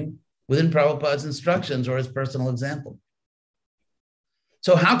I'm doing within Prabhupada's instructions or his personal example.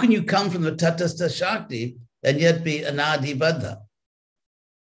 So how can you come from the tatastha shakti and yet be anadi baddha?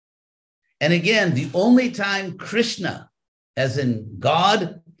 And again, the only time Krishna, as in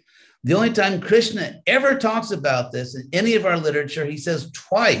God, the only time Krishna ever talks about this in any of our literature, he says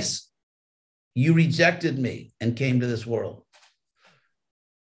twice, you rejected me and came to this world.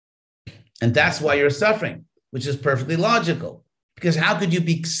 And that's why you're suffering, which is perfectly logical. Because how could you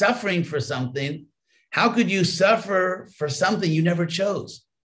be suffering for something? How could you suffer for something you never chose?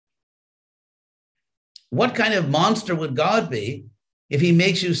 What kind of monster would God be if he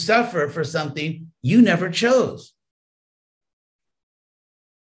makes you suffer for something you never chose?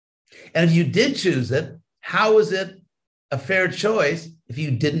 And if you did choose it, how is it a fair choice if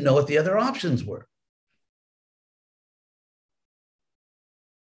you didn't know what the other options were?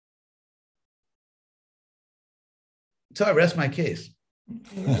 So I rest my case.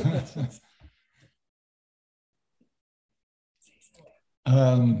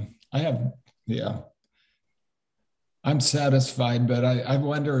 I'm satisfied, but I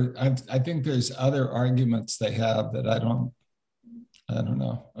wonder, I think there's other arguments they have that I don't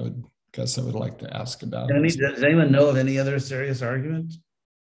know. I would like to ask about. Does anyone know of any other serious arguments?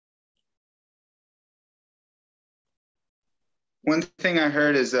 One thing I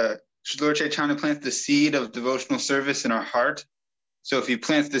heard is Lord Chaitanya plants the seed of devotional service in our heart. So if you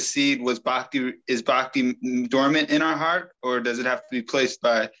plant the seed, is bhakti dormant in our heart, or does it have to be placed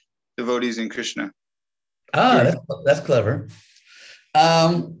by devotees in Krishna? That's clever.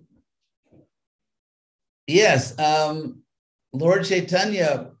 Yes, Lord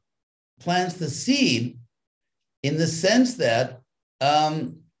Chaitanya plants the seed in the sense that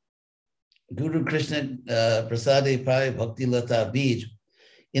Guru Krishna Prasade Pai Bhakti Lata Bij,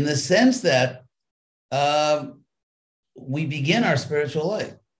 in the sense that we begin our spiritual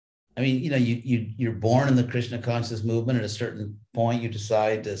life. I mean, you're born in the Krishna conscious movement. At a certain point, you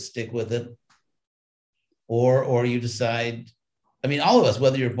decide to stick with it, or you decide. I mean, all of us,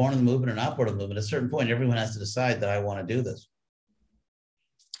 whether you're born in the movement or not born in the movement, at a certain point, everyone has to decide that I want to do this.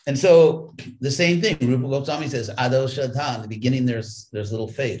 And so the same thing, Rupa Goswami says, Ado Shraddha, in the beginning, there's little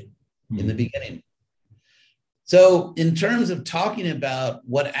faith in the beginning. So in terms of talking about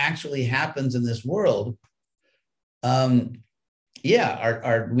what actually happens in this world, we can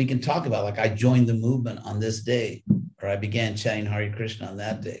talk about, like, I joined the movement on this day, or I began chanting Hare Krishna on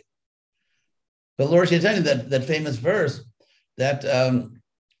that day. But Lord Chaitanya, that famous verse, that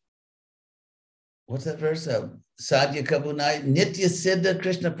what's that verse? Sadhya Kabunai, Nitya Siddha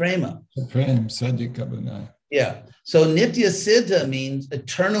Krishna Prema. Prem, Sadhya Kabunai. Yeah. So Nitya Siddha means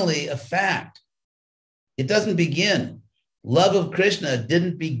eternally a fact. It doesn't begin. Love of Krishna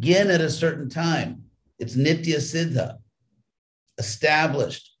didn't begin at a certain time. It's Nitya Siddha,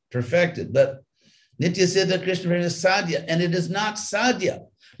 established, perfected. But Nitya Siddha Krishna Prema is Sadhya, and it is not Sadhya.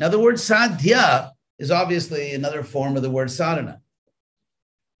 Now, the word Sadhya is obviously another form of the word sadhana.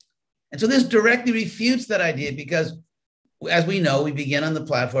 And so this directly refutes that idea because, as we know, we begin on the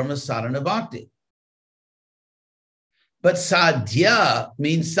platform of sadhana bhakti. But sadhya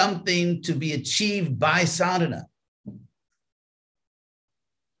means something to be achieved by sadhana.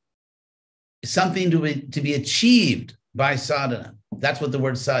 Something to be achieved by sadhana. That's what the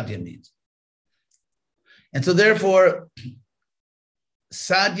word sadhya means. And so therefore,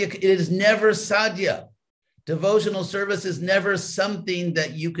 sadhya, it is never sadhya. Devotional service is never something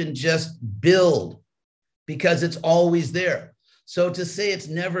that you can just build because it's always there. So to say it's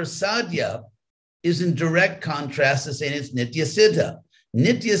never sadhya is in direct contrast to saying it's nitya siddha.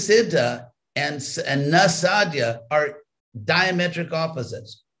 Nitya siddha and na sadhya are diametric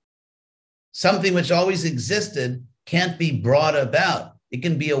opposites. Something which always existed can't be brought about. It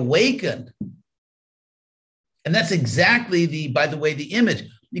can be awakened. And that's exactly by the way, the image.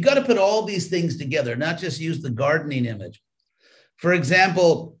 You got to put all these things together, not just use the gardening image. For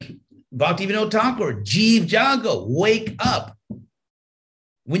example, Bhaktivinoda Thakur, Jeev Jago, wake up.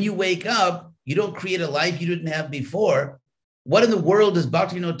 When you wake up, you don't create a life you didn't have before. What in the world does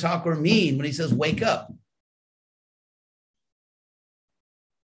Bhaktivinoda Thakur mean when he says wake up?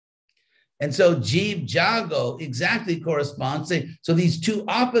 And so Jeev Jago exactly corresponds. So these two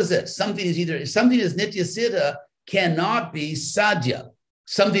opposites, something is Nitya Siddha cannot be Sadhya.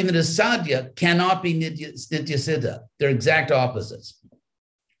 Something that is Sadhya cannot be Nitya Siddha. They're exact opposites.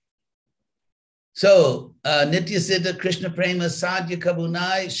 So Nitya Siddha Krishna Prema Sadhya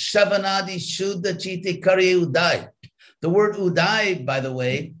Kabunai Shavanadi Shuddha Chite Kare Uday. The word Uday, by the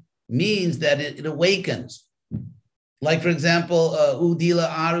way, means that it awakens. Like, for example, Udila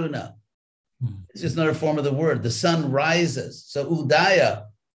Aruna. It's just another form of the word. The sun rises. So Udaya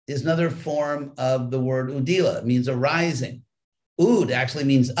is another form of the word Udila. It means arising. Ud actually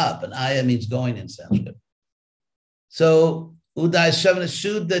means up, and Aya means going in Sanskrit. So Uday Shavana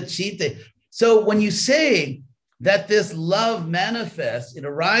Shuddha Chite. So when you say that this love manifests, it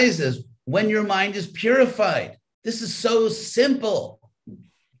arises when your mind is purified. This is so simple.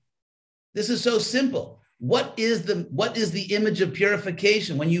 This is so simple. What is the image of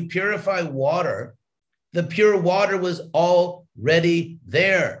purification? When you purify water, the pure water was already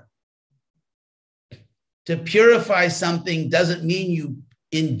there. To purify something doesn't mean you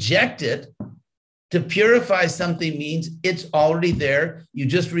inject it. To purify something means it's already there. You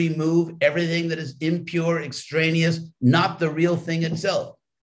just remove everything that is impure, extraneous, not the real thing itself.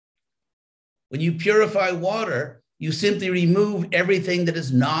 When you purify water, you simply remove everything that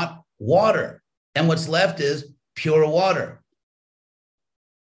is not water. And what's left is pure water.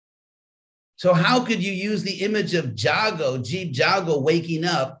 So how could you use the image of Jago, Jeev Jago, waking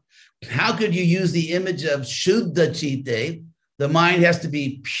up? How could you use the image of Shuddha Chite? The mind has to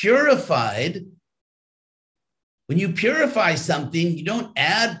be purified. When you purify something, you don't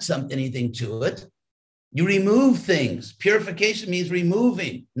add anything to it. You remove things. Purification means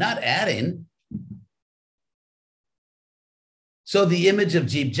removing, not adding. So the image of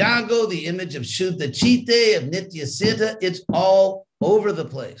Jeev Jago, the image of Shuddha Chite, of Nitya Siddha, it's all over the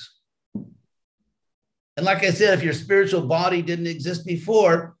place. And And like I said, if your spiritual body didn't exist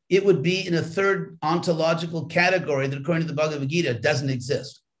before, it would be in a third ontological category that, according to the Bhagavad Gita, doesn't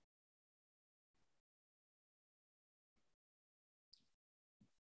exist.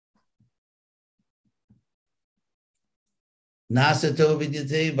 Na sato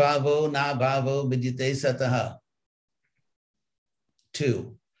vidyate bhavo, na bhavo vidyate sataha.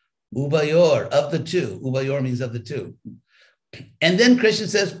 2. Ubayor, of the two. Ubayor means of the two. And then Krishna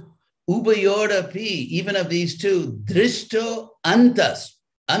says, Ubayor api, even of these two, drishto antas.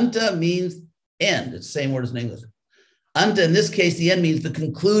 Anta means end. It's the same word as in English. Anta, in this case, the end means the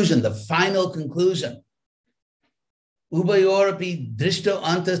conclusion, the final conclusion. Ubayor api drishto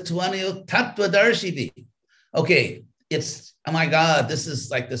antas tuanayo tattva-darshivi. Okay, it's, oh my God, this is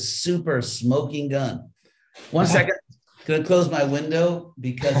like the super smoking gun. 1 second. Going to close my window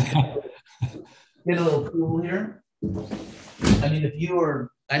because it's get a little cool here. I mean, if you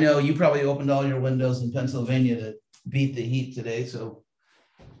were, I know you probably opened all your windows in Pennsylvania to beat the heat today, so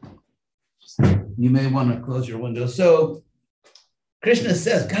you may want to close your window. So Krishna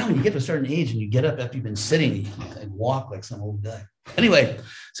says, God, when you get to a certain age and you get up after you've been sitting and walk like some old guy. Anyway,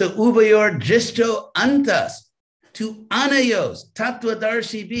 so Ubayor Dristo Antas to Anayos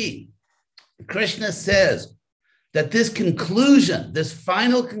Tattva-darshivi. Krishna says that this conclusion, this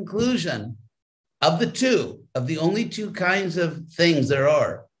final conclusion of the two, of the only two kinds of things there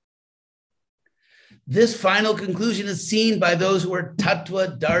are, this final conclusion is seen by those who are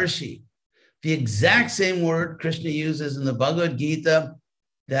tattva-darshi. The exact same word Krishna uses in the Bhagavad Gita,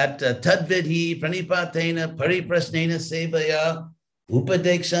 that tadvidhi pranipatena pariprasnena sevaya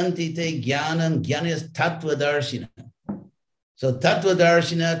upadekshanti te jnanam jnanis tattva-darshina. So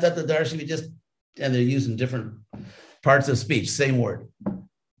tattva-darshina, we just, and they're using different parts of speech, same word.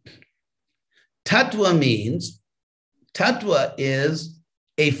 Tattva means, tattva is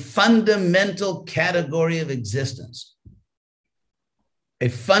a fundamental category of existence, a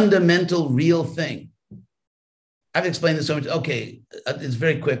fundamental real thing. I've explained this so much. Okay, it's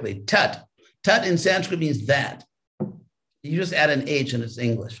very quickly. Tat. Tat in Sanskrit means that. You just add an H and it's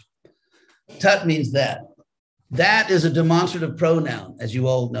English. Tat means that. That is a demonstrative pronoun, as you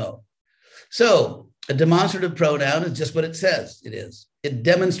all know. So a demonstrative pronoun is just what it says it is. It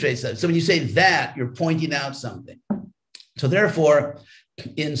demonstrates that. So when you say that, you're pointing out something. So therefore,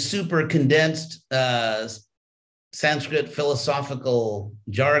 in super condensed Sanskrit philosophical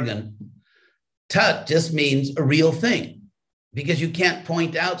jargon, tat just means a real thing, because you can't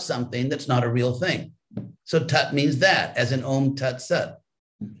point out something that's not a real thing. So tat means that, as in Om Tat Sat.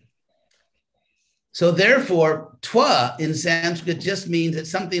 So therefore, twa in Sanskrit just means it's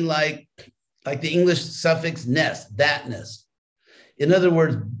something like the English suffix ness, thatness. In other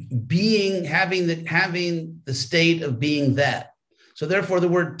words, being, having the state of being that. So therefore, the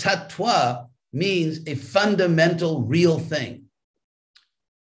word tattva means a fundamental real thing,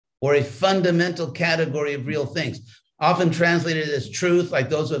 or a fundamental category of real things, often translated as truth, like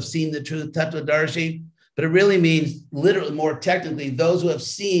those who have seen the truth, tattva-darshi, but it really means, literally, more technically, those who have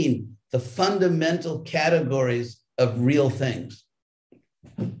seen the fundamental categories of real things.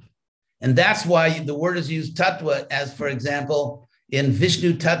 And that's why the word is used tattva as, for example, in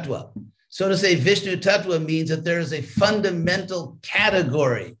Vishnu tattva. So to say Vishnu tattva means that there is a fundamental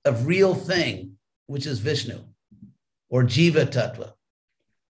category of real thing, which is Vishnu, or Jiva tattva.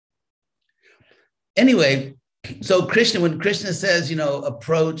 Anyway, so Krishna, when Krishna says,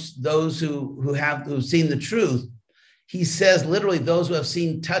 approach those who've seen the truth, he says literally those who have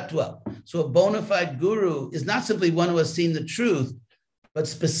seen tattva. So a bona fide guru is not simply one who has seen the truth, but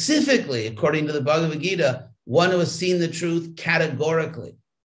specifically, according to the Bhagavad Gita, one who has seen the truth categorically.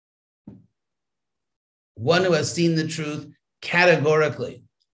 One who has seen the truth categorically.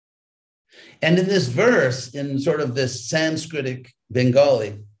 And in this verse, in sort of this Sanskritic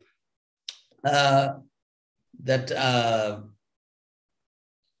Bengali, that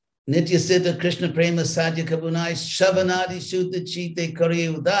Nitya Siddha Krishna Prema Sadhya Kabunai Shavanadi Shuddha Chite Kari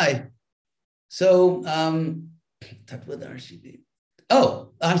Udai. So, oh,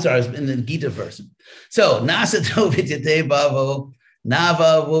 I'm sorry, I was in the Gita verse. So, Nasato Vidyate Bhavo,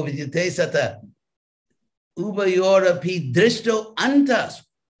 Nava Vidyate Sata, Ubayora Pi Drishto Antas.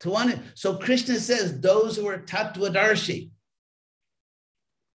 So Krishna says those who are Tattva-darshi,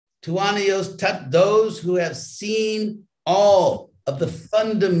 Tuanayos, those who have seen all of the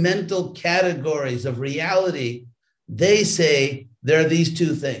fundamental categories of reality, they say there are these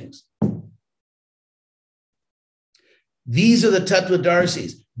two things. These are the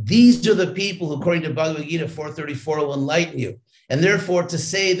Tattva-darshis. These are the people who, according to Bhagavad Gita 434, will enlighten you. And therefore, to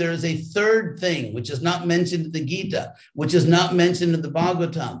say there is a third thing, which is not mentioned in the Gita, which is not mentioned in the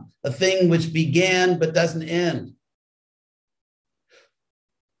Bhagavatam, a thing which began but doesn't end,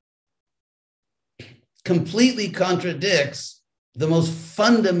 completely contradicts the most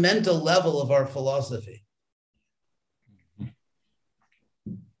fundamental level of our philosophy.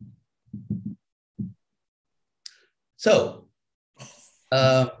 So,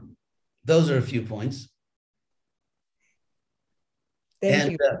 those are a few points.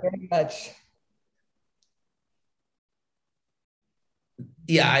 Thank you very much.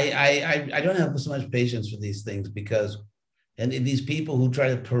 Yeah, I don't have so much patience for these things because, and these people who try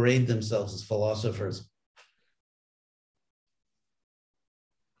to parade themselves as philosophers,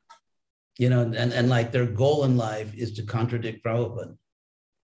 you know, and like their goal in life is to contradict Prabhupada.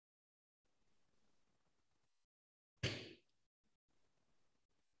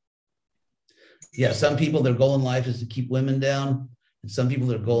 Yeah, some people, their goal in life is to keep women down. And some people,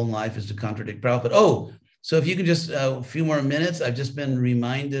 their goal in life is to contradict Prabhupada. Oh, so if you could just, a few more minutes, I've just been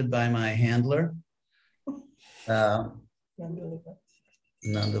reminded by my handler, Nandalila,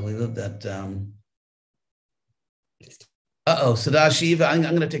 that, Sadashiva, I'm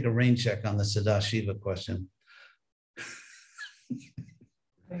going to take a rain check on the Sadashiva question.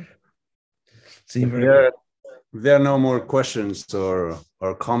 See, if there are no more questions or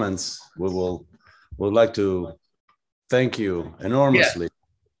comments, we'd like to thank you enormously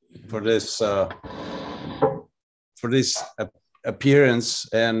for this appearance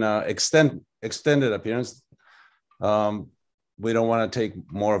and extended appearance. We don't want to take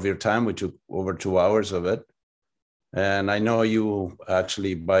more of your time. We took over 2 hours of it. And I know you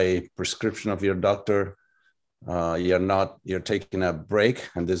actually, by prescription of your doctor, you're taking a break,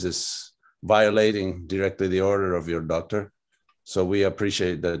 and this is violating directly the order of your doctor. So we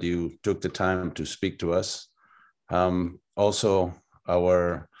appreciate that you took the time to speak to us. Also,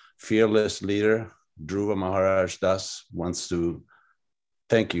 our fearless leader, Dhruva Maharaj Das, wants to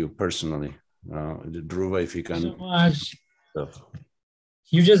thank you personally. Dhruva, if you can. So much.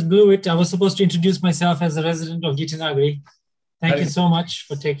 You just blew it. I was supposed to introduce myself as a resident of Gitanagari. Thank you so much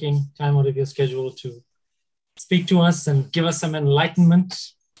for taking time out of your schedule to speak to us and give us some enlightenment,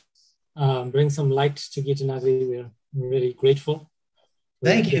 bring some light to Gitanagari. We're really grateful.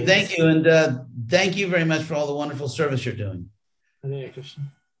 Thank you, and thank you very much for all the wonderful service you're doing. Hare Krishna.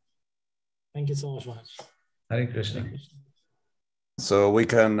 Thank you so much, Maharaj. Hare Krishna. So we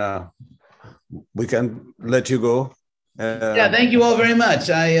can let you go. Yeah, thank you all very much.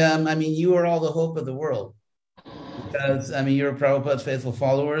 I mean, you are all the hope of the world, because I mean, you're Prabhupada's faithful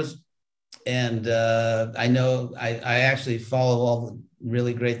followers, and I know I actually follow all the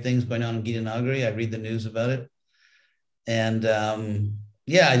really great things going on in Gitanagari. I read the news about it, and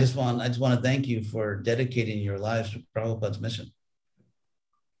yeah, I just want to thank you for dedicating your lives to Prabhupada's mission.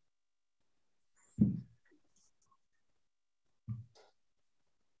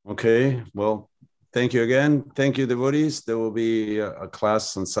 Okay, well, thank you again. Thank you, devotees. There will be a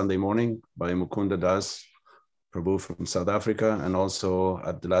class on Sunday morning by Mukunda Das Prabhu from South Africa. And also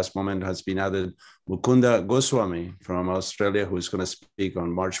at the last moment has been added Mukunda Goswami from Australia, who is going to speak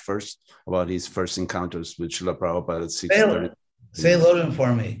on March 1st about his first encounters with Srila Prabhupada at 6:30. Say hello to him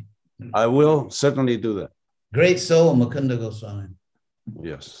for me. I will certainly do that. Great soul, Mukunda Goswami.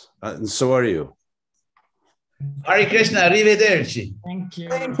 Yes. And so are you. Hare Krishna, arrivederci. Thank you.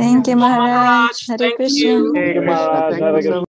 Thank you, Maharaj. Hare Krishna. Thank you, Maharaj. Thank you so much.